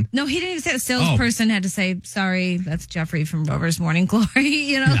potting. No, he didn't even say. The salesperson had to say, sorry, that's Jeffrey from Rover's Morning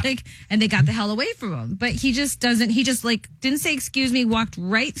Glory, and they got the hell away from him. But he just doesn't, didn't say, excuse me, walked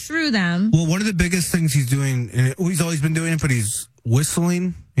right through them. Well, one of the biggest things he's doing, and he's always been doing it, but he's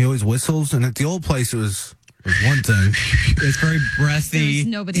whistling. He always whistles. And at the old place, it was one thing. It's very breathy. There's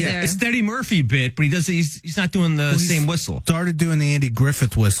nobody there. It's Eddie Murphy bit, but he's not doing the same whistle. Started doing the Andy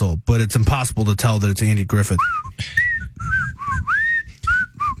Griffith whistle, but it's impossible to tell that it's Andy Griffith.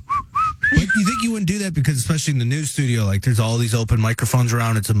 But you think you wouldn't do that because, especially in the news studio, like there's all these open microphones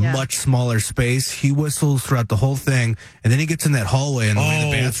around. It's a much smaller space. He whistles throughout the whole thing, and then he gets in that hallway in the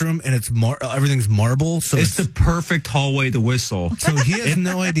bathroom, and it's everything's marble. So it's the perfect hallway to whistle. So he has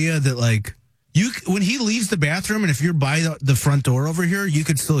no idea that like. When he leaves the bathroom, and if you're by the front door over here, you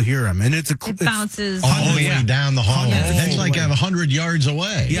could still hear him, and it bounces all the way down the hallway. That's like 100 yards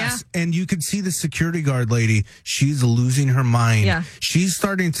away. Yes, and you could see the security guard lady. She's losing her mind. Yeah. She's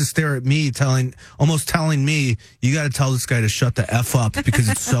starting to stare at me, almost telling me, "You got to tell this guy to shut the f up because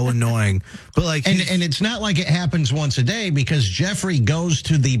it's so annoying." But like, and it's not like it happens once a day because Jeffrey goes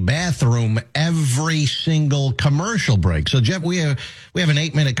to the bathroom every single commercial break. So we have an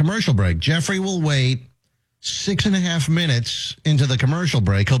 8-minute commercial break. Jeffrey will wait 6.5 minutes into the commercial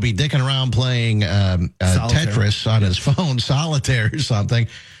break. He'll be dicking around playing Tetris on his phone, solitaire or something.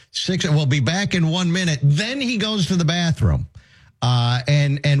 We'll be back in 1 minute. Then he goes to the bathroom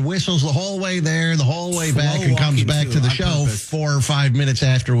and whistles the whole way there, the whole way back, and comes back to the show 4 or 5 minutes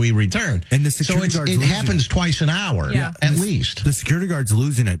after we return. And the security guard's it happens twice an hour, at least. The security guard's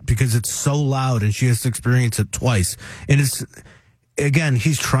losing it because it's so loud, and she has to experience it twice. And it's... Again,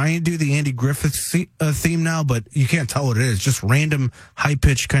 he's trying to do the Andy Griffith theme now, but you can't tell what it is. Just random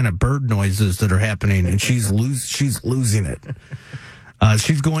high-pitched kind of bird noises that are happening, and she's losing it.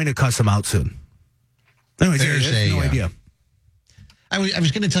 She's going to cuss him out soon. Anyways, there's no idea. I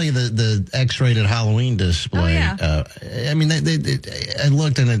was going to tell you the X-rated Halloween display. Oh, yeah. I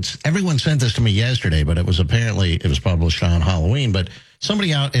looked, and everyone sent this to me yesterday, but it was published on Halloween. But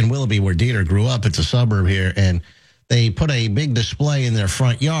somebody out in Willoughby, where Dieter grew up, it's a suburb here, and they put a big display in their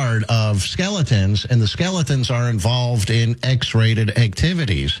front yard of skeletons, and the skeletons are involved in X-rated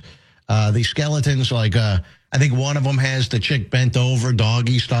activities. These skeletons, like, I think one of them has the chick bent over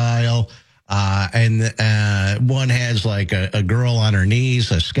doggy style, and one has like a girl on her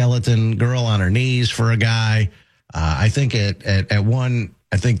knees, a skeleton girl on her knees for a guy. I think at one,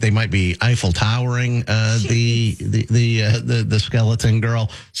 I think they might be Eiffel Towering the skeleton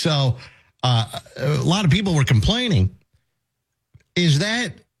girl. So a lot of people were complaining. Is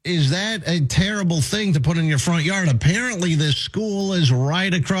that a terrible thing to put in your front yard? Apparently, this school is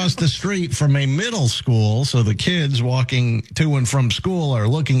right across the street from a middle school, so the kids walking to and from school are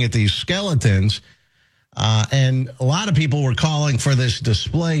looking at these skeletons. And a lot of people were calling for this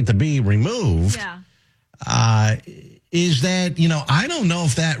display to be removed. Yeah. Is that, I don't know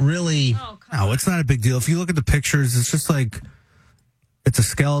if that really... No, it's not a big deal. If you look at the pictures, it's just like, it's a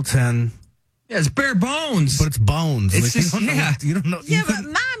skeleton. Yeah, it's bare bones. But it's bones. It's just, You don't know. Yeah, but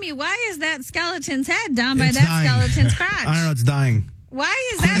Mommy, why is that skeleton's head down by It's that dying. skeleton's crotch? I don't know, it's dying.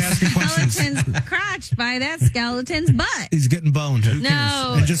 Why is that skeleton's crotch by that skeleton's butt? He's getting boned. Who No.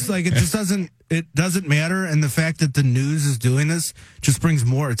 cares? It doesn't matter. And the fact that the news is doing this just brings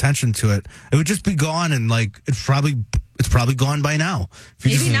more attention to it. It would just be gone, and it's probably gone by now.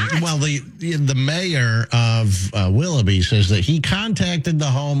 Maybe not. Well, the mayor of Willoughby says that he contacted the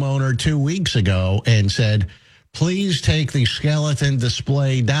homeowner 2 weeks ago and said, please take the skeleton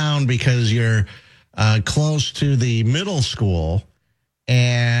display down because you're close to the middle school.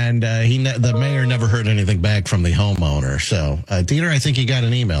 And the mayor never heard anything back from the homeowner. So, Dieter, I think you got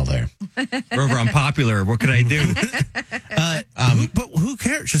an email there. Rover, I'm popular. What could I do? But who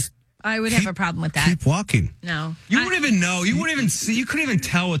cares? Just I would have a problem with that. keep walking. No. You wouldn't even know. You wouldn't even see. You couldn't even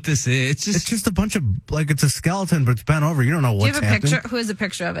tell what this is. It's just a bunch of, it's a skeleton, but it's bent over. You don't know Do you what's have a happening. picture? Who has a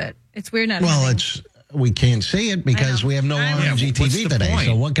picture of it? It's weird not Well, having. we can't see it because we have no GTV today. point?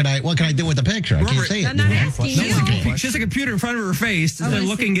 So what can I do with the picture? I can't see it. I'm not asking you. She has a computer in front of her face. Oh, Instead of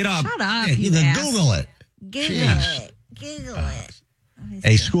looking it up. Shut up. Yeah, you then ass. Google it. Google Jeez. it. Google it.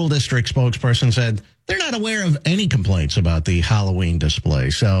 A school district spokesperson said they're not aware of any complaints about the Halloween display.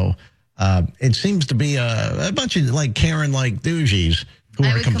 So it seems to be a bunch of Karen Duji's who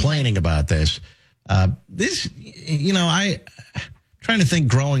are complaining about this. This, I trying to think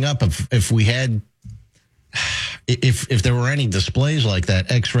growing up if we had, if there were any displays like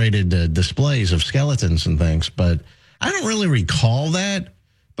that, X-rated displays of skeletons and things, but I don't really recall that.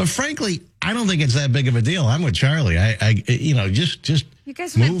 But frankly, I don't think it's that big of a deal. I'm with Charlie. Just You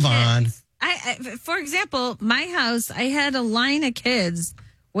guys move on. For example, my house, I had a line of kids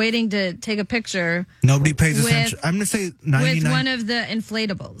waiting to take a picture. Nobody pays attention. I'm going to say 99. With one of the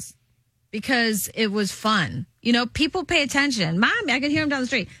inflatables because it was fun. People pay attention. Mommy, I could hear them down the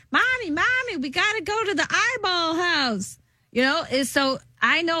street. Mommy, we got to go to the eyeball house. So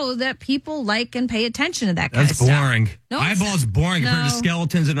I know that people like and pay attention to that kind That's of stuff. boring. No, Eyeball's boring compared to No.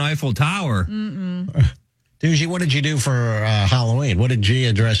 skeletons in Eiffel Tower. Duji, what did you do for Halloween? What did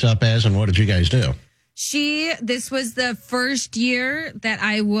Gia dress up as, and what did you guys do? This was the first year that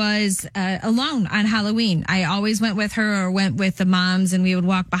I was alone on Halloween. I always went with her or went with the moms, and we would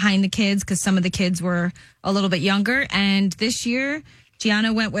walk behind the kids because some of the kids were a little bit younger. And this year,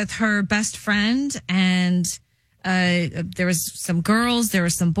 Gianna went with her best friend, and there was some girls, there were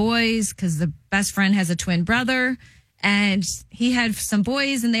some boys because the best friend has a twin brother. And he had some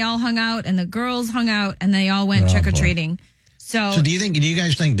boys, and they all hung out, and the girls hung out, and they all went trick-or-treating. So do you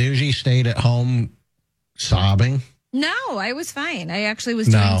guys think Duji stayed at home sobbing? No, I was fine. I actually was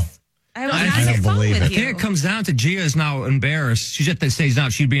No. doing. I was on the phone with I you. think it comes down to Gia is now embarrassed. She's at the stage now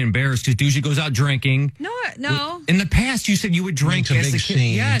she'd be embarrassed because Duji goes out drinking. No. In the past, you said you would drink Makes a as big a kid.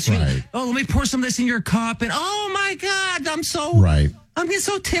 scene, Yeah, she would, right. let me pour some of this in your cup. And oh my God, I'm getting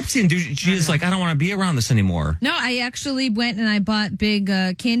so tipsy. And Gia's like, I don't want to be around this anymore. No, I actually went and I bought big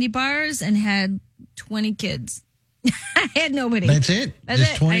candy bars and had 20 kids. I had nobody. That's it? That's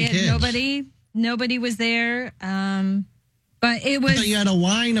Just it. 20 I had kids? nobody. Nobody was there. But it was I thought you had a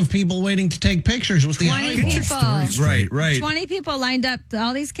line of people waiting to take pictures with the 20 eyeball. people. Right. 20 people lined up.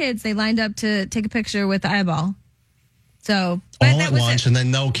 All these kids, they lined up to take a picture with the eyeball. So, but All that at was once, and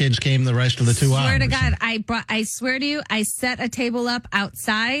then no kids came the rest of the 2 hours. Swear to God, I swear to you, I set a table up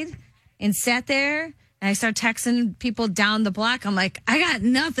outside and sat there, and I started texting people down the block. I'm like, I got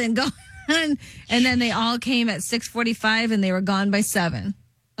nothing going on. And then they all came at 6:45, and they were gone by 7.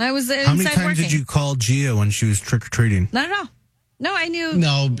 I was inside How many times working. did you call Gia when she was trick-or-treating? No. No, I knew.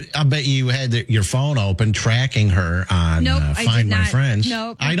 No, I bet you had your phone open tracking her on Nope, I Find did My not. Friends.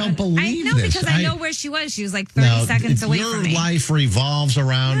 Nope. I don't believe I know this. because I know where she was. She was like 30 seconds away from me. Your life revolves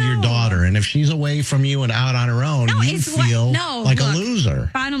around your daughter, and if she's away from you and out on her own, you feel like a loser.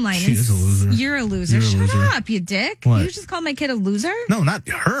 Bottom line She is a loser. You're a loser. You're a Shut loser. up, you dick. What? You just called my kid a loser? No, not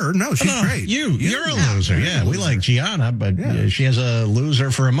her. No, she's No, great. You're a loser. Yeah, we like Gianna, but she has a loser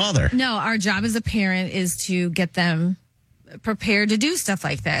for a mother. No, our job as a parent is to get them prepared to do stuff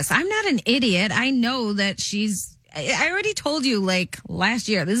like this. I'm not an idiot. I know that I already told you last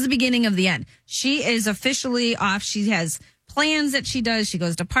year, this is the beginning of the end. She is officially off. She has plans that she does. She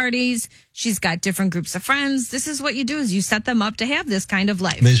goes to parties. She's got different groups of friends. This is what you do is you set them up to have this kind of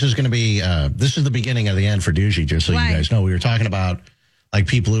life. This is going to be, this is the beginning of the end for Duji, just so Why? you guys know. We were talking about like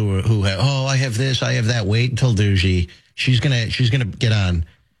people who have, I have this, I have that. Wait until Duji. She's gonna get on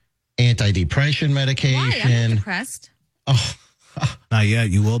antidepressant medication. Why? I'm not depressed. Oh, not yet.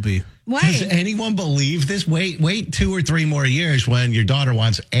 You will be. Why? Does anyone believe this? Wait 2 or 3 more years when your daughter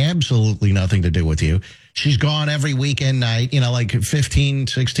wants absolutely nothing to do with you. She's gone every weekend night, like 15,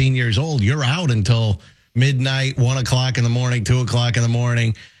 16 years old. You're out until midnight, 1 o'clock in the morning, 2 o'clock in the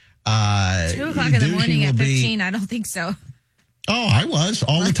morning. 2 o'clock in the morning at 15, I don't think so. Oh, I was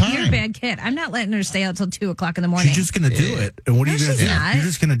all the time. You're a bad kid. I'm not letting her stay out till 2 o'clock in the morning. She's just going to do it. And what are you going to do? not. You're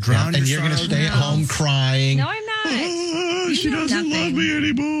just going to drown and your you're going to sorrows? stay at home crying. No, I'm not. She doesn't love me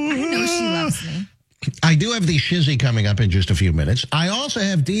anymore. I know she loves me. I do have the shizzy coming up in just a few minutes. I also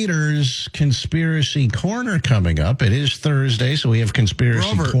have Dieter's Conspiracy Corner coming up. It is Thursday, so we have Conspiracy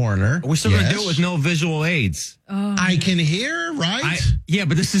Rover, Corner. We're still going to do it with no visual aids. Oh. I can hear, right? Yeah,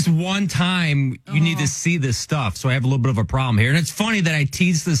 but this is one time you need to see this stuff. So I have a little bit of a problem here. And it's funny that I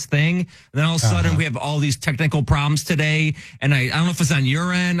tease this thing, and then all of a sudden we have all these technical problems today. And I don't know if it's on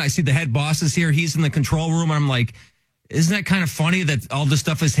your end. I see the head boss is here. He's in the control room, and I'm like, isn't that kind of funny that all this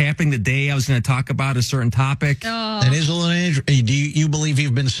stuff is happening the day I was going to talk about a certain topic? Oh. It is a little. Do you believe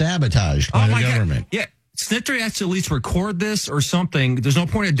you've been sabotaged by the government? God. Yeah. Snitzer has to at least record this or something. There's no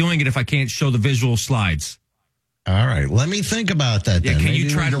point of doing it if I can't show the visual slides. All right. Let me think about that then. Yeah, can Maybe you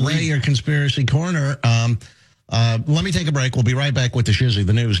try to relay read your Conspiracy Corner? Let me take a break. We'll be right back with the shizzy.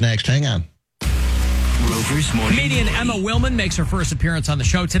 The news next. Hang on. Rover's Morning Comedian Glory. Emma Willman makes her first appearance on the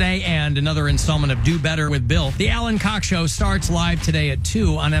show today, and another installment of Do Better with Bill. The Alan Cox Show starts live today at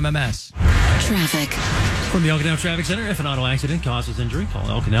 2 on MMS. Traffic. From the Elk Traffic Center, if an auto accident causes injury, call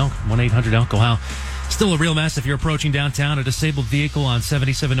Elk & Elk, 1-800-ELK-OHIO. Still a real mess if you're approaching downtown. A disabled vehicle on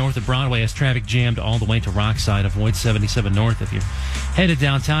 77 North of Broadway has traffic jammed all the way to Rockside. Avoid 77 North if you're headed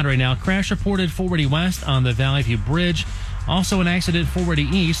downtown right now. Crash reported 480 West on the Valley View Bridge. Also an accident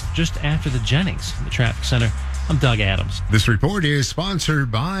 480 East just after the Jennings in the traffic center. I'm Doug Adams. This report is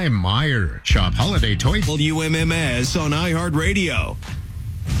sponsored by Meijer. Shop holiday toys. WMMS on iHeartRadio.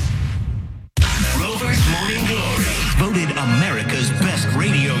 Rover's Morning Glory. Voted America's best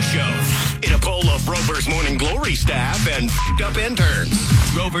radio show. In a poll of Rover's Morning Glory staff and up interns.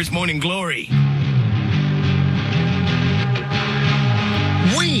 Rover's Morning Glory.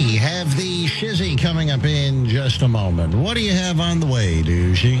 We have the shizzy coming up in just a moment. What do you have on the way,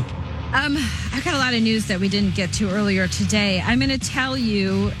 Duji? I've got a lot of news that we didn't get to earlier today. I'm going to tell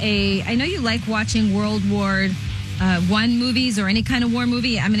you I know you like watching World War I movies or any kind of war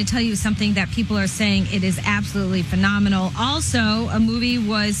movie. I'm going to tell you something that people are saying it is absolutely phenomenal. Also, a movie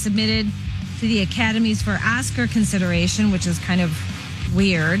was submitted to the Academies for Oscar consideration, which is kind of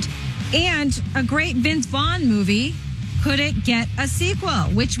weird. And a great Vince Vaughn movie. Could it get a sequel?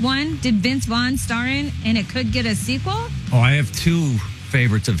 Which one did Vince Vaughn star in and it could get a sequel? Oh, I have two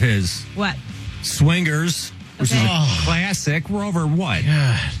favorites of his. What? Swingers, which is a Okay. classic. Rover, what?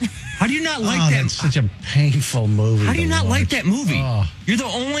 God. How do you not like that? That's such a painful movie. How do you to not watch. like that movie? Oh. You're the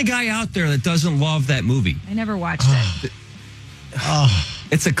only guy out there that doesn't love that movie. I never watched it.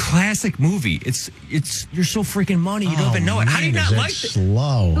 It's a classic movie. It's you're so freaking money. You don't even know it. How do you Man, not is like it it?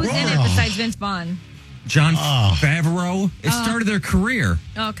 slow? Who's in it besides Vince Vaughn? John Favreau. It started their career.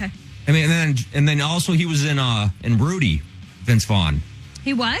 Oh, okay. I mean, and then also he was in Rudy, Vince Vaughn.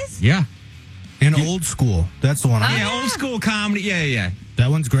 He was? Yeah. In Old School. That's the one. Yeah, old school comedy. Yeah. That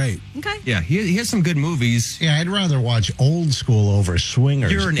one's great. Okay. Yeah, he has some good movies. Yeah, I'd rather watch Old School over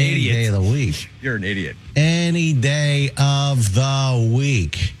Swingers. You're an any idiot. day of the week. You're an idiot. Any day of the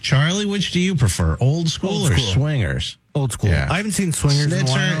week. Charlie, which do you prefer, Old School Old or School. Swingers? Old School. Yeah. I haven't seen Swingers in a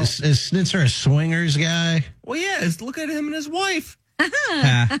Snitzer, while. is Snitzer a Swingers guy? Well, yeah. Look at him and his wife.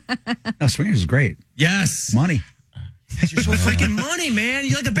 No, Swingers is great. Yes. Money. You're so freaking money, man.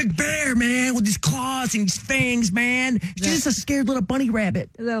 You're like a big bear, man, with these claws and these fangs, man. You're just a scared little bunny rabbit.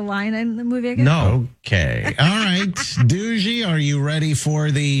 Is that a line in the movie again? No. Okay. All right. Duji, are you ready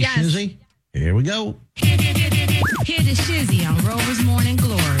for the Yes. shizzy? Here we go. Hear the shizzy on Rover's Morning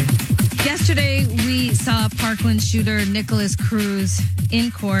Glory. Yesterday, we saw Parkland shooter Nicholas Cruz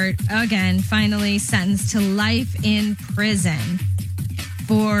in court again, finally sentenced to life in prison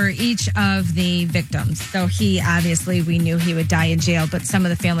for each of the victims. So we knew he would die in jail, but some of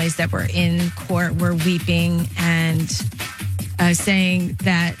the families that were in court were weeping and saying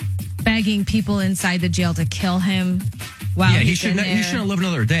that begging people inside the jail to kill him while Yeah, he he's been shouldn't there. have lived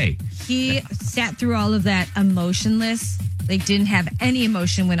another day. He sat through all of that emotionless They didn't have any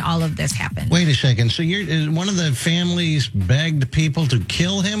emotion when all of this happened. Wait a second. So one of the families begged people to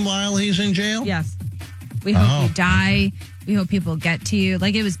kill him while he's in jail? Yes. We hope you die. We hope people get to you.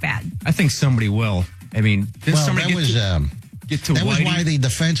 Like, it was bad. I think somebody will. I mean, that was why the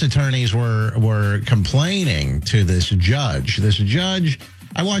defense attorneys were complaining to this judge. This judge,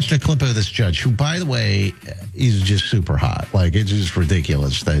 I watched a clip of this judge, who, by the way, is just super hot. Like, it's just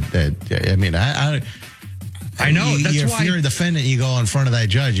ridiculous I mean, I know. That's why. If you're a defendant, you go in front of that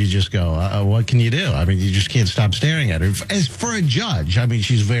judge, you just go, what can you do? I mean, you just can't stop staring at her. As for a judge, I mean,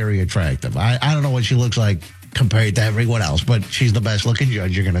 she's very attractive. I don't know what she looks like compared to everyone else, but she's the best looking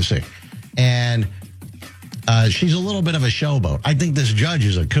judge you're going to see. And she's a little bit of a showboat. I think this judge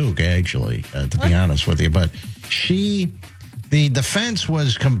is a kook, actually, to be honest with you. But the defense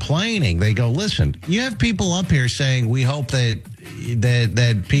was complaining. They go, listen, you have people up here saying, we hope that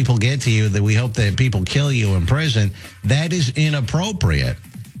people get to you, that we hope that people kill you in prison. That is inappropriate.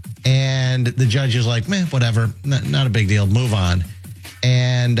 And the judge is like, meh, whatever, not a big deal, move on.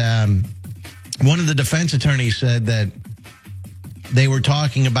 And one of the defense attorneys said that they were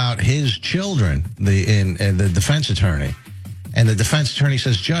talking about his children, the defense attorney. And the defense attorney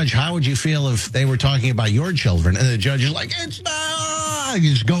says, Judge, how would you feel if they were talking about your children? And the judge is like, it's not.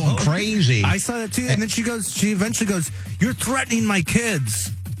 He's going crazy. I saw that too. And then she eventually goes, you're threatening my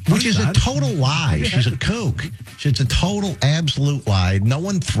kids. Which is a total lie. She's a kook. It's a total, absolute lie. No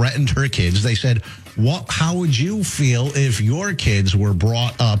one threatened her kids. They said, how would you feel if your kids were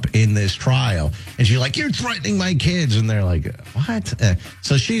brought up in this trial? And she's like, you're threatening my kids. And they're like, what?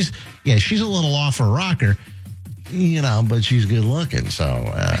 So she's a little off her rocker. But she's good looking. So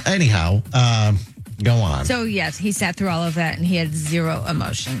anyhow, go on. So yes, he sat through all of that and he had zero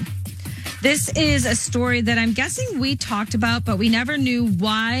emotion. This is a story that I'm guessing we talked about, but we never knew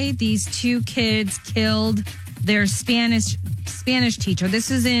why these two kids killed their Spanish teacher. This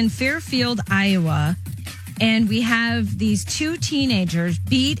is in Fairfield, Iowa. And we have these two teenagers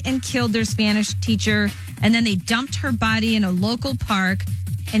beat and killed their Spanish teacher. And then they dumped her body in a local park.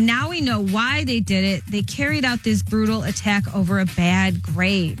 And now we know why they did it. They carried out this brutal attack over a bad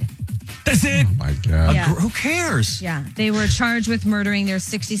grade. That's it. Oh, my God. Yeah. Who cares? Yeah. They were charged with murdering their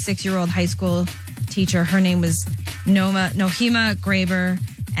 66-year-old high school teacher. Her name was Nohema Graber.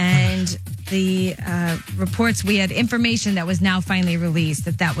 And the reports, we had information that was now finally released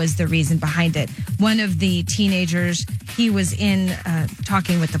that was the reason behind it. One of the teenagers, he was in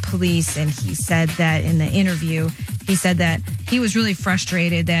talking with the police, and he said that in the interview, he said that he was really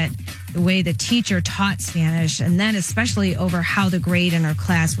frustrated that the way the teacher taught Spanish, and then especially over how the grade in her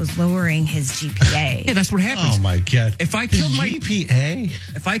class was lowering his GPA. Yeah, that's what happens. Oh, my God. If I killed my GPA?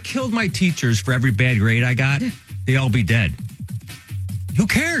 If I killed my teachers for every bad grade I got, they'd all be dead. Who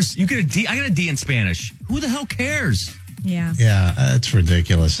cares? You get a D. I got a D in Spanish. Who the hell cares? Yeah. Yeah, that's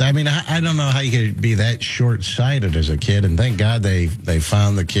ridiculous. I mean, I don't know how you could be that short-sighted as a kid, and thank God they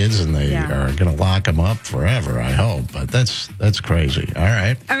found the kids and they are going to lock them up forever, I hope. But that's crazy. All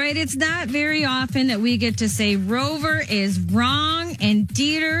right. All right, it's not very often that we get to say Rover is wrong and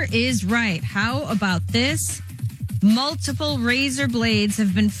Dieter is right. How about this? Multiple razor blades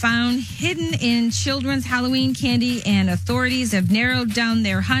have been found hidden in children's Halloween candy, and authorities have narrowed down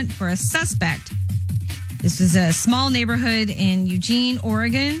their hunt for a suspect. This is a small neighborhood in Eugene,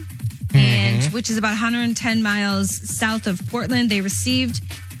 Oregon, which is about 110 miles south of Portland.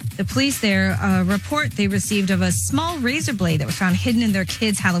 The police there, a report they received of a small razor blade that was found hidden in their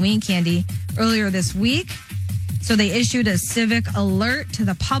kids' Halloween candy earlier this week. So they issued a civic alert to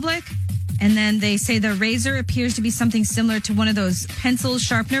the public. And then they say the razor appears to be something similar to one of those pencil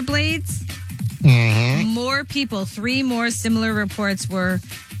sharpener blades. More people, 3 more similar reports were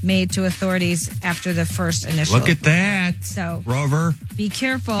made to authorities after the first initial. Look at that. So, Rover, be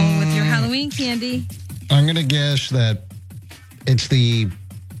careful with your Halloween candy. I'm going to guess that it's the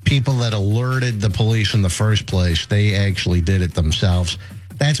people that alerted the police in the first place. They actually did it themselves.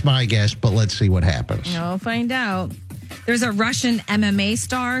 That's my guess, but let's see what happens. We'll find out. There's a Russian MMA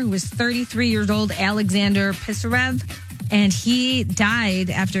star who was 33 years old, Alexander Pisarev, and he died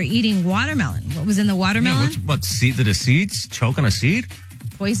after eating watermelon. What was in the watermelon? What seed? The seeds? Choke on a seed?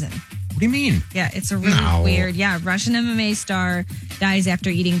 Poison. What do you mean? Yeah, it's a really weird. Yeah, Russian MMA star dies after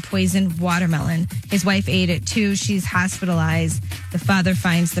eating poisoned watermelon. His wife ate it too. She's hospitalized. The father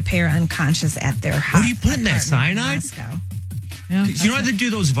finds the pair unconscious at their house. What do you put in that? Cyanide? You know how they do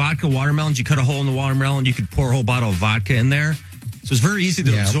those vodka watermelons? You cut a hole in the watermelon, you could pour a whole bottle of vodka in there. So it's very easy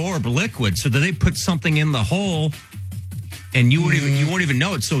to absorb liquid. So they put something in the hole, and you won't even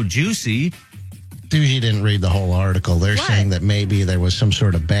know it's so juicy. Duji didn't read the whole article. They're saying that maybe there was some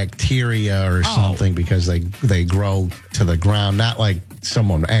sort of bacteria or something because they grow to the ground, not like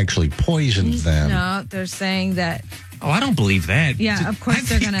someone actually poisoned them. No, they're saying that. Oh, I don't believe that. Yeah, of course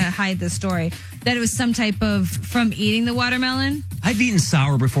they're going to hide the story. That it was some type of, from eating the watermelon. I've eaten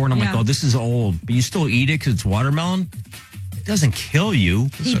sour before, and I'm like, oh, this is old. But you still eat it because it's watermelon? It doesn't kill you.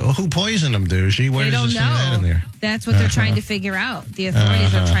 So who poisoned them, Duji? Where They does don't it say that in know. there? That's what they're trying to figure out. The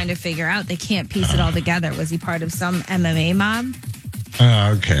authorities are trying to figure out. They can't piece it all together. Was he part of some MMA mob?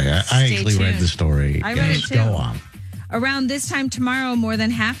 Okay. I Stay actually read tuned. the story. I read it too. Go on. Around this time tomorrow, more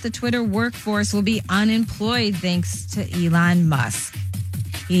than half the Twitter workforce will be unemployed thanks to Elon Musk.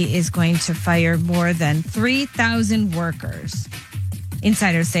 He is going to fire more than 3,000 workers.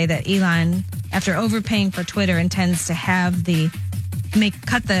 Insiders say that Elon, after overpaying for Twitter, intends to have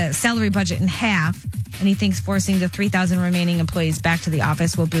cut the salary budget in half, and he thinks forcing the 3,000 remaining employees back to the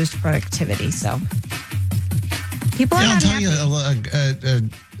office will boost productivity. So people are not happy.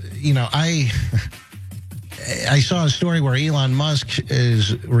 I saw a story where Elon Musk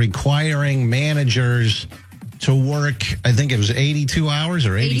is requiring managers to work, I think it was 82 hours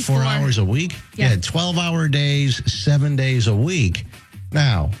or 84 hours a week. Yeah, 12-hour days, 7 days a week.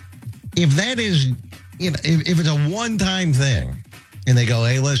 Now, if that is, if it's a one-time thing, and they go,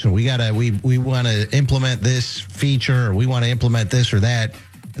 hey, listen, we want to implement this feature, or we want to implement this or that,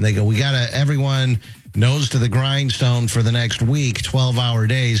 and they go, everyone nose to the grindstone for the next week, 12-hour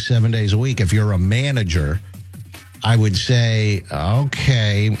days, 7 days a week. If you're a manager, I would say,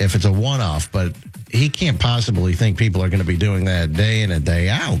 okay, if it's a one-off, but he can't possibly think people are going to be doing that day in and day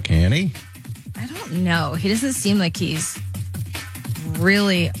out, can he? I don't know. He doesn't seem like he's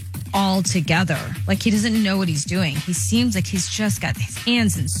really all together. Like he doesn't know what he's doing. He seems like he's just got his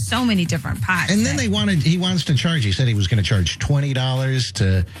hands in so many different pots. And then he wants to charge. He said he was going to charge $20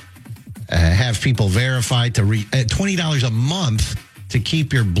 to have people verified $20 a month to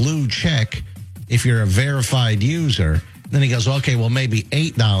keep your blue check if you're a verified user. Then he goes, okay, well, maybe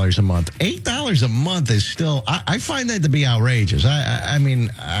 $8 a month. $8 a month is still, I find that to be outrageous. I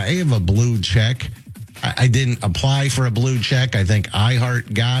mean, I have a blue check. I didn't apply for a blue check. I think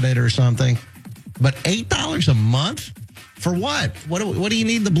iHeart got it or something. But $8 a month? For what? What do you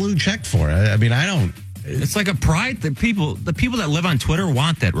need the blue check for? I mean, I don't. It's like a pride that the people that live on Twitter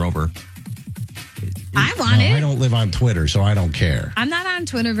want that, Rover. I want it. I don't live on Twitter, so I don't care. I'm not on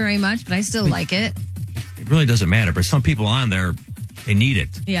Twitter very much, but I still like it. It really doesn't matter, but some people on there, they need it.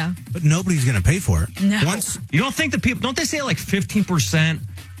 Yeah. But nobody's going to pay for it. No. You don't think that people, don't they say like 15%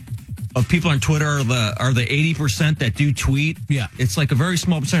 of people on Twitter are the 80% that do tweet? Yeah. It's like a very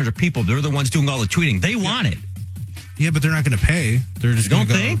small percentage of people. They're the ones doing all the tweeting. They want it. Yeah, but they're not going to pay. They're just going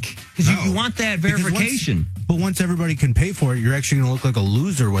to go. Don't think? Because you want that verification. But once everybody can pay for it, you're actually going to look like a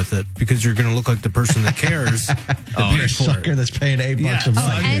loser with it because you're going to look like the person that cares. You're a sucker that's paying $8 a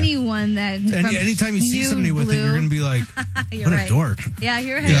month. Anyone that. Anytime you see somebody with it, you're going to be like, what a dork. Yeah,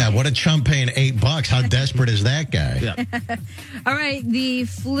 you're right. Yeah, what a chump paying $8. How desperate is that guy? Yeah. All right, the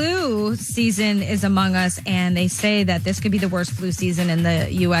flu season is among us, and they say that this could be the worst flu season in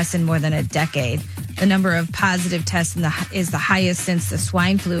the U.S. in more than a decade. The number of positive tests is the highest since the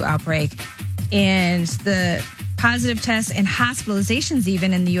swine flu outbreak. And the positive tests and hospitalizations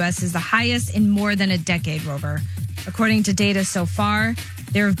even in the U.S. is the highest in more than a decade, Rover. According to data so far,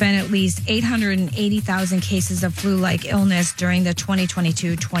 there have been at least 880,000 cases of flu-like illness during the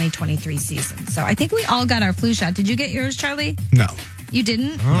 2022-2023 season. So I think we all got our flu shot. Did you get yours, Charlie? No. You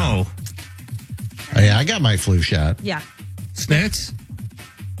didn't? Oh. Yeah, I got my flu shot. Yeah. Snitz?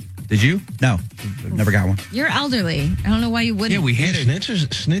 Did you? No, never got one. You're elderly. I don't know why you wouldn't. Yeah, we had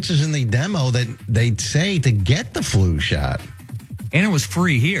it. Snitch is in the demo that they say to get the flu shot. And it was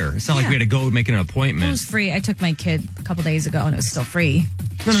free here. It's not like we had to go make an appointment. It was free. I took my kid a couple days ago, and it was still free.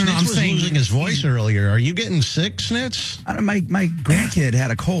 No, Snitch I'm was saying losing his voice earlier. Are you getting sick, Snitch? My grandkid had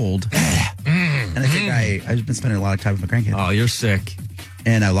a cold, and I think I've been spending a lot of time with my grandkid. Oh, you're sick.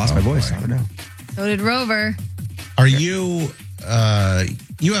 And I lost my voice. I don't know. So did Rover. Are you...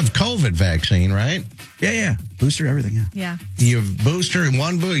 you have COVID vaccine, right? Yeah. Booster, everything, yeah. Yeah. You have booster and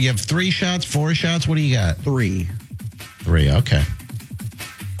one booster. You have 3 shots, 4 shots. What do you got? 3. 3, okay.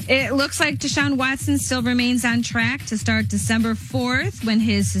 It looks like Deshaun Watson still remains on track to start December 4th when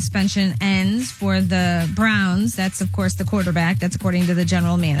his suspension ends for the Browns. That's, of course, the quarterback. That's according to the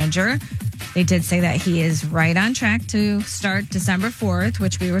general manager. They did say that he is right on track to start December 4th,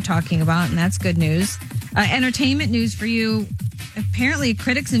 which we were talking about, and that's good news. Entertainment news for you. Apparently,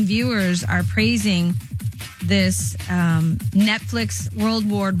 critics and viewers are praising this Netflix World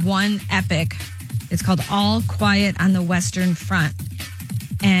War I epic. It's called All Quiet on the Western Front.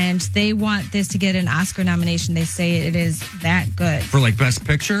 and they want this to get an Oscar nomination. They say it is that good. For like Best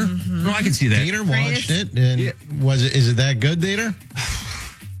Picture? Mm-hmm. No, I can see that. Dieter watched it, and is it that good, Dieter?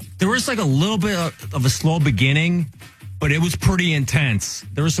 There was like a little bit of a slow beginning, but it was pretty intense.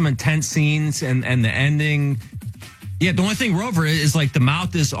 There were some intense scenes, and the ending. Yeah, the only thing, Rover, is like the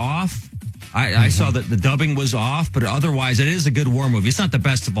mouth is off. I saw that the dubbing was off, but otherwise it is a good war movie. It's not the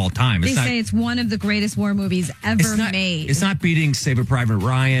best of all time. They say it's one of the greatest war movies ever made. It's not beating Saving Private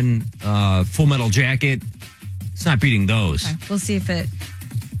Ryan, Full Metal Jacket. It's not beating those. Okay, we'll see if it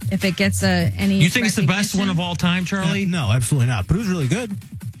gets any. You think it's the best one of all time, Charlie? No, absolutely not. But it was really good.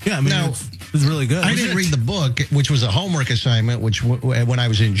 Yeah, I mean, it was really good. I didn't read the book, which was a homework assignment, which when I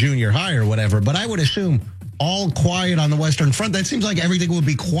was in junior high or whatever. But I would assume all quiet on the Western Front. That seems like everything would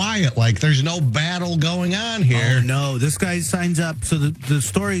be quiet. Like there's no battle going on here. Oh, no. This guy signs up. So the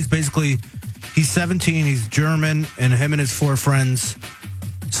story is basically he's 17, he's German, and him and his 4 friends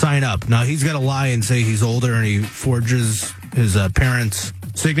sign up. Now, he's got to lie and say he's older, and he forges his parents'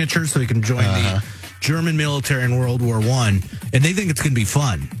 signature so he can join the German military in World War I. And they think it's going to be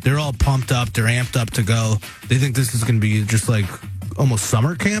fun. They're all pumped up. They're amped up to go. They think this is going to be just like almost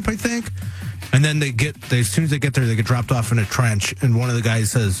summer camp, I think. And then as soon as they get there, they get dropped off in a trench. And one of the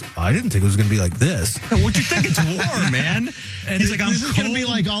guys says, I didn't think it was going to be like this. What you think? It's war, man. And he's like, this is going to be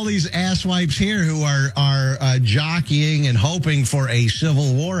like all these asswipes here who are jockeying and hoping for a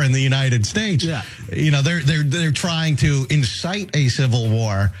civil war in the United States. Yeah. You know, they're trying to incite a civil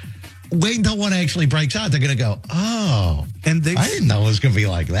war. Wait until one actually breaks out. They're going to go, oh, and I didn't know it was going to be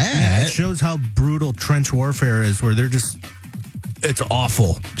like that. Yeah, it shows how brutal trench warfare is, where they're just... It's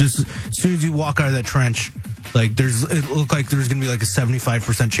awful. Just as soon as you walk out of that trench, like it looked like there's going to be like a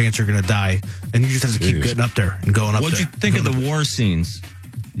 75% chance you're going to die, and you just have to keep getting up there and going up. What'd you think of the war scenes?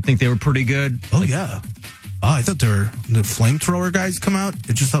 You think they were pretty good? Oh yeah. Oh, I thought the flamethrower guys come out.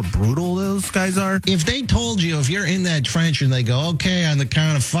 It's just how brutal those guys are. If they told you, if you're in that trench and they go, okay, on the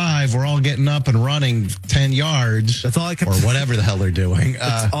count of 5, we're all getting up and running 10 yards. That's all I kept. Or whatever the hell they're doing.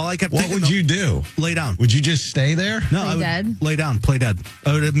 That's all I kept. What would you do? Lay down. Would you just stay there? No, I would lay down, play dead.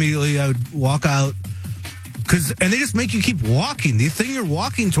 I would walk out. And they just make you keep walking. The thing you're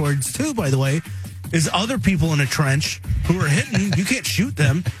walking towards, too, by the way, is other people in a trench who are hitting. You can't shoot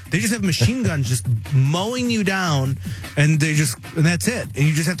them. They just have machine guns just mowing you down, and that's it. And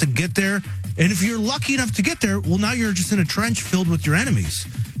you just have to get there. And if you're lucky enough to get there, well, now you're just in a trench filled with your enemies.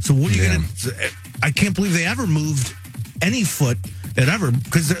 So what are you going to... I can't believe they ever moved any foot ever,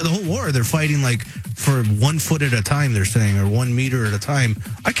 because the whole war, they're fighting like for 1 foot at a time, they're saying, or 1 meter at a time.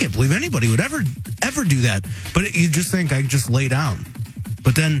 I can't believe anybody would ever do that. But you just think, I just lay down.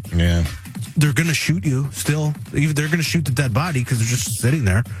 But then... Yeah. They're going to shoot you still. They're going to shoot the dead body because they're just sitting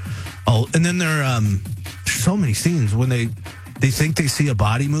there. Oh, and then there's so many scenes when they think they see a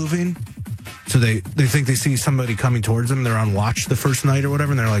body moving. So they think they see somebody coming towards them. They're on watch the first night or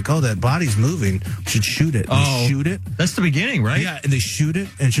whatever. And they're like, oh, that body's moving. We should shoot it. And they shoot it. That's the beginning, right? Yeah, and they shoot it.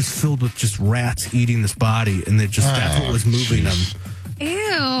 And it's just filled with just rats eating this body. And that's what was moving them.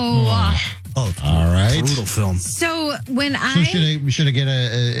 Ew. Oh, all right. Brutal film. So when So should it get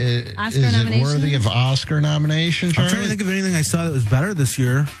Oscar is nomination? it worthy of Oscar nomination, Charlie? I'm trying to think of anything I saw that was better this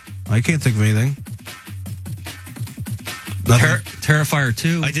year. I can't think of anything. Terrifier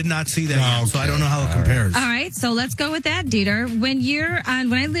 2. I did not see that yet, so I don't know how it compares. All right, so let's go with that, Dieter. When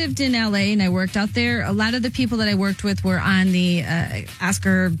I lived in LA and I worked out there, a lot of the people that I worked with were on the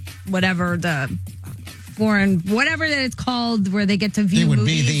Oscar, whatever, the foreign, whatever that it's called, where they get to view movies. It would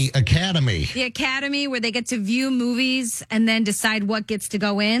be the Academy. The Academy, where they get to view movies and then decide what gets to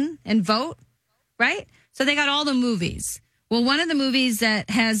go in and vote, right? So they got all the movies. Well, one of the movies that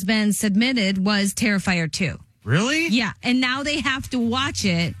has been submitted was Terrifier 2. Really? Yeah, and now they have to watch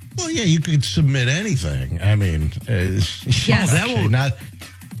it. Well, yeah, you could submit anything. I mean, yes.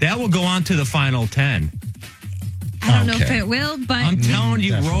 That will go on to the final 10. I don't know if it will, but I'm telling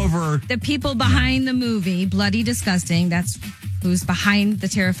you, Rover. The people behind the movie, Bloody Disgusting, that's who's behind the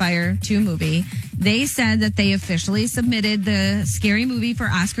Terrifier 2 movie, they said that they officially submitted the scary movie for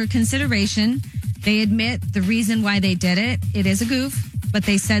Oscar consideration. They admit the reason why they did it. It is a goof, but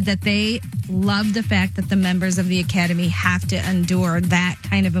they said that they love the fact that the members of the Academy have to endure that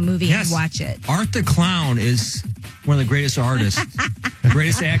kind of a movie and watch it. Art the Clown is one of the greatest artists, the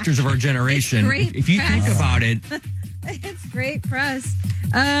greatest actors of our generation. If you think about it. It's great press.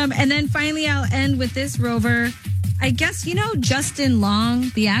 And then finally, I'll end with this, Rover. I guess, you know Justin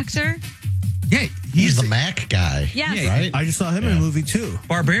Long, the actor? Yeah, he's the Mac guy. Yes. Yeah, right? I just saw him in a movie, too.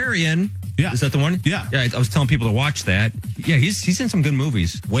 Barbarian. Yeah. Is that the one? Yeah. Yeah, I was telling people to watch that. Yeah, he's in some good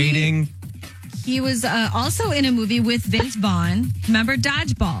movies. Waiting. He was also in a movie with Vince Vaughn. Remember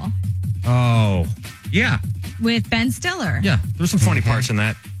Dodgeball Oh, yeah. with Ben Stiller? Yeah, there's some funny parts in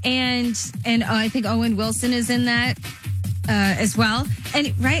that. And I think Owen Wilson is in that as well.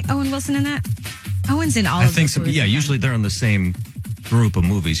 And right, Owen Wilson in that? Owen's in all I of think those so. movies. Yeah, usually they're in the same group of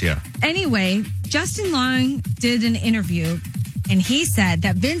movies, yeah. Anyway, Justin Long did an interview, and he said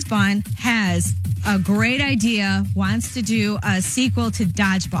that Vince Vaughn has a great idea, wants to do a sequel to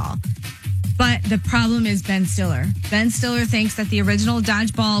Dodgeball. But the problem is Ben Stiller. Ben Stiller thinks that the original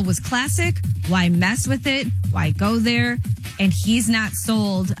Dodgeball was classic. Why mess with it? Why go there? And he's not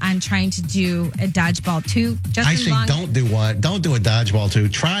sold on trying to do a Dodgeball 2. I say don't do a Dodgeball 2.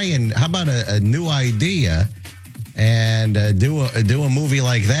 Try and, how about a new idea and do a movie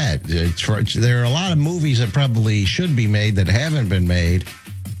like that? There are a lot of movies that probably should be made that haven't been made.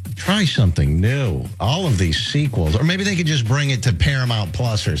 Try something new. All of these sequels. Or maybe they could just bring it to Paramount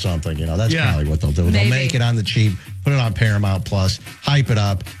Plus or something. You know, that's probably what they'll do. Maybe. They'll make it on the cheap, put it on Paramount Plus, hype it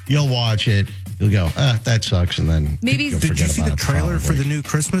up. You'll watch it. You'll go, that sucks. And then Maybe. you'll Did forget you see about the it trailer for probably. the new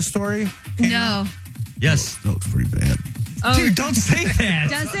Christmas Story? No. Yes. That looks pretty bad. Oh. Dude, don't say that.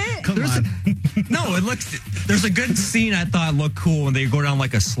 Does it? Come on. No, it looks. There's a good scene I thought looked cool when they go down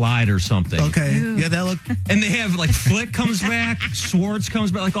like a slide or something. Okay. Ew. Yeah, that looked. And they have like Flick comes back, Swartz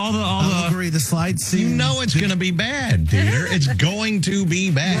comes back, like all I the. agree. The slide scene. You know it's going to be bad, Dieter. It's going to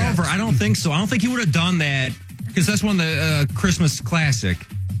be bad. Rover, I don't think so. I don't think he would have done that because that's one of the Christmas classic.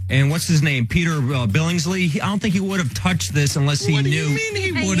 And what's his name? Peter Billingsley. I don't think he would have touched this unless he What do knew. you mean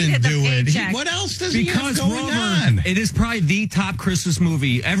he I wouldn't needed the do it? paycheck. What else does he have Because going Rover, on? it is probably the top Christmas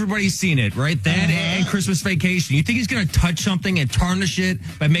movie. Everybody's seen it, right? That and Christmas Vacation. You think he's going to touch something and tarnish it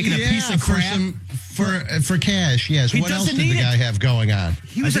by making a piece of crap? For cash, yes. He What else doesn't did the need it. guy have going on?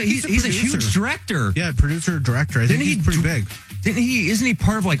 He's a huge director. Yeah, producer, director. I think he's pretty big. Isn't he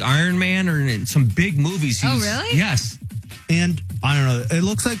part of like Iron Man or in some big movies? Oh, really? Yes. And I don't know. It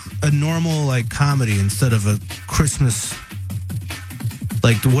looks like a normal like comedy instead of a Christmas,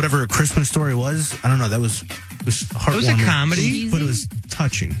 like whatever a Christmas Story was. I don't know. That was heartwarming. It was a comedy, but it was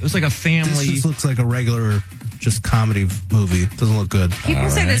touching. It was like a family. This just looks like a regular, just comedy movie. Doesn't look good. People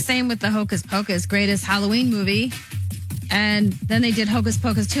say the same with the Hocus Pocus greatest Halloween movie. And then they did Hocus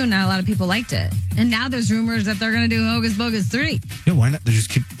Pocus 2, and not a lot of people liked it. And now there's rumors that they're going to do Hocus Pocus 3. Yeah, why not? They just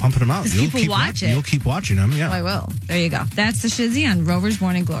keep pumping them out. Just people watch it. You'll keep watching them. Yeah, Oh, I will. There you go. That's the Shizzy on Rover's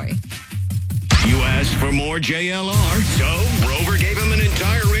Morning Glory. You asked for more JLR, so Rover gave him an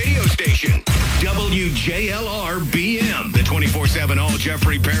entire radio station. WJLR BM, the 24/7 all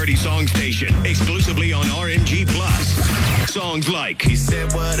Jeffrey parody song station, exclusively on RMG Plus. Songs like He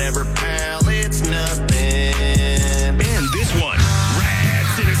Said Whatever Pal, It's Nothing. And this one,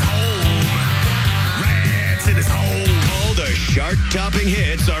 Rats in His Home. Rats in His Home. All the shark-topping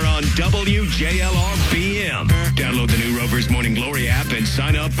hits are on WJLR BM. Download the new Rover's Morning Glory app and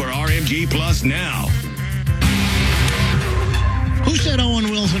sign up for RMG Plus now. Who said Owen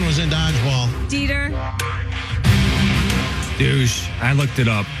Wilson was in Dodgeball? Dieter, Douche. I looked it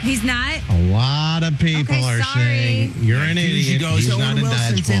up. he's not. A lot of people Okay, are sorry. saying you're an idiot. goes, He's not Owen in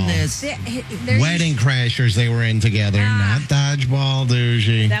Wilson's Dodgeball. in this. There's- Wedding Crashers they were in together, not Dodgeball,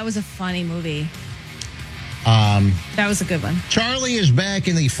 Duji. That was a funny movie. That was a good one. Charlie is back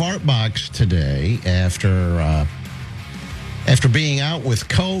in the fart box today after being out with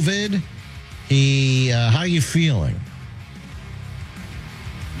COVID. How are you feeling?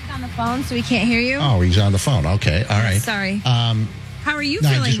 He's on the phone, so we can't hear you. Oh, he's on the phone. Okay, all right. Sorry. How are you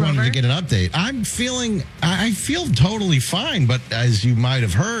I feeling, just wanted Rover? to get an update. I feel totally fine, but as you might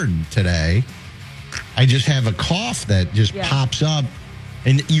have heard today, I just have a cough that just pops up,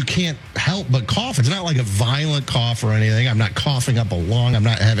 and you can't help but cough. It's not like a violent cough or anything. I'm not coughing up a lung. I'm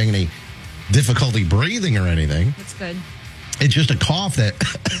not having any difficulty breathing or anything. That's good. It's just a cough that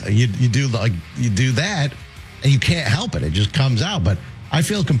you do that, and you can't help it. It just comes out. But I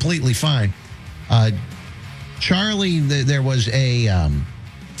feel completely fine. Charlie, there was the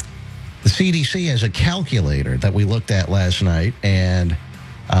CDC has a calculator that we looked at last night, and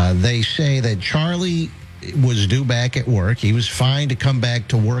they say that Charlie was due back at work. He was fine to come back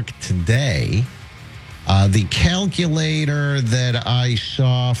to work today. The calculator that I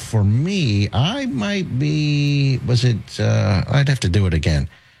saw for me, I might be, I'd have to do it again.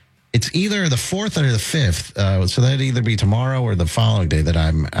 It's either the 4th or the 5th. So that'd either be tomorrow or the following day that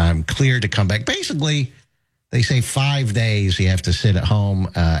I'm cleared to come back. Basically, they say 5 days you have to sit at home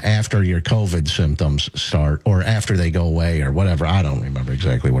after your COVID symptoms start or after they go away or whatever. I don't remember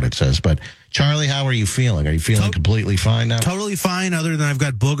exactly what it says. But Charlie, how are you feeling? Are you feeling completely fine now? Totally fine, other than I've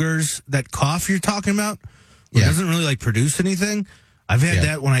got boogers. That cough you're talking about, it doesn't really like produce anything. I've had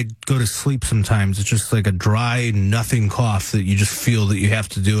that when I go to sleep sometimes. It's just like a dry, nothing cough that you just feel that you have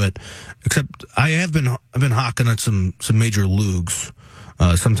to do it. Except I've been hawking at some major lugs.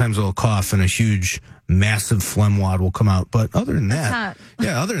 Sometimes I'll cough and a huge, massive phlegm wad will come out. But other than that,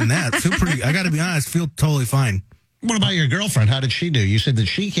 feel pretty, I got to be honest, feel totally fine. What about your girlfriend? How did she do? You said that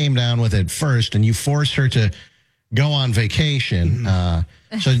she came down with it first and you forced her to go on vacation.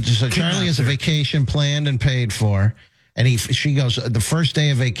 So Charlie has a vacation planned and paid for. And she goes, the first day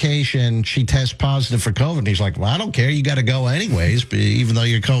of vacation, she tests positive for COVID. And he's like, well, I don't care. You got to go anyways, even though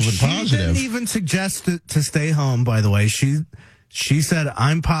you're COVID positive. She didn't even suggest to stay home, by the way. She said,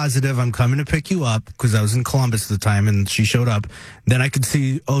 I'm positive. I'm coming to pick you up because I was in Columbus at the time. And she showed up. Then I could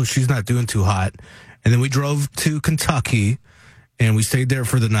see, she's not doing too hot. And then we drove to Kentucky and we stayed there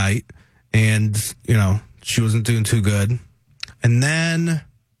for the night. And, she wasn't doing too good. And then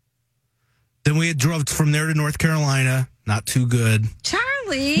we had drove from there to North Carolina. Not too good.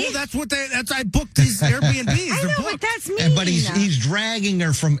 Charlie. Well, I booked these Airbnbs. I know what that's mean. But he's dragging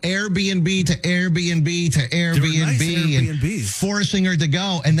her from Airbnb to Airbnb to Airbnb and forcing her to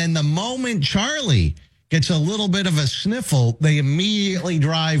go. And then the moment Charlie gets a little bit of a sniffle, they immediately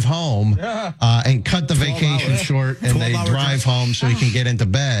drive home and cut the vacation short, and they drive home so he can get into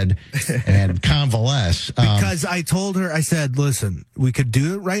bed and convalesce. Because I told her, I said, listen, we could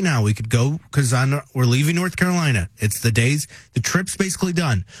do it right now. We could go because we're leaving North Carolina. It's the trip's basically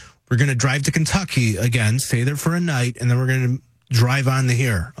done. We're going to drive to Kentucky again, stay there for a night, and then we're going to drive on to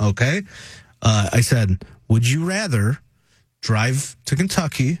here, okay? I said, would you rather drive to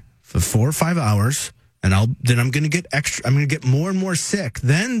Kentucky for 4 or 5 hours, and then I'm going to get more and more sick.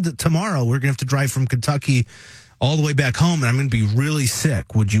 Then tomorrow we're going to have to drive from Kentucky all the way back home, and I'm going to be really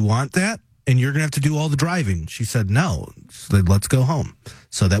sick. Would you want that? And you're going to have to do all the driving. She said, no. She said, let's go home.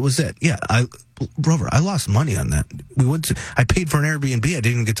 So that was it. Yeah, Rover, I lost money on that. I paid for an Airbnb I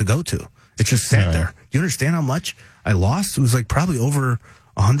didn't get to go to. It just sat there. You understand how much I lost? It was like probably over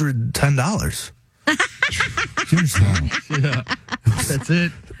 $110. You understand? Yeah. That's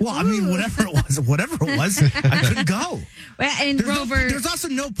it. Well, I mean, whatever it was, I couldn't go. And Rover, there's also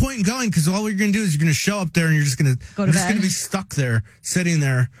no point in going because all you're going to do is you're going to show up there and you're just going to be stuck there, sitting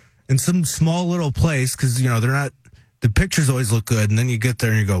there in some small little place because they're not. The pictures always look good, and then you get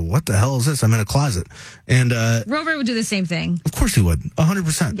there and you go, "What the hell is this? I'm in a closet." And Rover would do the same thing. Of course he would,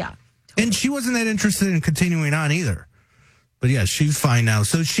 100%. Yeah, totally. And she wasn't that interested in continuing on either. But yeah, she's fine now.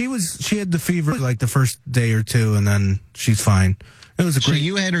 So she had the fever like the first day or two, and then she's fine. It was So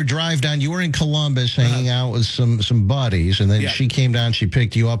you had her drive down. You were in Columbus hanging out with some buddies, and then she came down, she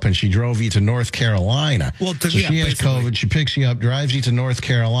picked you up, and she drove you to North Carolina. Well, she has COVID. She picks you up, drives you to North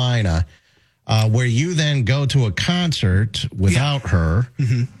Carolina, where you then go to a concert without her.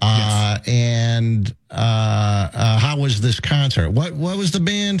 Mm-hmm. And how was this concert? What was the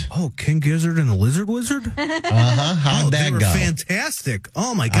band? Oh, King Gizzard and the Lizard Wizard? How'd that they were go? Fantastic.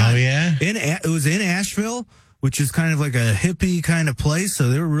 Oh, my God. Oh, yeah? It was in Asheville, which is kind of like a hippie kind of place. So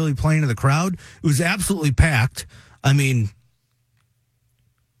they were really playing to the crowd. It was absolutely packed. I mean,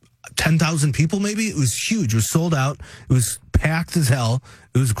 10,000 people maybe. It was huge. It was sold out. It was packed as hell.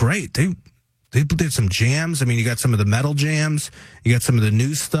 It was great. They did some jams. I mean, you got some of the metal jams. You got some of the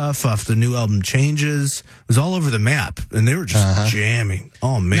new stuff off the new album Changes. It was all over the map, and they were just jamming.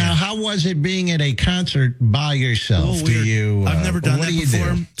 Oh, man. Now, how was it being at a concert by yourself? I've never done that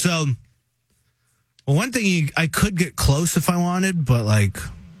before. Do? So, well, one thing, I could get close if I wanted, but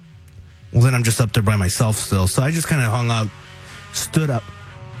then I'm just up there by myself still. So I just kind of hung out, stood up.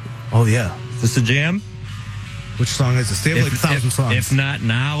 Oh, yeah. Is this a jam? Which song is this? They have 1,000 songs. If not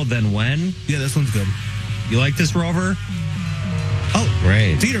now, then when? Yeah, this one's good. You like this, Rover? Oh,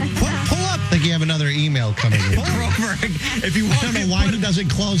 great. Dieter, pull up. I think you have another email coming in. Rover, if you want, I don't know why he doesn't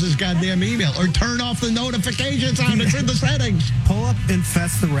close his goddamn email or turn off the notifications on it's in the settings. Pull up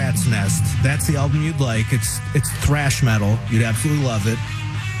Infest the Rat's Nest. That's the album you'd like. It's thrash metal. You'd absolutely love it.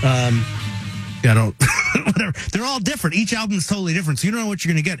 Whatever. They're all different. Each album is totally different, so you don't know what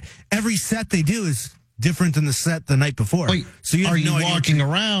you're going to get. Every set they do is different than the set the night before. Wait, so are you walking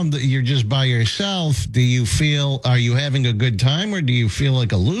around? You're just by yourself. Are you having a good time, or do you feel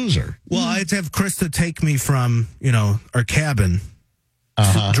like a loser? Well, I had to have Krista take me from, our cabin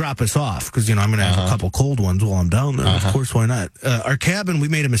to drop us off because, I'm going to have a couple cold ones while I'm down there. Of course, why not? Our cabin, we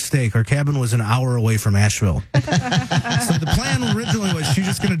made a mistake. Our cabin was an hour away from Asheville. So the plan originally was she's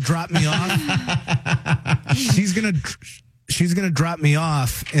just going to drop me off. She's going to drop me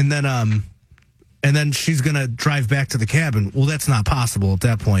off, and then and then she's going to drive back to the cabin. Well, that's not possible at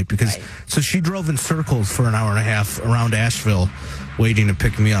that point because so she drove in circles for an hour and a half around Asheville waiting to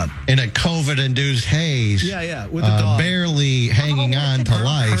pick me up. In a COVID-induced haze. Yeah, with the dog. Barely hanging on to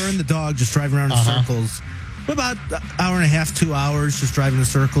life. Her and the dog just driving around in circles. About an hour and a half, 2 hours just driving in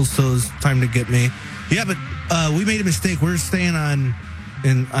circles, so it was time to get me. Yeah, but we made a mistake. We're staying on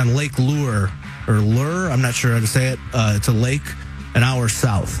Lake Lure, or Lure, I'm not sure how to say it. It's a lake an hour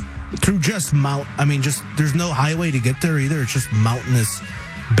south. Through just there's no highway to get there either. It's just mountainous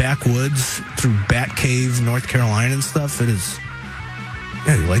backwoods through Bat Cave, North Carolina and stuff. It is.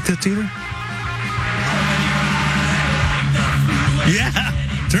 Yeah, you like that, Teeter? Yeah,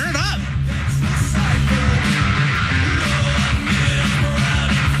 turn it up.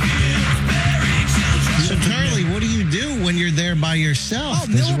 So, Charlie, what do you do when you're there by yourself? Oh,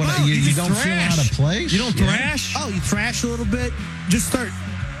 you don't feel out of place? You don't thrash? Oh, you thrash a little bit. Just start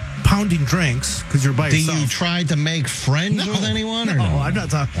pounding drinks because you're by yourself. Do you try to make friends with anyone? No, I'm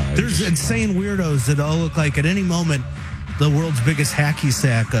not talking. There's insane weirdos that all look like at any moment the world's biggest hacky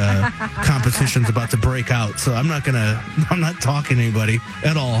sack competition's about to break out. So I'm not talking to anybody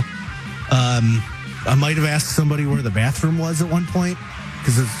at all. I might have asked somebody where the bathroom was at one point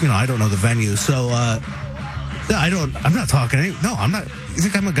because I don't know the venue. So I'm not talking to anyone. No, I'm not. You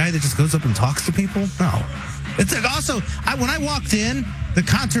think I'm a guy that just goes up and talks to people? No. It's like also when I walked in, the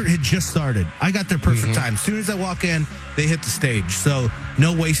concert had just started. I got there perfect time. As soon as I walk in, they hit the stage. So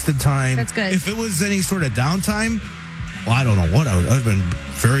no wasted time. That's good. If it was any sort of downtime, well, I don't know what I'd have been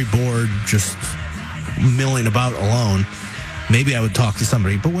very bored, just milling about alone. Maybe I would talk to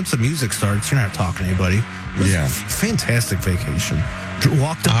somebody. But once the music starts, you're not talking to anybody. It was a fantastic vacation.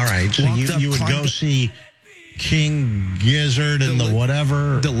 Walked up. All right. So you would go see King Gizzard and the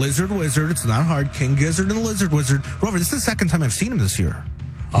whatever. The Lizard Wizard. It's not hard. King Gizzard and the Lizard Wizard. Rover, this is the second time I've seen him this year.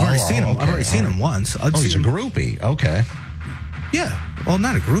 I've already seen him. I've already seen him once. He's a groupie. Okay. Yeah. Well,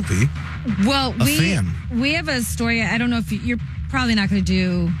 not a groupie. Well, fan. We have a story. I don't know if you're probably not going to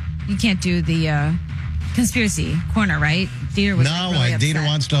do. You can't do the conspiracy corner, right? Dieter was really upset. Dieter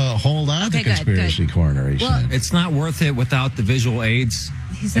wants to hold on to conspiracy corner. He said it's not worth it without the visual aids.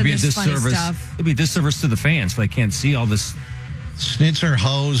 He said there's funny stuff. It'd be a disservice to the fans if they can't see all this. Snitzer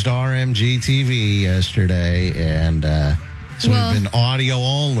hosed RMG TV yesterday, and so we've been audio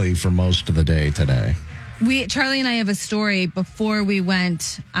only for most of the day today. Charlie and I have a story before we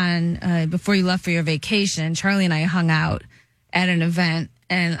went on, before you left for your vacation. Charlie and I hung out at an event,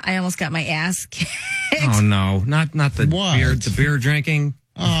 and I almost got my ass kicked. Oh no, not the beer, the beer drinking.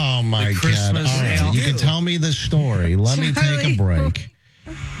 Oh my God! All right, you can tell me the story. Let me take a break.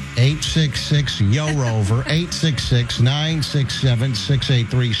 866-YO-ROVER,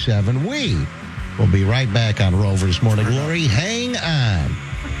 866-967-6837. We will be right back on Rover's Morning Glory. Hang on.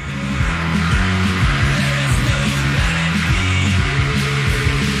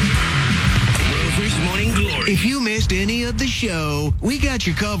 Rover's Morning Glory. If you missed any of the show, we got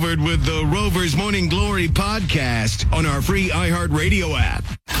you covered with the Rover's Morning Glory podcast on our free iHeartRadio app.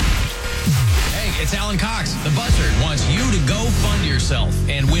 Hey, it's Alan Cox. The Buzzard wants you to go fund yourself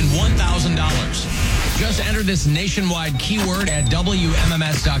and win $1,000. Just enter this nationwide keyword at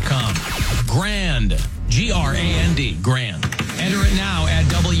WMMS.com. Grand. G-R-A-N-D. Grand. Enter it now at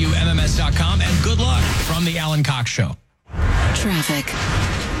WMMS.com, and good luck from the Alan Cox Show. Traffic.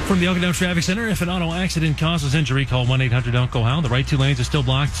 From the Elgin Traffic Center, if an auto accident causes injury, call 1-800-DON'T-GO-HOW. The right two lanes are still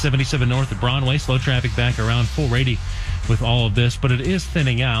blocked. 77 north at Broadway. Slow traffic back around 480 with all of this, but it is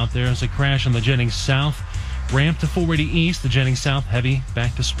thinning out. There's a crash on the Jennings South ramp to 480 East. The Jennings South heavy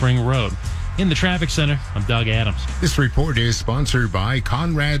back to Spring Road. In the Traffic Center, I'm Doug Adams. This report is sponsored by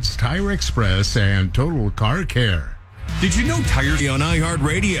Conrad's Tire Express and Total Car Care. Did you know tires on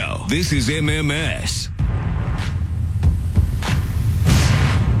iHeartRadio? This is MMS.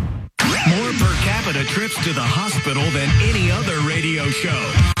 More per capita trips to the hospital than any other radio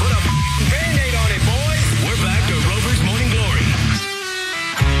show. Put a Band-Aid on it, boys. We're back to Rover's Morning Glory.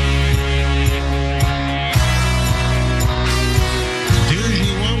 Duji,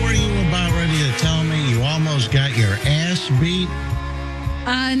 what were you about ready to tell me? You almost got your ass beat?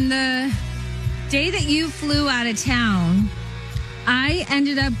 On the day that you flew out of town, I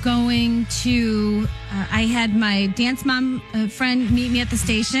ended up going to, I had my dance mom friend meet me at the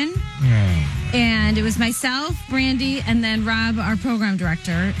station. And it was myself, Brandy, and then Rob, our program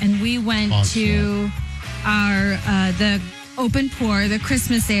director. And we went to our, the open pour, the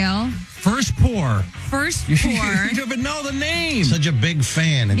Christmas ale. First pour. You don't even know the name. Such a big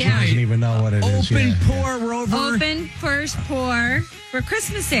fan, and she doesn't even know what it is. Open pour, Rover. Open first pour for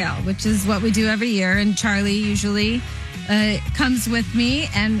Christmas ale, which is what we do every year. And Charlie usually comes with me,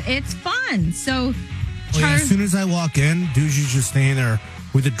 and it's fun. So, As soon as I walk in, Duji's just standing there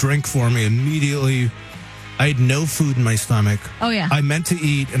with a drink for me. Immediately, I had no food in my stomach. Oh, yeah. I meant to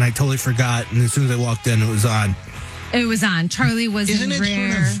eat, and I totally forgot. And as soon as I walked in, it was on. It was on. Charlie was Isn't in it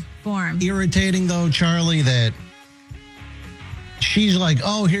rare sort of form. irritating, though, Charlie, that she's like,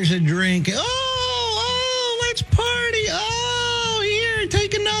 oh, here's a drink. Oh, let's party. Oh, here,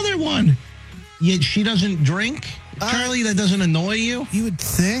 take another one. Yet she doesn't drink? Charlie, that doesn't annoy you? You would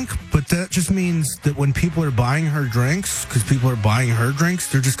think, but that just means that when people are buying her drinks, because people are buying her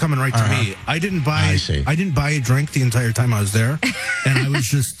drinks, they're just coming right to me. I didn't buy a drink the entire time I was there, and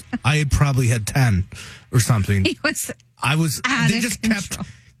I probably had 10 or something. They just kept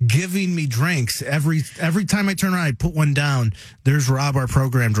giving me drinks every time I turn around. I put one down. There's Rob, our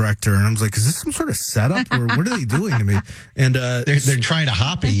program director, and I was like, "Is this some sort of setup, or what are they doing to me?" And they're trying to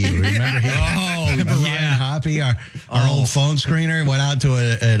Hoppy you. Remember? Remember Ryan Hoppy, our old phone screener, went out to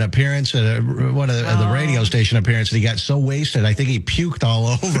an appearance at one of the radio station appearance, and he got so wasted, I think he puked all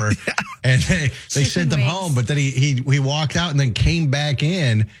over. And they sent him home, but then he walked out and then came back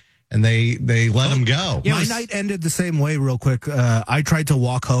in. And they let him go. Yeah, my night ended the same way real quick. I tried to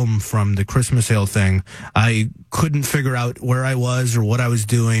walk home from the Christmas ale thing. I couldn't figure out where I was or what I was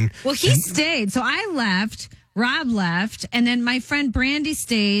doing. Well, he stayed. So I left, Rob left, and then my friend Brandy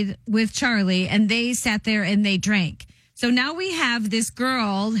stayed with Charlie, and they sat there and they drank. So now we have this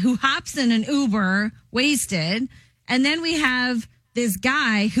girl who hops in an Uber wasted, and then we have this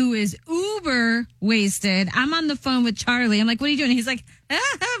guy who is uber wasted. I'm on the phone with Charlie. I'm like, what are you doing? He's like,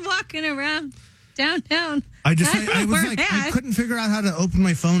 I'm walking around downtown. I couldn't figure out how to open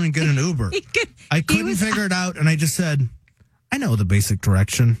my phone and get an Uber. I couldn't figure it out, and I just said, I know the basic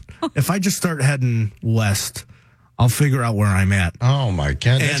direction. If I just start heading west, I'll figure out where I'm at. Oh, my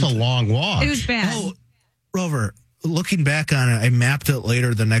God. That's a long walk. It was bad. Oh, Rover, looking back on it, I mapped it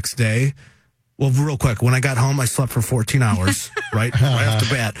later the next day. Well, real quick, when I got home, I slept for 14 hours, right off the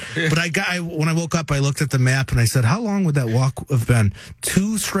bat. But when I woke up, I looked at the map and I said, how long would that walk have been?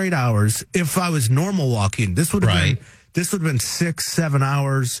 2 straight hours. If I was normal walking, this would have been 6-7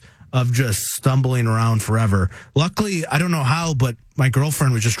 hours of just stumbling around forever. Luckily, I don't know how, but my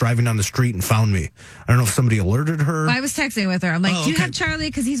girlfriend was just driving down the street and found me. I don't know if somebody alerted her. Well, I was texting with her. I'm like, do you have Charlie?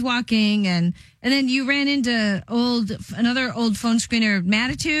 Because he's walking. And then you ran into another old phone screener,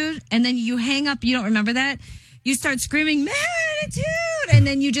 Matitude. And then you hang up. You don't remember that? You start screaming, Matitude. And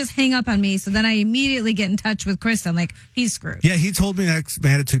then you just hang up on me. So then I immediately get in touch with Chris. I'm like, he's screwed. Yeah, he told me next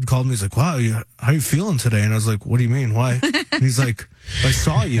Matitude called me. He's like, wow, how you feeling today? And I was like, what do you mean? Why? And he's like, I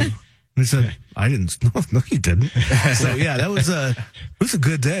saw you. And he said, I didn't. No, you didn't. So, yeah, it was a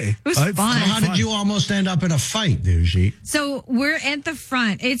good day. It was fun. So how did you almost end up in a fight, Duji? So we're at the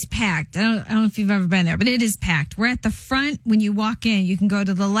front. It's packed. I don't know if you've ever been there, but it is packed. We're at the front. When you walk in, you can go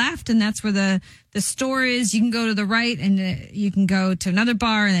to the left, and that's where the store is. You can go to the right, and you can go to another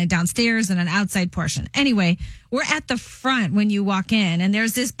bar, and then downstairs, and an outside portion. Anyway, we're at the front when you walk in, and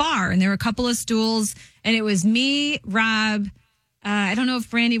there's this bar, and there were a couple of stools, and it was me, Rob, I don't know if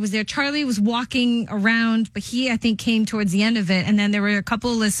Brandy was there. Charlie was walking around, but he, I think, came towards the end of it. And then there were a couple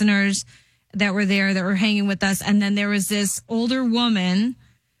of listeners that were there that were hanging with us. And then there was this older woman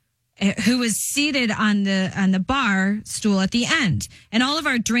who was seated on the bar stool at the end. And all of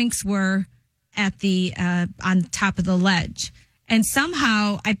our drinks were at the on top of the ledge. And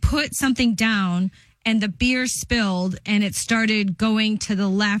somehow I put something down, and the beer spilled, and it started going to the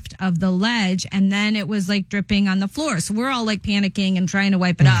left of the ledge, and then it was like dripping on the floor. So we're all like panicking and trying to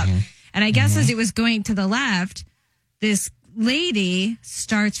wipe it up. And I guess as it was going to the left, this lady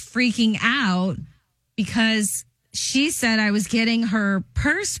starts freaking out because she said I was getting her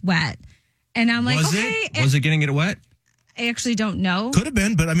purse wet. And I'm like, Was it getting it wet? I actually don't know. Could have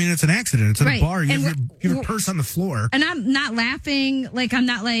been, but I mean, it's an accident. It's at a bar. You have your purse on the floor. And I'm not laughing. Like, I'm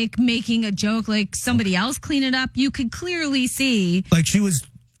not like making a joke. Like, somebody else clean it up. You could clearly see. Like, she was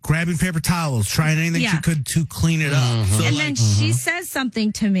grabbing paper towels, trying anything she could to clean it up. So and then she says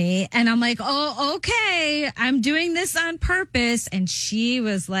something to me, and I'm like, oh, okay. I'm doing this on purpose. And she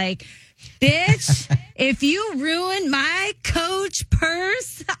was like, bitch, if you ruin my Coach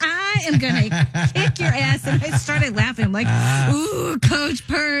purse, I am going to kick your ass. And I started laughing. I'm like, ooh, Coach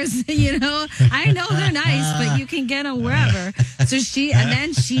purse, you know, I know they're nice, but you can get them wherever. So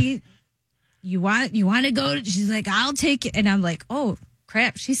you want to go? She's like, I'll take it. And I'm like, oh,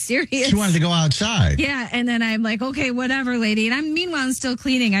 crap, she's serious. She wanted to go outside. Yeah. And then I'm like, okay, whatever, lady. And meanwhile, I'm still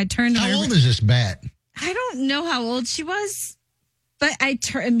cleaning. I turned to her. How old is this bat? I don't know how old she was. But I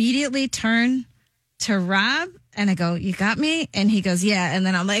immediately turn to Rob and I go, you got me? And he goes, yeah. And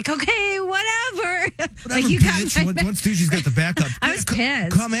then I'm like, okay, whatever. Like, you got bitch. Once Duji's got the backup. I was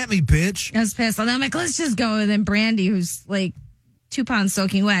pissed. Come at me, bitch. I was pissed. And I'm like, let's just go. And then Brandy, who's like 2 pounds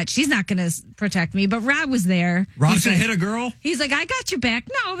soaking wet, she's not going to protect me. But Rob was there. Rob's going to hit a girl? He's like, I got your back.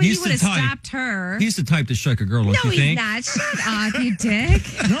 No, but he would have stopped her. He's the type to strike a girl, don't you No, think? he's not. Shut up, you dick.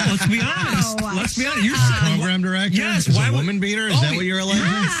 No, let's be honest. Let's be honest. You're program director? Yes. Is why a would- woman beater? Is that what you're alleging?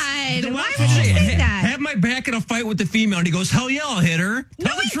 God, why would Hey, you say that? Have my back in a fight with the female. And he goes, hell yeah, I'll hit her.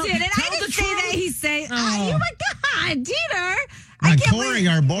 No, he didn't. I didn't say that. He said, oh my God, Dieter. Now, Corey,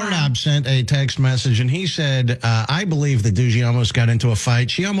 our board op, sent a text message, and he said, I believe that Duji almost got into a fight.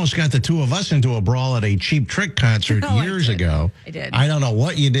 She almost got the two of us into a brawl at a Cheap Trick concert years ago. I did. I don't know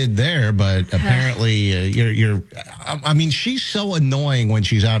what you did there, but apparently you're I mean, she's so annoying when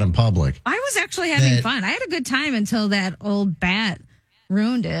she's out in public. I was actually having fun. I had a good time until that old bat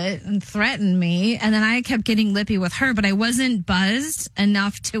ruined it and threatened me. And then I kept getting lippy with her, but I wasn't buzzed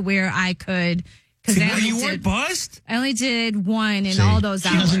enough to where I could... You weren't buzzed? I only did one in all those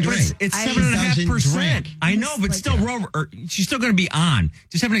hours. doesn't drink. It's I 7.5%. I know, but still, Rover, she's still going to be on.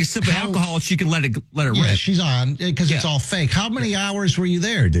 Just having a sip of alcohol, she can let it Yeah, rip. she's on because it's all fake. How many hours were you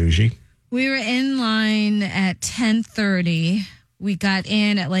there, Duji? We were in line at 10:30. We got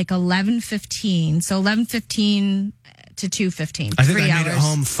in at like 11:15. So 11:15 to 2:15. I think 3 I made hours. it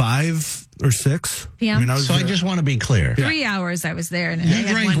home 5 or 6 PM. I just want to be clear. 3 hours I was there. And I You had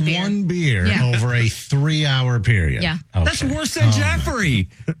drank one beer Yeah. over a 3-hour period. Yeah. Okay. That's worse than Jeffrey.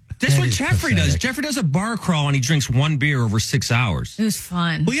 That's That what is Jeffrey does. pathetic. Jeffrey does a bar crawl and he drinks one beer over 6 hours. It was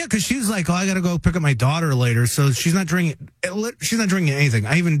fun. Well, yeah, because she's like, I got to go pick up my daughter later, so she's not drinking. She's not drinking anything.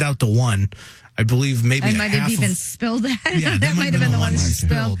 I even doubt the one. I believe maybe I might have half even of, spilled that. Yeah, that might have been the one that she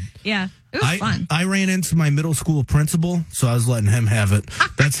spilled. Yeah, it was fun. I ran into my middle school principal, so I was letting him have it.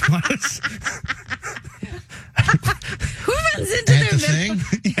 That's why. Who runs into their middle?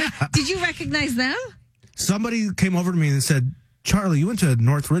 Yeah. Did you recognize them? Somebody came over to me and said, Charlie, you went to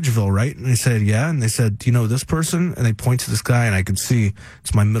North Ridgeville, right? And I said, yeah. And they said, do you know this person? And they point to this guy, and I could see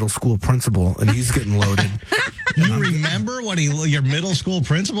it's my middle school principal, and he's getting loaded. You remember what your middle school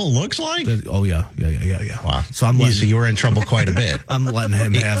principal looks like? Oh, yeah. Wow. So So you were in trouble quite a bit. I'm letting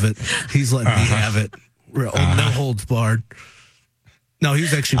him have it. He's letting me have it. No holds barred. No, he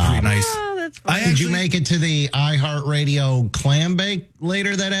was actually pretty nice. Did you make it to the iHeartRadio clam bake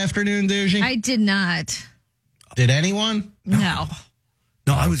later that afternoon, Duji? I did not. Did anyone? No.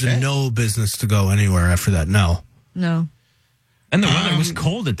 No, I was in no business to go anywhere after that. No. And the weather was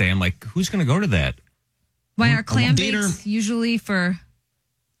cold that day. I'm like, who's going to go to that? Why are clam Dieter- bakes usually for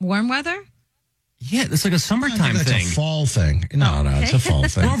warm weather? Yeah, it's like a summertime That's thing. a fall thing. No, it's a fall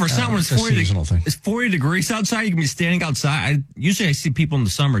thing. Rover, it's not when it's a 40 seasonal thing. It's 40 degrees outside. You can be standing outside. Usually I see people in the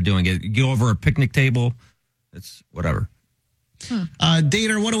summer doing it. You go over a picnic table. It's whatever.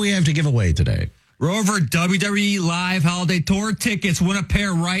 Dieter, what do we have to give away today? Rover, WWE Live Holiday Tour tickets. Win a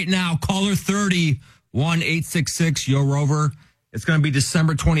pair right now. Caller 30 1-866-YO-ROVER. It's going to be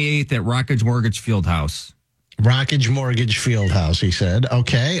December 28th at Rockage Mortgage Fieldhouse. Rockage Mortgage Fieldhouse, he said.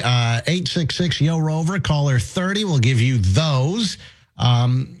 Okay. 866-YO-ROVER. Caller 30 will give you those.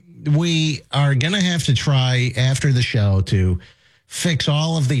 We are going to have to try after the show to fix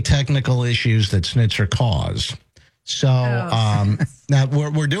all of the technical issues that Snitzer caused. So now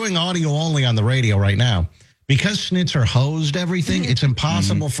we're doing audio only on the radio right now. Because Snitzer hosed everything, it's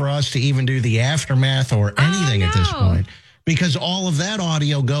impossible for us to even do the aftermath or anything at this point. Because all of that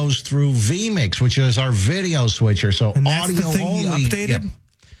audio goes through vMix, which is our video switcher. So And that's audio the thing only. he updated?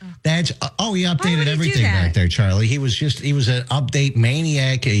 That's he updated everything back there, Charlie. He was an update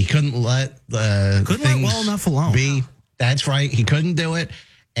maniac. He couldn't let things well enough alone. be. That's right. He couldn't do it.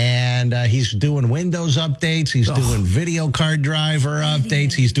 And he's doing Windows updates. He's doing video card driver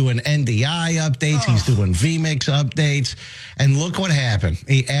updates. He's doing NDI updates. He's doing vMix updates. And look what happened.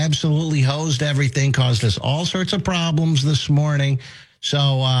 He absolutely hosed everything, caused us all sorts of problems this morning. So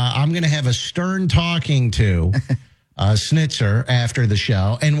I'm going to have a stern talking to Snitzer after the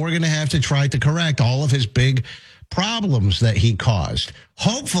show, and we're going to have to try to correct all of his big problems that he caused.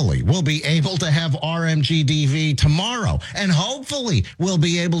 Hopefully, we'll be able to have RMGDV tomorrow, and hopefully, we'll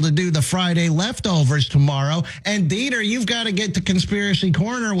be able to do the Friday leftovers tomorrow. And Dieter, you've got to get to Conspiracy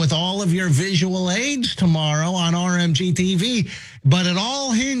Corner with all of your visual aids tomorrow on RMGTV. But it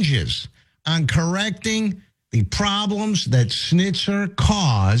all hinges on correcting the problems that Snitzer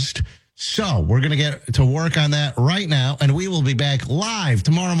caused. So we're going to get to work on that right now, and we will be back live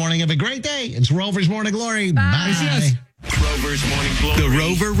tomorrow morning. Have a great day. It's Rover's Morning Glory. Bye. Rover's Morning Glory. The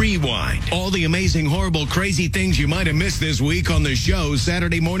Rover Rewind. All the amazing, horrible, crazy things you might have missed this week on the show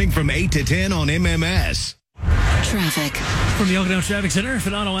Saturday morning from 8 to 10 on MMS. Traffic. From the Elk Traffic Center, if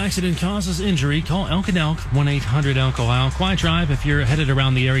an auto accident causes injury, call Elk & Elk, 1-800-ELK-OIL. Quiet drive if you're headed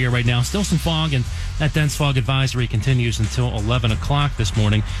around the area right now. Still some fog, and that dense fog advisory continues until 11 o'clock this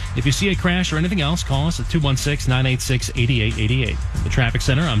morning. If you see a crash or anything else, call us at 216-986-8888. From the Traffic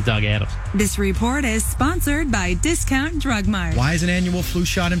Center, I'm Doug Adams. This report is sponsored by Discount Drug Mart. Why is an annual flu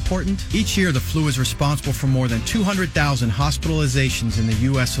shot important? Each year, the flu is responsible for more than 200,000 hospitalizations in the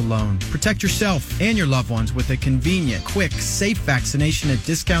U.S. alone. Protect yourself and your loved ones with a convenient, quick, safe vaccination at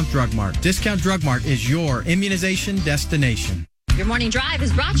Discount Drug Mart. Discount Drug Mart is your immunization destination. Your morning drive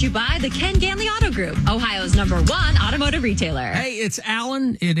is brought to you by the Ken Ganley Auto Group, Ohio's #1 automotive retailer. Hey, it's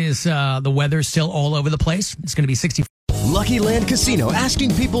Alan. It is the weather still all over the place. It's going to be 60. Lucky Land Casino,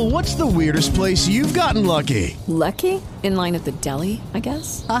 asking people, what's the weirdest place you've gotten lucky? Lucky? In line at the deli, I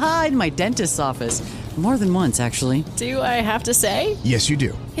guess? Aha, in my dentist's office. More than once, actually. Do I have to say? Yes, you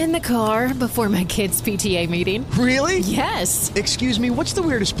do. In the car before my kids' PTA meeting. Really? Yes. Excuse me, what's the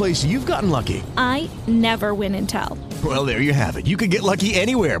weirdest place you've gotten lucky? I never win and tell. Well, there you have it. You can get lucky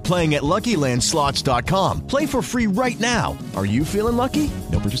anywhere, playing at LuckyLandSlots.com. Play for free right now. Are you feeling lucky?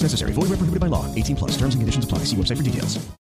 No purchase necessary. Void where prohibited by law. 18+. Terms and conditions apply. See website for details.